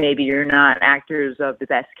 and that maybe you're not actors of the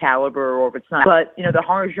best caliber, or if it's not. But, the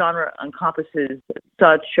horror genre encompasses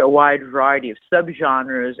such a wide variety of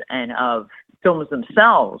subgenres and of films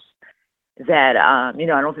themselves that, I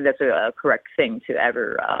don't think that's a correct thing to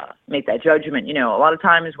ever make that judgment. A lot of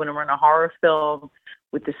times when we're in a horror film,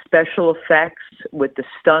 with the special effects, with the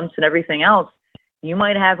stunts and everything else, you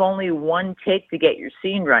might have only one take to get your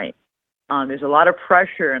scene right. There's a lot of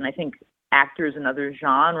pressure, and I think actors in other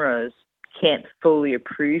genres can't fully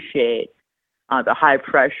appreciate the high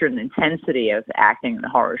pressure and intensity of acting in the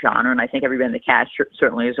horror genre, and I think everybody in the cast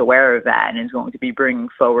certainly is aware of that and is going to be bringing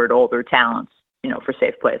forward all their talents, for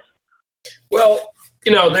Safe Place. Well,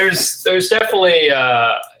 there's definitely,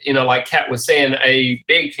 like Kat was saying, a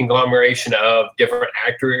big conglomeration of different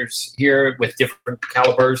actors here with different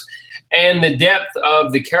calibers, and the depth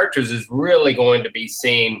of the characters is really going to be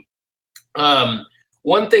seen.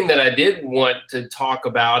 One thing that I did want to talk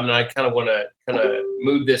about, and I kind of want to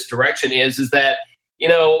move this direction, is that,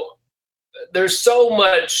 there's so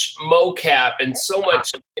much mocap and so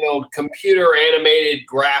much, computer animated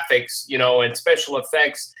graphics, and special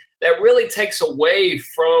effects that really takes away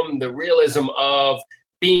from the realism of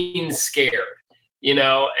being scared,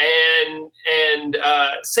 and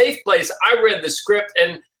Safe Place, I read the script,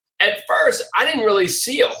 and at first I didn't really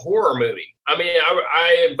see a horror movie. I mean,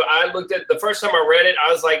 I looked at the first time I read it,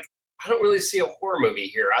 I was like, I don't really see a horror movie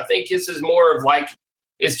here. I think this is more of like,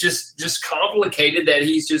 it's just complicated that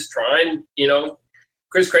he's just trying,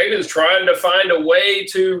 Chris Craven is trying to find a way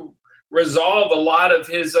to resolve a lot of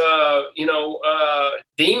his,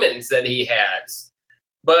 demons that he has.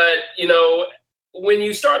 But, when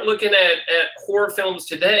you start looking at horror films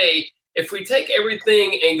today, if we take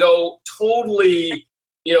everything and go totally,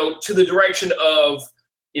 to the direction of,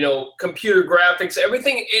 computer graphics,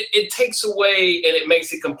 everything, it takes away and it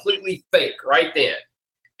makes it completely fake right then.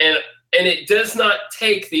 And and it does not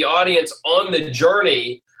take the audience on the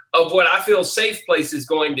journey of what I feel Safe Place is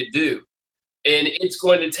going to do. And it's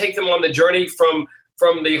going to take them on the journey from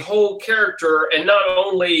the whole character, and not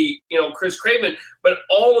only, Chris Craven, but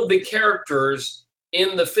all of the characters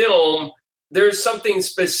in the film. There's something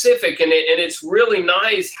specific in it, and it's really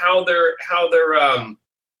nice how they're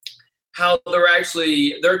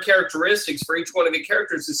actually, their characteristics for each one of the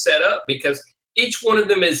characters is set up, because each one of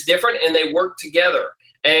them is different and they work together.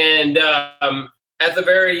 And at the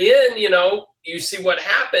very end, you see what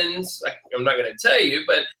happens. I'm not going to tell you,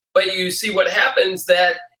 but you see what happens,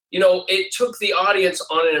 that, it took the audience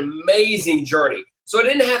on an amazing journey. So it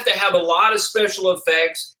didn't have to have a lot of special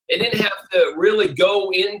effects. It didn't have to really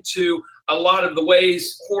go into a lot of the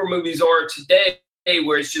ways horror movies are today,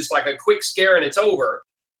 where it's just like a quick scare and it's over.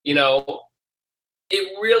 It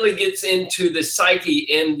really gets into the psyche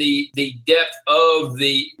and the depth of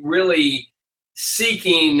the really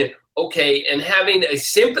seeking, and having a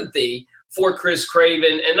sympathy for Chris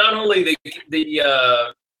Craven, and not only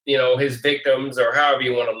the his victims, or however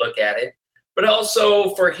you want to look at it, but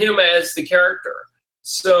also for him as the character.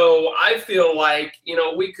 So I feel like,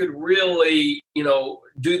 we could really,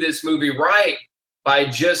 do this movie right by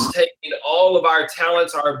just taking all of our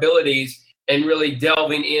talents, our abilities, and really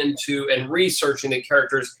delving into and researching the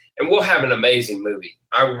characters, and we'll have an amazing movie.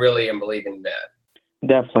 I really am believing that.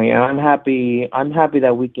 Definitely, and I'm happy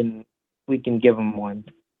that we can give them one,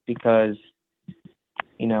 because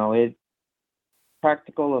it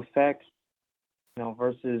practical effects,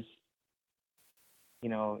 versus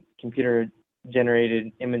computer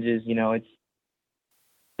generated images.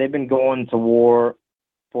 They've been going to war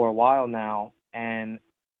for a while now, and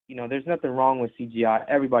there's nothing wrong with CGI.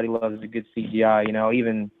 Everybody loves a good CGI.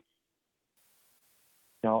 Even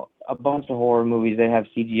a bunch of horror movies, they have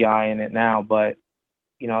CGI in it now, but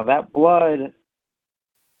that blood,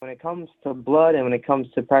 when it comes to blood and when it comes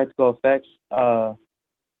to practical effects,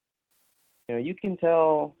 you can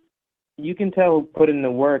tell who put in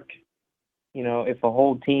the work. If a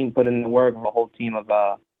whole team put in the work, a whole team of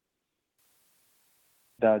the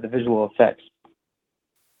visual effects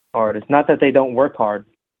artists. Not that they don't work hard,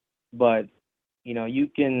 but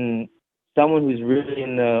someone who's really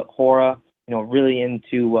into horror, really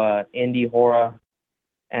into indie horror,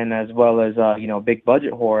 and as well as big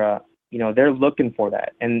budget horror, they're looking for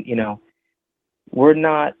that. And we're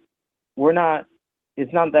not.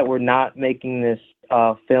 It's not that we're not making this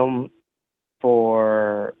film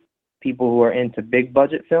for people who are into big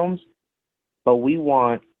budget films, but we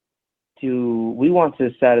want to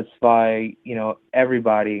satisfy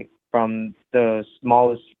everybody, from the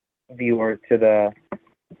smallest viewer to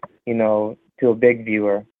to a big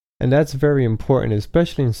viewer. And that's very important,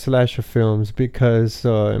 especially in slasher films, because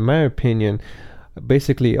in my opinion,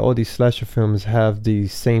 basically all these slasher films have the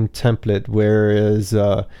same template, whereas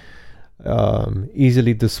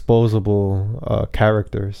easily disposable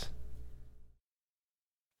characters.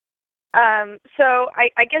 So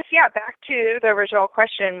I guess, back to the original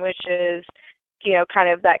question, which is, kind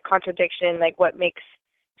of that contradiction, like what makes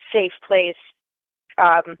Safe Place,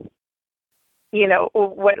 what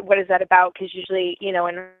is that about? Because usually,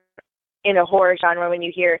 in a horror genre, when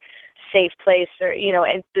you hear Safe Place, or,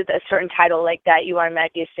 and a certain title like that, you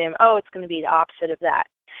automatically assume, it's going to be the opposite of that.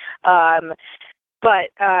 But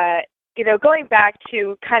going back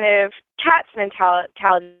to kind of Kat's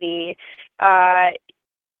mentality,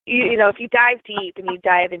 if you dive deep and you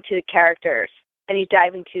dive into the characters and you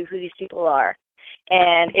dive into who these people are,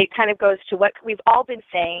 and it kind of goes to what we've all been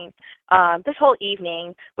saying this whole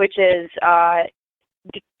evening, which is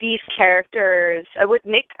these characters, what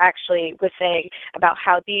Nick actually was saying about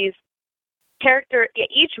how these characters,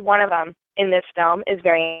 each one of them in this film is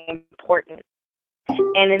very important.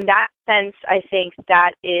 And in that sense, I think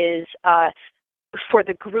that is for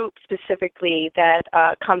the group specifically that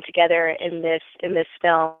come together in this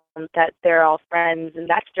film, that they're all friends, and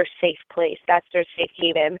that's their safe place, that's their safe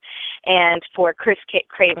haven. And for Chris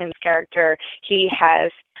Craven's character, he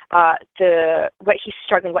has what he's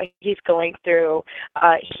struggling, what he's going through.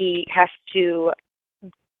 He has to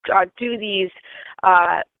do these,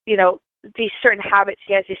 these certain habits.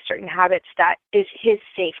 He has these certain habits that is his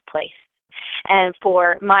safe place. And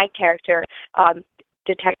for my character,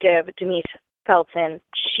 Detective Denise Felton,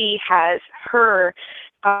 she has her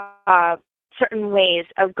certain ways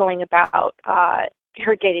of going about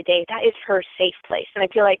her day-to-day. That is her safe place. And I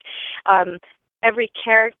feel like every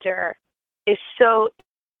character is so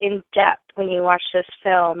in-depth when you watch this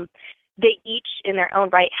film. They each, in their own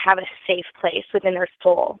right, have a safe place within their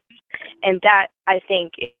soul. And that, I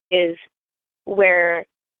think, is where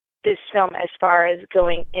this film as far as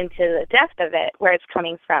going into the depth of it, where it's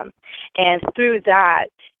coming from. And through that,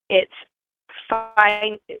 it's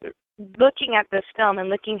looking at this film and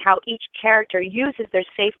looking how each character uses their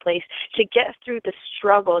safe place to get through the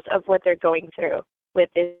struggles of what they're going through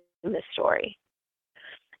within the story.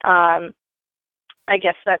 I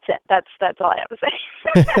guess that's it. That's all I have to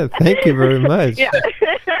say. Thank you very much. Yeah.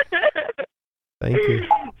 Thank you.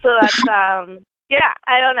 So that's yeah,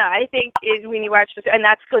 I don't know. I think when you watch this, and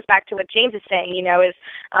that goes back to what James is saying, is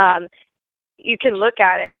you can look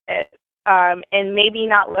at it and maybe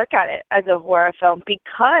not look at it as a horror film,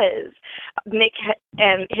 because Nick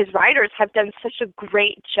and his writers have done such a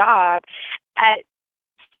great job at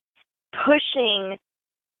pushing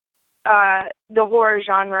the horror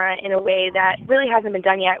genre in a way that really hasn't been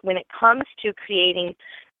done yet when it comes to creating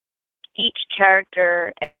each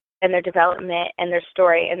character and their development and their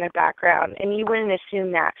story and their background. And you wouldn't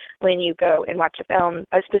assume that when you go and watch a film,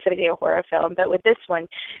 specifically a horror film. But with this one,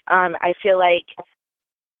 I feel like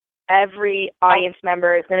every audience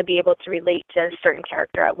member is going to be able to relate to a certain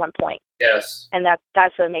character at one point. Yes. And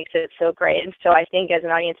that's what makes it so great. And so I think as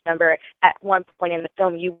an audience member, at one point in the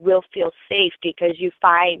film, you will feel safe because you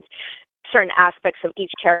find certain aspects of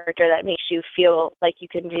each character that makes you feel like you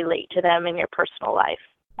can relate to them in your personal life.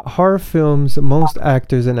 Horror films, most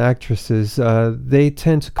actors and actresses, they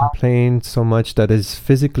tend to complain so much that it's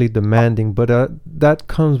physically demanding, but that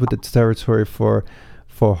comes with its territory for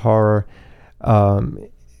horror.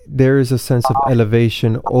 There is a sense of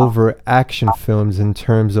elevation over action films in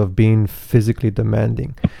terms of being physically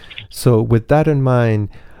demanding. So with that in mind,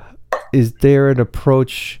 is there an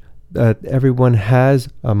approach that everyone has,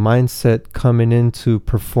 a mindset coming into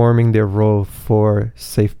performing their role for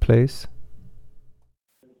Safe Place?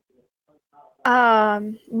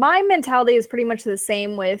 My mentality is pretty much the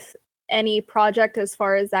same with any project as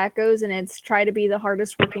far as that goes, and it's try to be the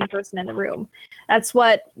hardest working person in the room. That's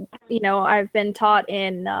what I've been taught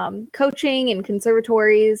in coaching and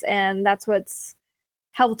conservatories, and that's what's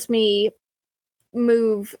helped me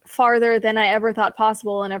move farther than I ever thought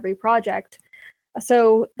possible in every project.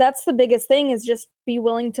 So that's the biggest thing, is just be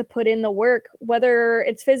willing to put in the work, whether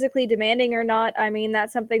it's physically demanding or not. I mean,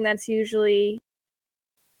 that's something that's usually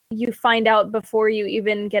you find out before you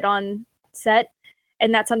even get on set,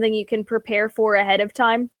 and that's something you can prepare for ahead of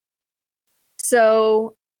time.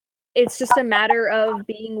 So it's just a matter of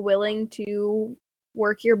being willing to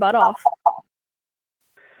work your butt off.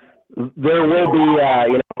 There will be,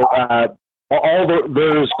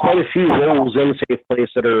 there's quite a few roles in Safe Place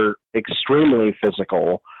that are extremely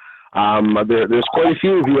physical. There's quite a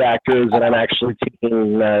few of you actors that I'm actually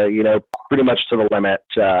taking, pretty much to the limit.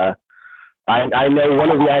 I know one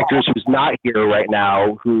of the actors who's not here right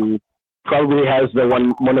now, who probably has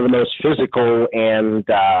one of the most physical and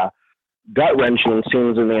gut-wrenching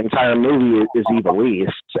scenes in the entire movie is Evil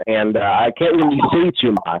East. And I can't really say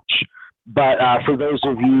too much, but for those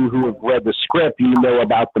of you who have read the script, you know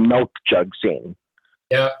about the milk jug scene.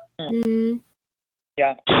 Yeah. Mm-hmm.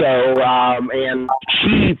 Yeah. So, and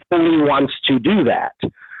she fully wants to do that.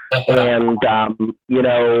 And,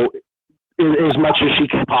 as much as she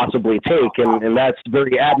can possibly take, and that's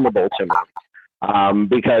very admirable to me,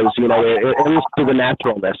 because it ends to the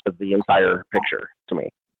naturalness of the entire picture to me.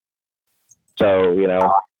 So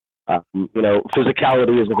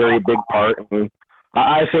physicality is a very big part, and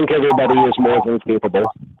I think everybody is more than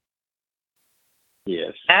capable.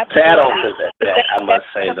 Yes. To add on to that, I must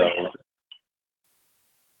say though.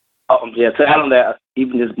 To add on that,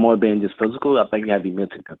 even just more than just physical, I think you have to be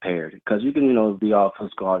mentally prepared, because you can, be all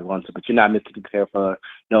physical all you want to, but you're not mentally prepared for,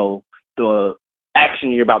 the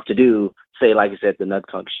action you're about to do, say, like you said, the nut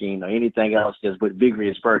cunk machine or anything else just with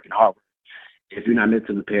vigorous work and hard work. If you're not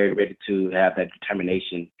mentally prepared, ready to have that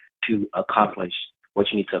determination to accomplish what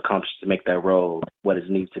you need to accomplish to make that role what it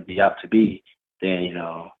needs to be up to be, then,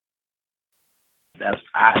 that's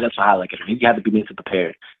how I look at it. You have to be mentally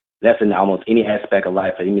prepared. That's in almost any aspect of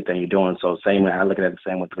life or anything you're doing. So same way I look at it the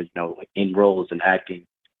same way, in roles and acting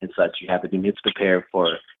and such, you have to be mentally prepared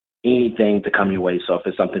for anything to come your way. So if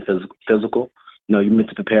it's something physical, you're meant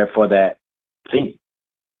to prepare for that thing.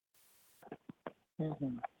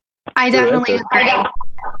 Mm-hmm. I definitely agree.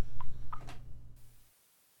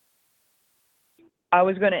 I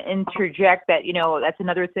was going to interject that, that's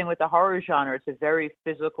another thing with the horror genre. It's a very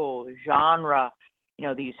physical genre.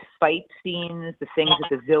 These fight scenes, the things that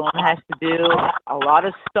the villain has to do, a lot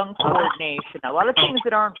of stunt coordination, a lot of things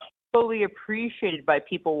that aren't fully appreciated by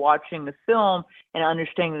people watching the film and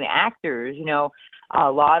understanding the actors,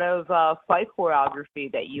 a lot of fight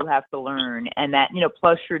choreography that you have to learn, and that,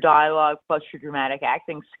 plus your dialogue, plus your dramatic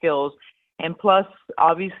acting skills. And plus,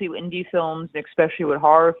 obviously, with indie films, especially with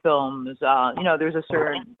horror films, there's a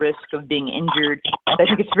certain risk of being injured. I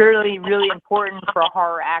think it's really, really important for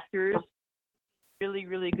horror actors, really,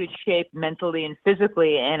 really good shape mentally and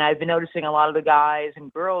physically. And I've been noticing a lot of the guys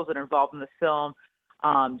and girls that are involved in the film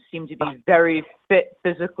seem to be very fit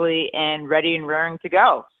physically and ready and raring to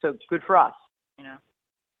go. So good for us,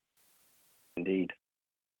 Indeed.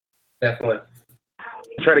 Definitely.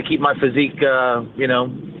 Try to keep my physique,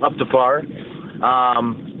 up to par.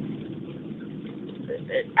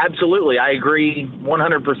 Absolutely, I agree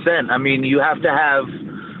 100%. I mean, you have to have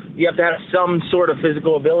some sort of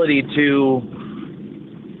physical ability to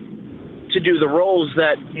do the roles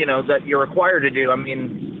that you're required to do. I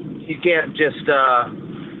mean, you can't just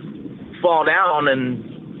fall down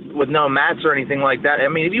and with no mats or anything like that. I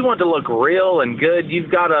mean, if you want to look real and good,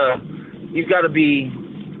 you've got to be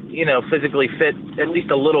physically fit at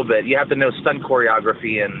least a little bit. You have to know stunt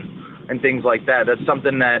choreography and things like that. That's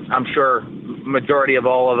something that I'm sure majority of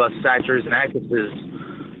all of us actors and actresses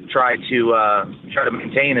try to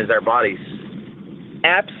maintain as their bodies.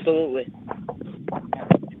 Absolutely.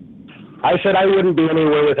 I said I wouldn't be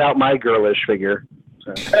anywhere without my girlish figure.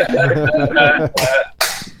 So.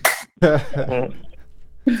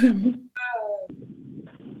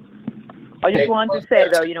 I just wanted to say,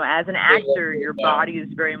 though, as an actor, your body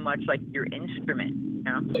is very much like your instrument.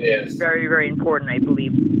 It is. It's very, very important, I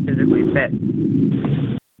believe, physically fit.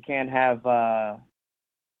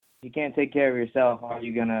 You can't take care of yourself. How are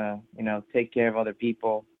you gonna, take care of other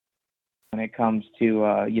people when it comes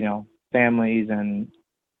to, families and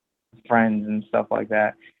friends and stuff like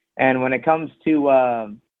that? And when it comes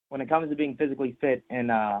to being physically fit in,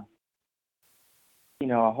 a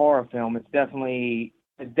horror film, it's definitely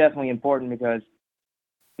important because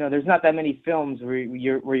there's not that many films where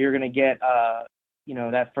you're gonna get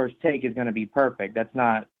that first take is gonna be perfect. That's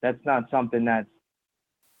not something that's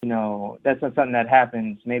that's not something that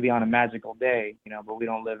happens maybe on a magical day, but we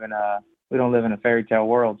don't live in a fairy tale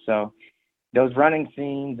world. So those running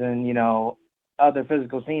scenes and other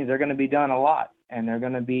physical scenes, they're gonna be done a lot, and they're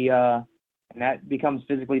gonna be and that becomes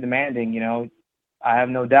physically demanding. I have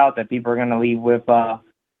no doubt that people are gonna leave with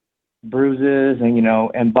bruises and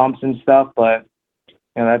and bumps and stuff, but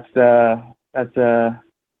that's the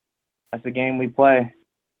game we play.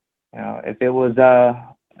 If it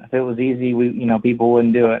was easy, people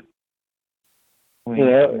wouldn't do it.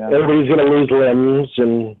 Everybody's gonna lose limbs,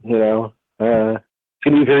 and it's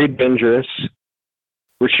gonna be very dangerous.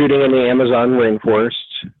 We're shooting in the Amazon rainforest.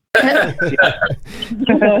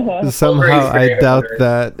 Somehow I doubt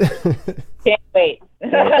that. Can't wait. Be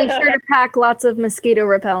sure to pack lots of mosquito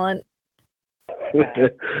repellent.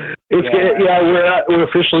 We're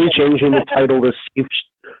officially changing the title to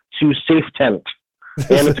Safe Tent,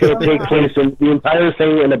 and it's going to take place in the entire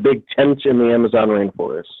thing in a big tent in the Amazon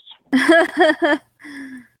rainforest.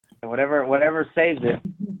 Whatever saves it.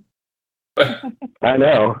 I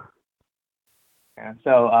know. Yeah,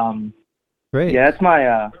 so great. Yeah, that's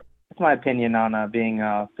my opinion on being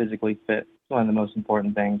physically fit. It's one of the most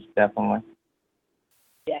important things, definitely.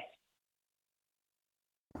 Yes.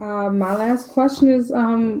 My last question is,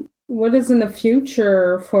 what is in the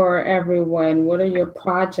future for everyone? What are your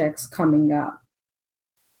projects coming up?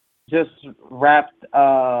 Just wrapped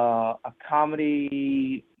a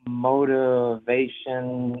comedy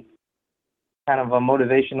motivation, kind of a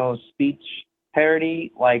motivational speech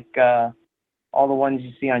parody, like all the ones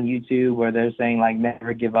you see on YouTube where they're saying like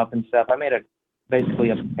never give up and stuff. I made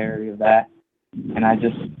basically a parody of that, and I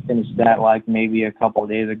just finished that like maybe a couple of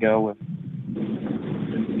days ago with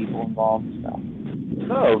people involved. So.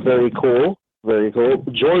 Oh, very cool. Very cool.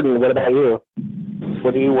 Jordan, what about you?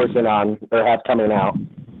 What are you working on or have coming out?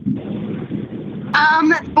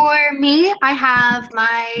 For me, I have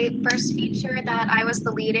my first feature that I was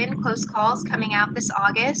the lead in, Close Calls, coming out this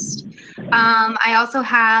August. I also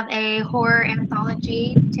have a horror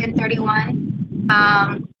anthology, 1031,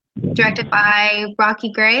 directed by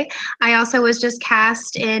Rocky Gray. I also was just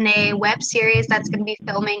cast in a web series that's going to be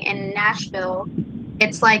filming in Nashville.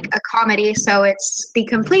 It's like a comedy, so it's the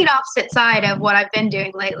complete opposite side of what I've been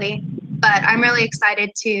doing lately. But I'm really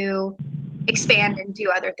excited to expand and do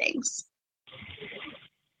other things.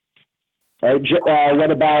 What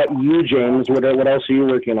about you, James? What else are you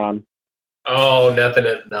working on? Oh, nothing.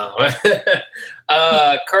 No.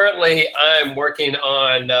 Currently, I'm working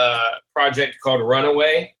on a project called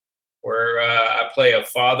Runaway, where I play a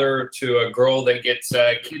father to a girl that gets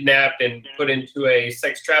kidnapped and put into a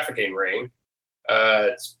sex trafficking ring.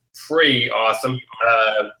 It's pretty awesome.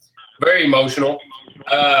 Very emotional.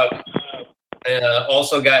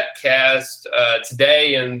 Also got cast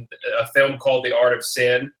today in a film called The Art of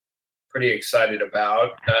Sin, pretty excited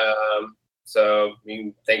about. So you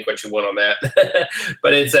can think what you want on that,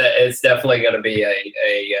 but it's definitely going to be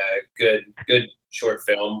a good short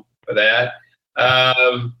film for that.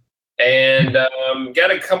 And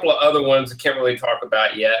got a couple of other ones I can't really talk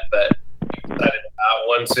about yet, but I'm excited about.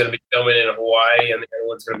 One's going to be filming in Hawaii, and the other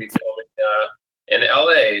one's going to be filming in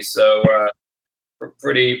LA. So we're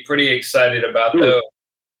pretty excited about those.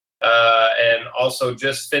 And also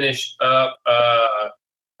just finished up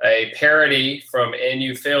a parody from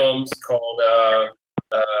NU Films called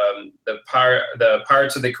the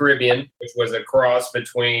Pirates of the Caribbean, which was a cross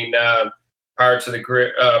between Pirates of the and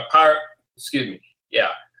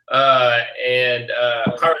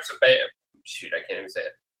Pirates of I can't even say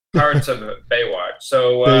it. Pirates of Baywatch.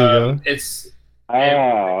 So it's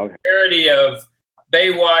a parody of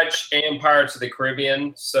Baywatch and Pirates of the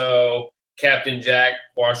Caribbean. So Captain Jack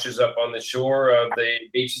washes up on the shore of the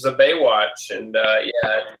beaches of Baywatch, and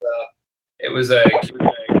it was a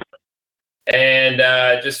and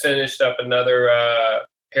just finished up another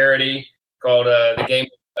parody called the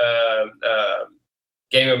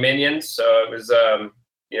Game of Minions. So it was a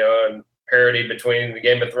parody between the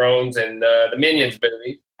Game of Thrones and the Minions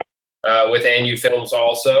movie with NU Films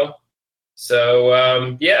also. So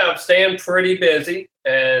I'm staying pretty busy,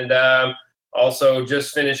 and also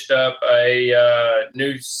just finished up a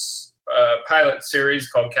new pilot series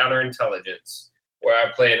called Counterintelligence, where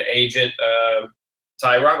I play an agent,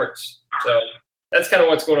 Ty Roberts. So that's kind of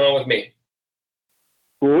what's going on with me.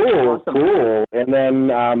 Cool. And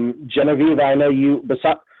then Genevieve, I know you.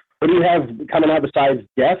 What do you have coming out besides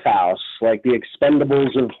Death House, like the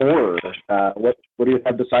Expendables of horror? What do you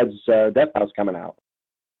have besides Death House coming out?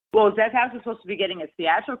 Well, Death House is supposed to be getting a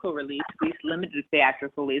theatrical release, at least limited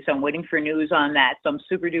theatrical release. I'm waiting for news on that, so I'm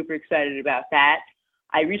super duper excited about that.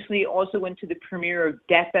 I recently also went to the premiere of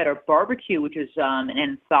Death at a Barbecue, which is an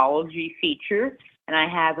anthology feature, and I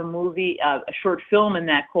have a movie, a short film in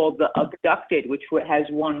that called The Abducted, which has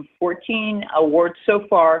won 14 awards so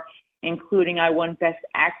far, including I won Best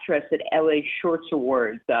Actress at LA Shorts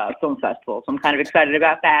Awards Film Festival. So I'm kind of excited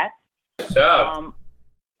about that.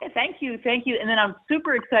 Thank you. And then I'm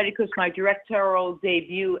super excited because my directorial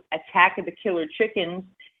debut, Attack of the Killer Chickens,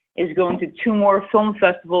 is going to 2 more film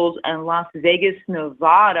festivals in Las Vegas,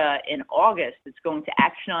 Nevada in August. It's going to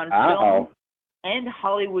Action on Film and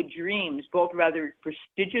Hollywood Dreams, both rather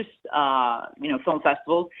prestigious, film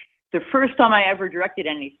festivals. It's the first time I ever directed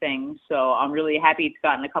anything, so I'm really happy it's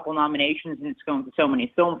gotten a couple nominations and it's going to so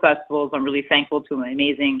many film festivals. I'm really thankful to my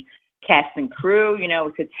amazing cast and crew.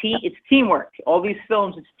 It's teamwork. All these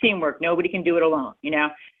films, it's teamwork. Nobody can do it alone. You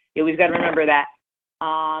always got to remember that.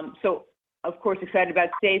 So, of course, excited about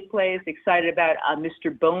Safe Place. Excited about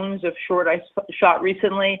Mr. Bones, a short I shot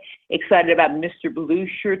recently. Excited about Mr. Blue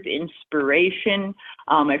Shirt, The Inspiration.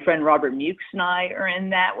 My friend Robert Mukes and I are in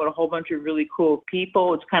that with a whole bunch of really cool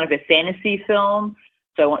people. It's kind of a fantasy film,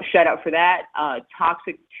 so I want to shout out for that.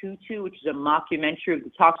 Toxic Tutu, which is a mockumentary of the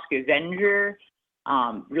Toxic Avenger.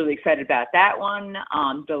 Really excited about that one.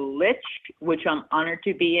 The Lich, which I'm honored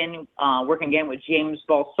to be in, working again with James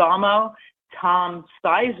Balsamo. Tom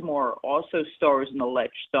Sizemore also stars in The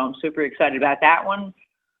Lich, so I'm super excited about that one.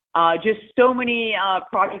 Just so many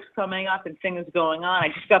projects coming up and things going on. I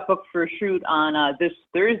just got booked for a shoot on this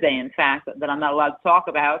Thursday, in fact, that I'm not allowed to talk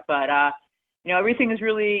about, but everything is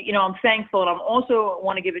really, I'm thankful. And I'm also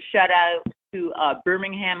want to give a shout out to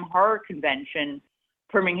Birmingham Horror Convention,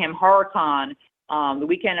 Birmingham Horror Con. The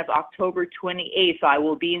weekend of October 28th, I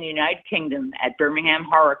will be in the United Kingdom at Birmingham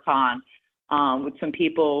Horror Con with some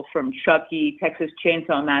people from Chucky, Texas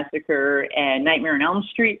Chainsaw Massacre, and Nightmare on Elm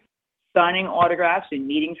Street, signing autographs and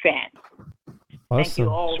meeting fans. Awesome. Thank you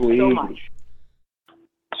all so much.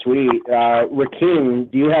 Sweet.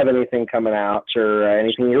 Rakeem, do you have anything coming out or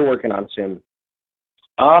anything you're working on soon?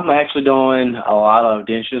 I'm actually doing a lot of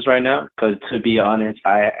auditions right now because, to be honest,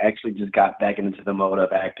 I actually just got back into the mode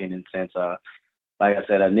of acting, and since like I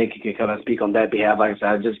said, Nick can come and speak on that behalf. Like I said,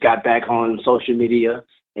 I just got back on social media,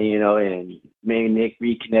 and and me and Nick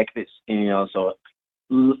reconnected, so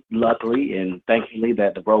luckily and thankfully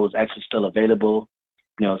that the role is actually still available,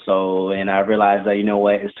 and I realized that,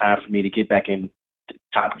 it's time for me to get back in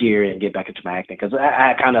top gear and get back into my acting, because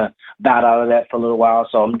I kind of bowed out of that for a little while.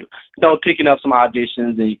 So I'm, picking up some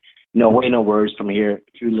auditions and, waiting on words from here, a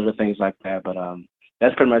few little things like that. But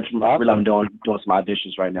that's pretty much what I'm doing some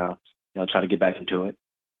auditions right now, trying to get back into it.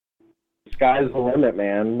 Sky's the limit,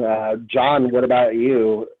 man. John, what about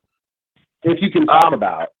you? If you can talk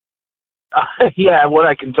about. Yeah, what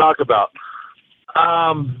I can talk about.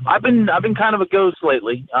 I've been kind of a ghost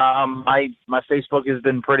lately. My Facebook has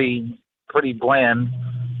been pretty bland.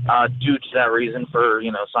 due to that reason for,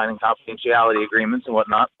 signing confidentiality agreements and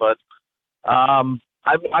whatnot. But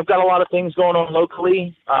I've got a lot of things going on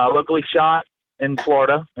locally shot in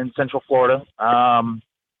Florida, in Central Florida.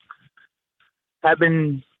 I've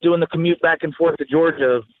been doing the commute back and forth to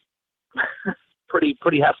Georgia pretty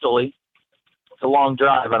heftily. It's a long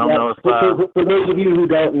drive. I don't know if for those of you who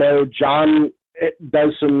don't know, John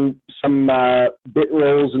does some bit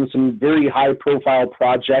roles and some very high profile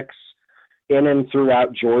projects in and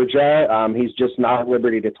throughout Georgia. He's just not at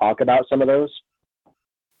liberty to talk about some of those.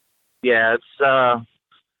 Yeah, it's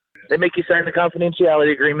they make you sign the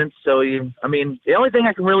confidentiality agreements. So the only thing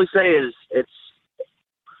I can really say is it's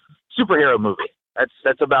superhero movie.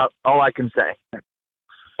 That's about all I can say.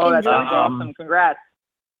 Oh, that's awesome! Congrats.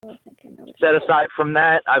 Set aside from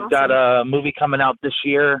that, I've got a movie coming out this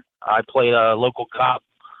year. I played a local cop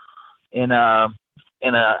in a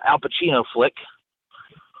Al Pacino flick.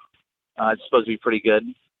 It's supposed to be pretty good.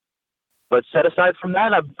 But set aside from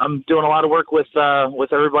that, I'm doing a lot of work with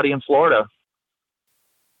everybody in Florida.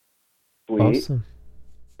 Sweet. Awesome.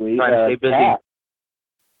 Sweet. Trying to stay busy.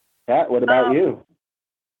 Kat, what about you?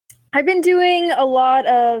 I've been doing a lot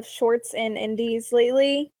of shorts and indies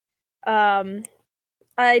lately.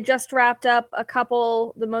 I just wrapped up a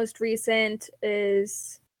couple. The most recent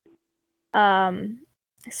is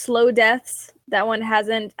Slow Deaths. That one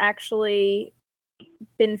hasn't actually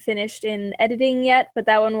been finished in editing yet, but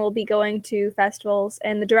that one will be going to festivals.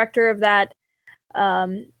 And the director of that,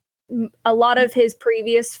 a lot of his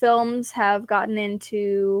previous films have gotten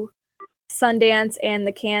into Sundance and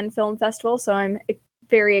the Cannes Film Festival, so I'm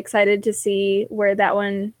very excited to see where that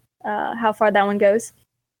one, how far that one goes.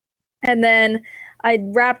 And then I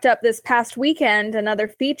wrapped up this past weekend another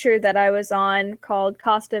feature that I was on called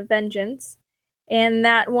Cost of Vengeance, and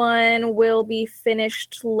that one will be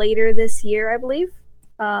finished later this year, I believe.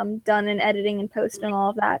 Done in editing and post and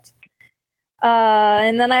all of that.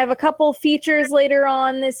 And then I have a couple features later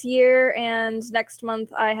on this year, and next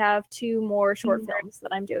month I have 2 more short films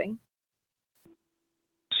that I'm doing.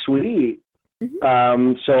 Sweet.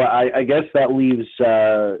 So I guess that leaves,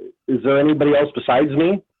 is there anybody else besides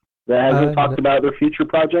me that hasn't talked about their future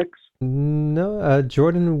projects? No,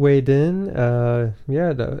 Jordan weighed in.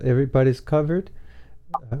 Everybody's covered.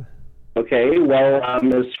 Okay, well,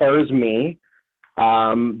 as far as me,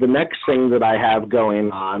 the next thing that I have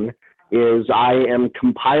going on is I'm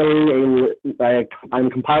compiling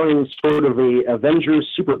sort of a Avengers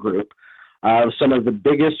supergroup of some of the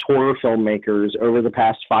biggest horror filmmakers over the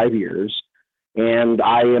past 5 years. And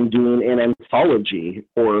I am doing an anthology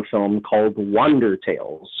horror film called Wonder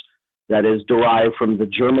Tales that is derived from the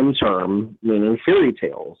German term meaning fairy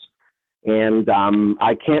tales. And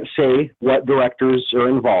I can't say what directors are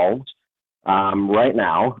involved right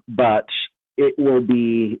now, but it will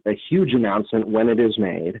be a huge announcement when it is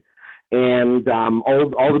made. And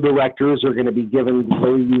all the directors are going to be given a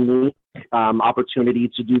very unique opportunity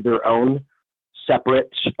to do their own separate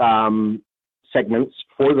segments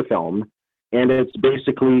for the film. And it's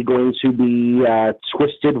basically going to be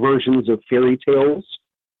twisted versions of fairy tales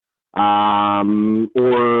or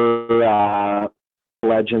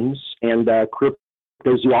legends and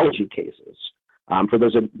cryptozoology cases. For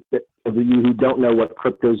those of you who don't know what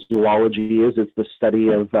cryptozoology is, it's the study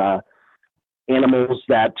of animals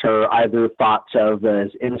that are either thought of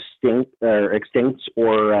as extinct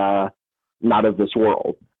or not of this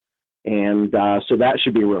world. And so that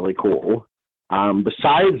should be really cool.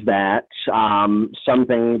 Besides that,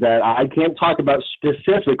 something that I can't talk about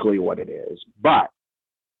specifically what it is, but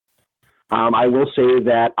I will say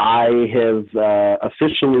that I have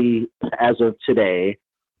officially, as of today,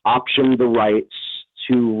 optioned the rights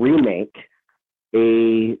to remake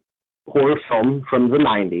a horror film from the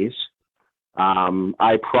 90s.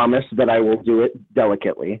 I promise that I will do it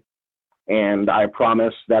delicately, and I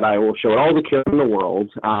promise that I will show all the care in the world.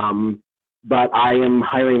 But I am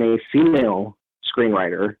hiring a female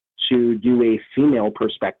screenwriter to do a female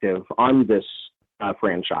perspective on this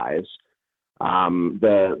franchise.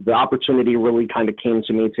 The opportunity really kind of came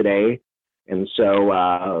to me today, and so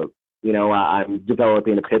I'm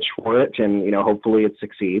developing a pitch for it, and hopefully it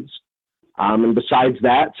succeeds. And besides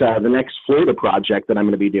that, the next Florida project that I'm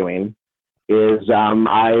going to be doing is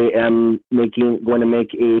I am going to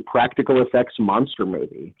make a practical effects monster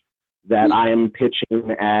movie that I am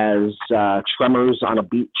pitching as Tremors on a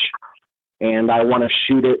Beach. And I want to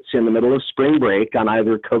shoot it in the middle of spring break on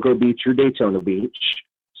either Cocoa Beach or Daytona Beach,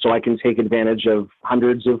 so I can take advantage of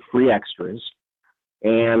hundreds of free extras.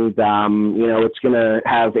 And, it's going to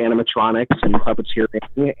have animatronics and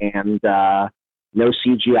puppeteering and no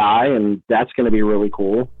CGI, and that's going to be really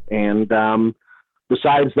cool. And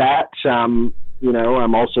besides that,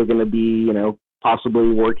 I'm also going to be, possibly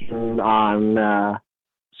working on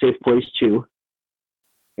Safe Place 2.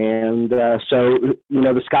 And so,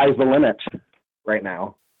 the sky's the limit right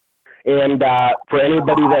now. And for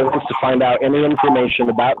anybody that wants to find out any information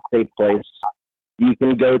about Safe Place, you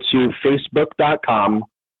can go to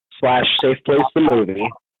facebook.com/SafePlaceTheMovie.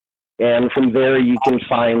 And from there, you can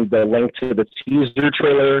find the link to the teaser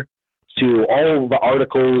trailer, to all the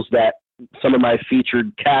articles that some of my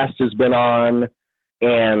featured cast has been on,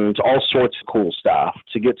 and all sorts of cool stuff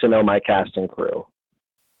to get to know my cast and crew.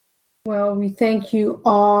 Well, we thank you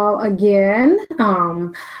all again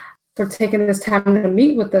for taking this time to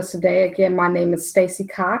meet with us today. Again, my name is Stacy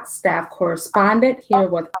Cox, staff correspondent here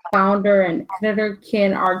with founder and editor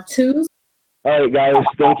Ken Artuz. All right, guys,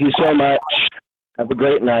 thank you so much. Have a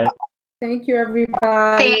great night. Thank you,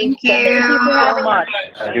 everybody. Thank you. Thank you so much.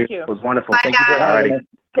 Thank you. It was wonderful. Bye, Thank you for guys. having me.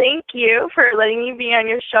 Thank you for letting me be on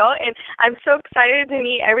your show, and I'm so excited to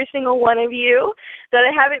meet every single one of you that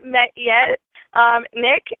I haven't met yet.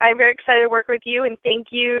 Nick, I'm very excited to work with you, and thank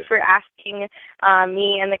you for asking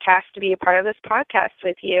me and the cast to be a part of this podcast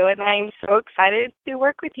with you, and I'm so excited to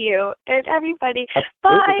work with you. And everybody,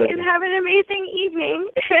 bye, and have an amazing evening.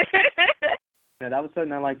 Yeah, that was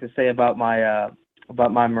something I like to say about my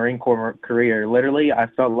Marine Corps career. Literally, I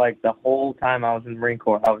felt like the whole time I was in the Marine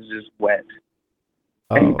Corps, I was just wet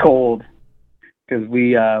and cold, because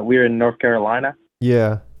we were in North Carolina.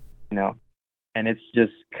 Yeah. And it's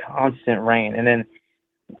just constant rain. And then,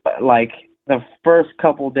 like, the first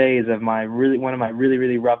couple days of one of my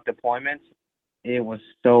really rough deployments, it was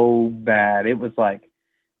so bad. It was like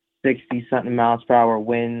 60-something miles per hour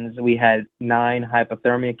winds. We had 9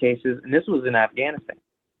 hypothermia cases, and this was in Afghanistan.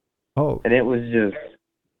 Oh. And it was just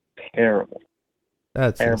terrible.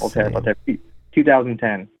 That's terrible.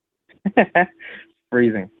 2010.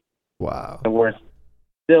 Freezing. Wow. The worst.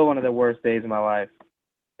 Still one of the worst days of my life.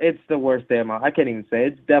 It's the worst day of my life. I can't even say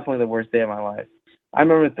it. It's definitely the worst day of my life. I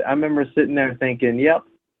remember sitting there thinking, "Yep,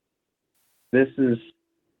 this is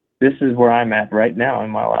where I'm at right now in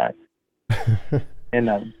my life." And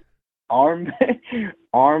I was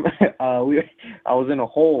in a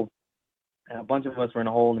hole, and a bunch of us were in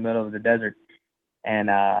a hole in the middle of the desert. And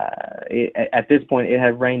at this point, it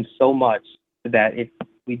had rained so much that if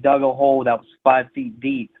we dug a hole that was 5 feet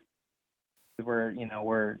deep,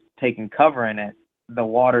 we're taking cover in it. The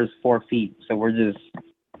water's 4 feet, so we're just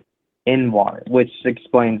in water, which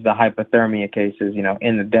explains the hypothermia cases,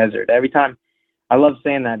 in the desert. Every time, I love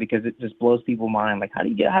saying that because it just blows people's mind. Like, how do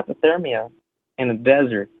you get hypothermia in the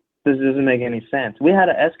desert? This doesn't make any sense. We had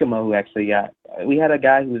an Eskimo we had a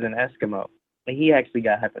guy who was an Eskimo, and he actually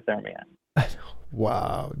got hypothermia.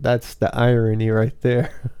 Wow, that's the irony right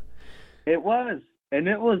there. It was, and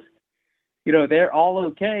it was, they're all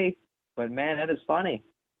okay, but man, that is funny.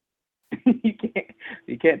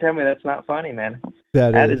 You can't tell me that's not funny, man.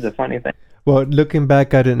 That is a funny thing. Well, looking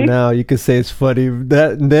back at it now, you could say it's funny.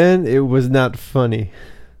 Then it was not funny.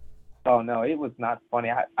 Oh no, it was not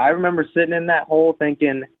funny. I remember sitting in that hole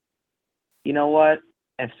thinking, you know what?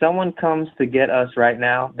 If someone comes to get us right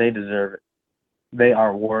now, they deserve it. They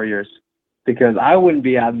are warriors, because I wouldn't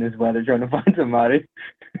be out in this weather trying to find somebody.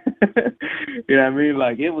 You know what I mean?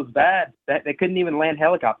 Like, it was bad. They couldn't even land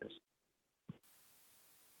helicopters.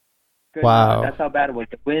 Wow. That's how bad it was.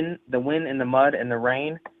 The wind and the mud and the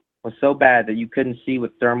rain was so bad that you couldn't even see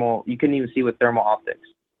with thermal optics.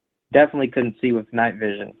 Definitely couldn't see with night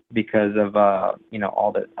vision because of all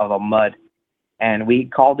the mud. And we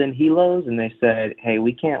called in helos, and they said, "Hey,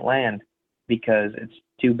 we can't land because it's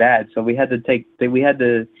too bad." So we had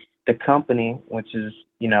to the company, which is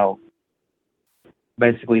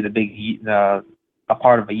basically a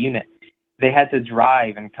part of a unit. They had to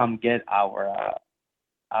drive and come get our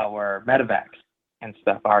medevacs and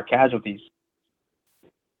stuff, our casualties.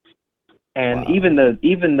 And wow. even the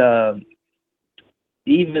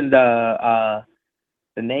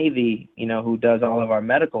Navy, who does all of our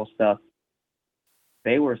medical stuff,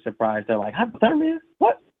 they were surprised. They're like, hypothermia?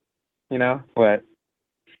 What? But,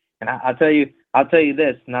 and I'll tell you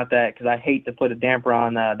this, not that, because I hate to put a damper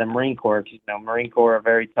on the Marine Corps, because Marine Corps are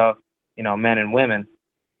very tough, men and women.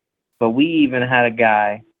 But we even had a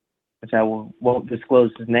guy, which I won't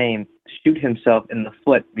disclose his name, shoot himself in the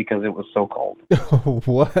foot because it was so cold.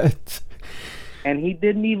 What? And he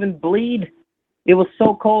didn't even bleed. It was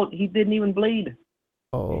so cold, he didn't even bleed.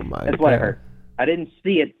 Oh my God. That's what I heard. I didn't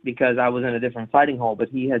see it because I was in a different fighting hole, but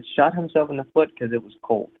he had shot himself in the foot because it was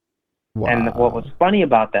cold. Wow. And what was funny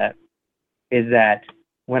about that is that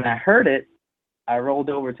when I heard it, I rolled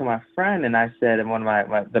over to my friend and I said, and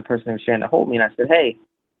the person who was sharing the hole with me, and I said, "Hey,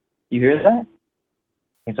 you hear that?"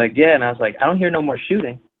 He's like, "Yeah." And I was like, "I don't hear no more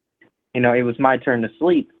shooting." it was my turn to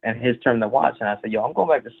sleep and his turn to watch. And I said, yo, I'm going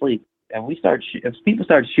back to sleep. And if people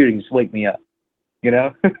start shooting, just wake me up,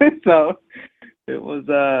 So it was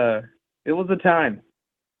a time.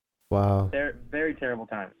 Wow. They're very terrible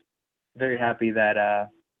times. Very happy that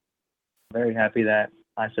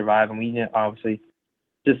I survived. And we obviously,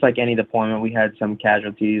 just like any deployment, we had some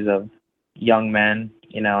casualties of young men,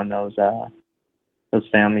 and those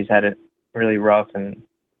families had it really rough, and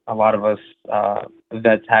a lot of us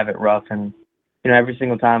vets have it rough. And every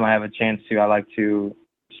single time I have a chance to, I like to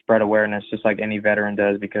spread awareness, just like any veteran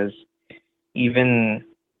does, because even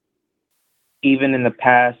in the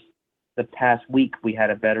past week, we had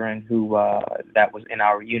a veteran who that was in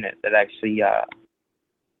our unit that actually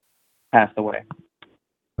passed away.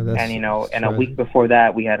 And a week before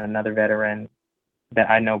that, we had another veteran that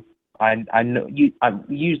I know. I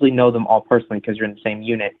usually know them all personally because you're in the same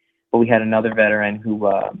unit. But we had another veteran who,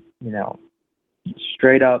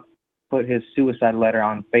 straight up put his suicide letter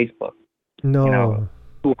on Facebook. No.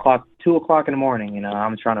 2 o'clock in the morning.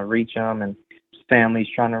 I'm trying to reach him, and his family's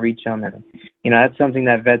trying to reach him, and that's something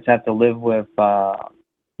that vets have to live with a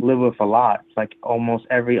lot. It's like almost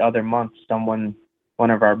every other month, one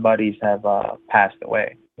of our buddies have passed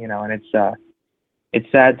away. And it's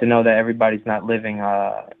sad to know that everybody's not living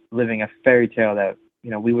a fairy tale that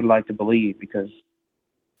we would like to believe, because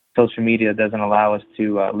social media doesn't allow us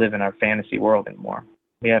to live in our fantasy world anymore.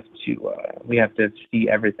 We have to see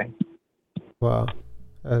everything. Wow,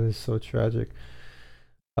 that is so tragic.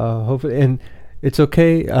 Hopefully, and it's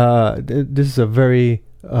okay. This is a very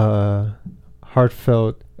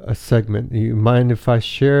heartfelt segment. You mind if I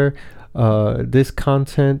share this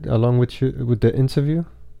content along with the interview?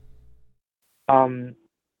 I'm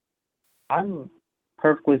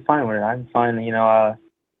perfectly fine with it. I'm fine.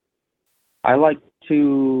 I like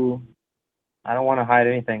to. I don't want to hide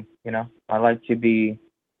anything. I like to be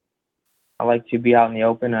out in the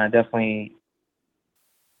open, and I definitely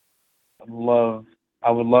I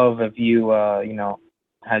would love if you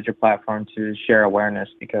had your platform to share awareness,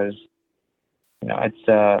 because it's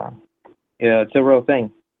a real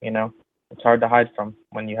thing. It's hard to hide from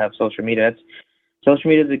when you have social media.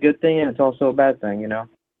 Social media is a good thing, and it's also a bad thing.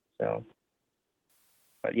 So,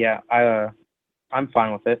 but yeah, I'm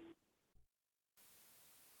fine with it.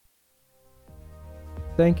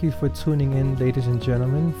 Thank you for tuning in, ladies and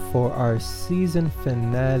gentlemen, for our season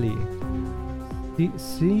finale.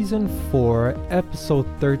 Season 4, episode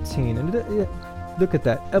 13. And look at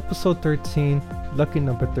that, episode 13, lucky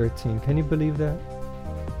number 13. Can you believe that?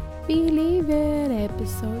 Believe it,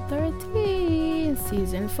 episode 13,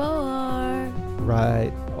 season 4.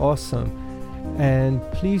 Right, awesome. And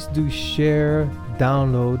please do share,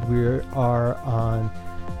 download. We are on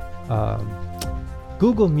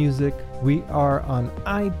Google Music. We are on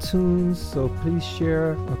iTunes, so please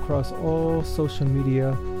share across all social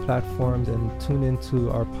media platforms and tune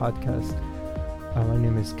into our podcast. My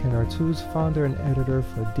name is Ken Artuz, founder and editor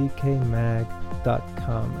for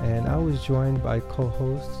DecayMag.com, and I was joined by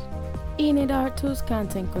co-hosts Enid Artuz,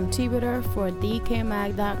 content contributor for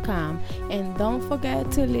DecayMag.com, and don't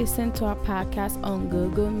forget to listen to our podcast on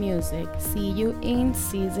Google Music. See you in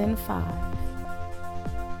season 5.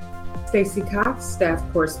 Stacy Cox, staff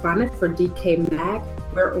correspondent for DecayMag.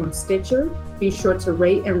 We're on Stitcher. Be sure to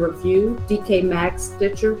rate and review DecayMag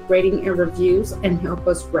Stitcher rating and reviews, and help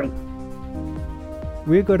us rate.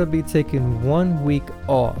 We're going to be taking 1 week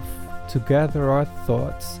off to gather our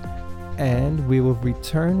thoughts, and we will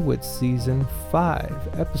return with season 5,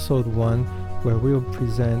 episode 1, where we will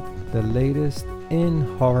present the latest in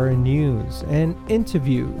horror news and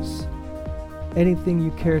interviews. Anything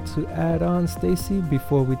you care to add on, Stacy,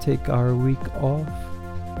 before we take our week off?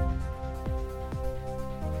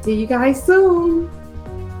 See you guys soon.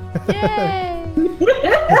 Yay!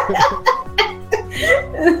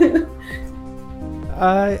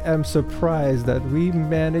 I am surprised that we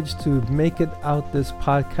managed to make it out this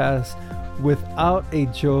podcast without a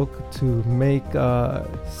joke to make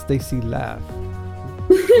Stacy laugh.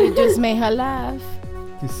 You just made her laugh.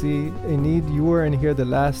 You see, Enid, you weren't here the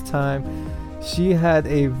last time. She had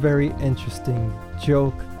a very interesting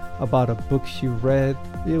joke about a book she read.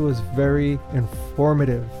 It was very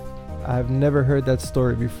informative. I've never heard that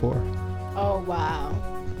story before. Oh, wow.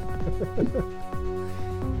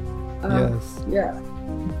 Yes. Yeah.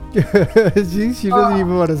 she doesn't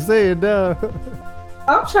even want to say it now.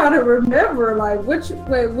 I'm trying to remember, like, which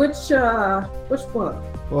book?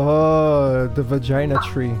 Oh, the vagina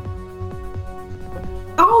tree.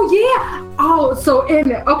 Oh yeah. Oh, so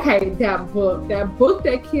that book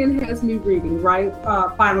that Ken has me reading, right?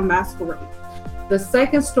 Final Masquerade. The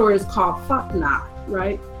second story is called Fuck Not,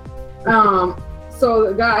 right? So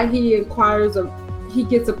the guy, he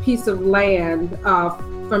gets a piece of land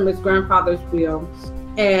from his grandfather's will,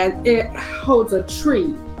 and it holds a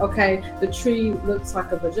tree. Okay, the tree looks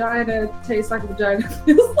like a vagina, tastes like a vagina,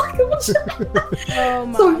 feels like a vagina. Oh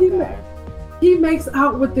my So God. he makes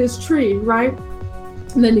out with this tree, right?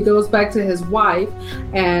 And then he goes back to his wife,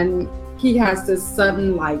 and he has this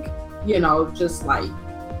sudden, like, you know, just like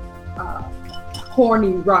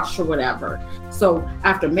horny rush or whatever. So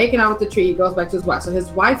after making out with the tree, he goes back to his wife. So his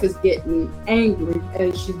wife is getting angry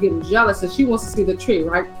and she's getting jealous and she wants to see the tree,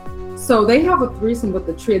 right? So they have a threesome with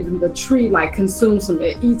the tree, and then the tree like consumes him,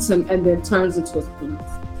 it eats him, and then turns into his penis.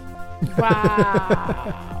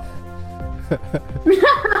 Wow.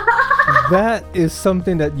 That is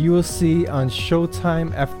something that you will see on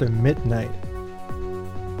Showtime after midnight.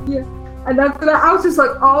 Yeah. And after that, I was just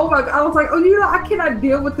like, oh my God. I was like, oh, you know, I cannot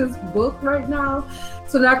deal with this book right now.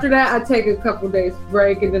 So then after that, I take a couple days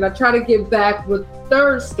break, and then I try to get back with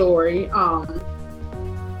third story.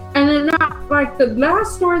 And then like the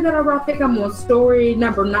last story that I wrote, I think I'm on story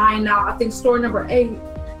number 9 now. I think story number 8.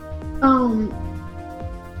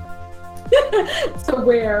 To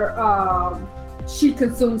where she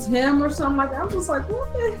consumes him or something like that. I'm just like,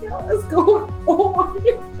 what the hell is going on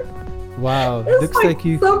here? Wow, It's looks like like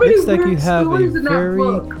you so many looks like you weird have a stories in that very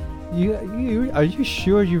book. you are you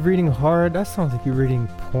sure you're reading horror? That sounds like you're reading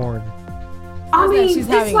porn. I mean, she's it's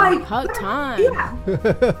having like a hard time. Yeah,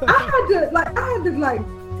 I had to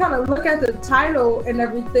kind of look at the title and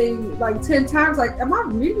everything like 10 times. Like, am I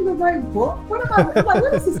reading the right book? What am I like?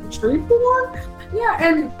 What is this, a tree porn? Yeah,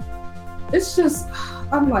 and it's just,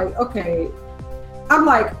 I'm like, okay, I'm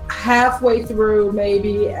like halfway through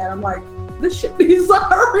maybe, and I'm like, this shit needs to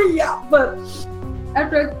hurry up. But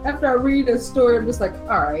after I read a story, I'm just like,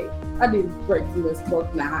 all right, I need to break through this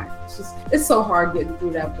book now. It's so hard getting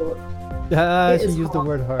through that book. I It should is use the hard.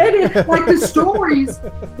 word hard. It is like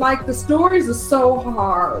the stories are so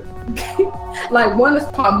hard. Like one is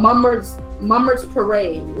called Mummer's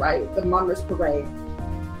Parade, right? The Mummer's Parade.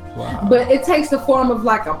 Wow. But it takes the form of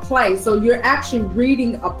like a play, so you're actually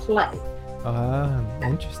reading a play.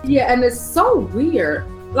 Interesting. Yeah, and it's so weird.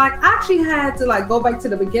 Like, I actually had to like go back to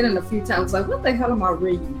the beginning a few times. Like, what the hell am I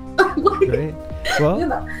reading? Great. Well, You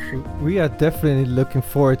know. we are definitely looking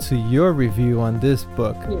forward to your review on this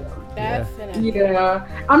book. Definitely. Yeah,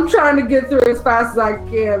 I'm trying to get through as fast as I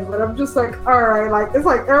can, but I'm just like, all right, like it's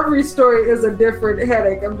like every story is a different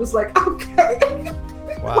headache. I'm just like, okay.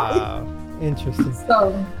 Wow. Interesting.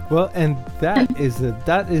 So, Well, and that is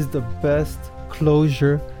the best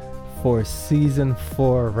closure for season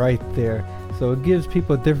 4 right there. So it gives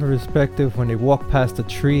people a different perspective when they walk past a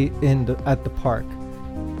tree at the park.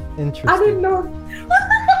 Interesting. I didn't know.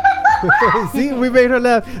 See, we made her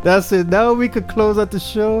laugh. That's it. Now we could close out the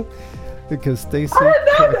show because Stacy. I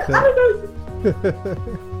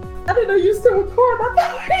didn't know you still record. I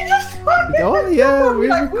thought we just Oh yeah, we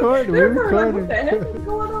record. We What recording. the heck is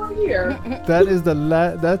going on here? That is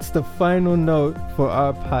that's the final note for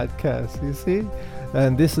our podcast. You see,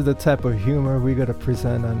 and this is the type of humor we're gonna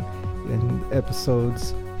present in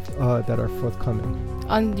episodes that are forthcoming.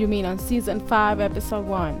 You mean on season 5, episode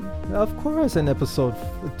 1? Of course, in episode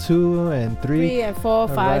 2 and 3. 3 and 4,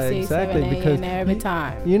 5, Right, 6, exactly, 7, 8, because and every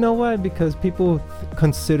time. You know what? Because people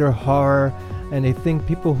consider horror, and they think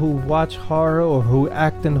people who watch horror or who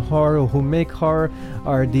act in horror or who make horror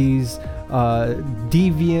are these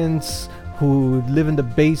deviants who live in the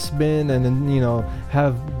basement and then,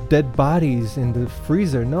 have dead bodies in the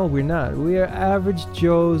freezer. No, we're not. We are average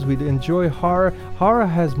Joes. We enjoy horror. Horror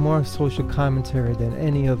has more social commentary than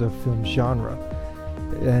any other film genre.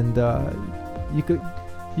 And you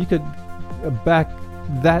could back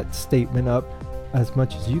that statement up as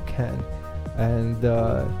much as you can. And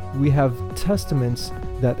we have testaments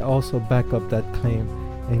that also back up that claim,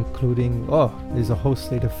 including, there's a whole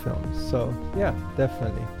slate of films. So, yeah,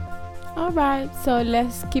 definitely. All right, so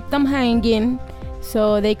let's keep them hanging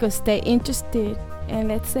so they could stay interested. And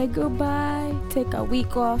let's say goodbye, take a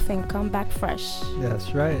week off, and come back fresh.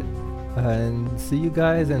 That's right. And see you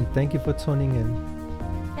guys, and thank you for tuning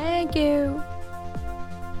in. Thank you.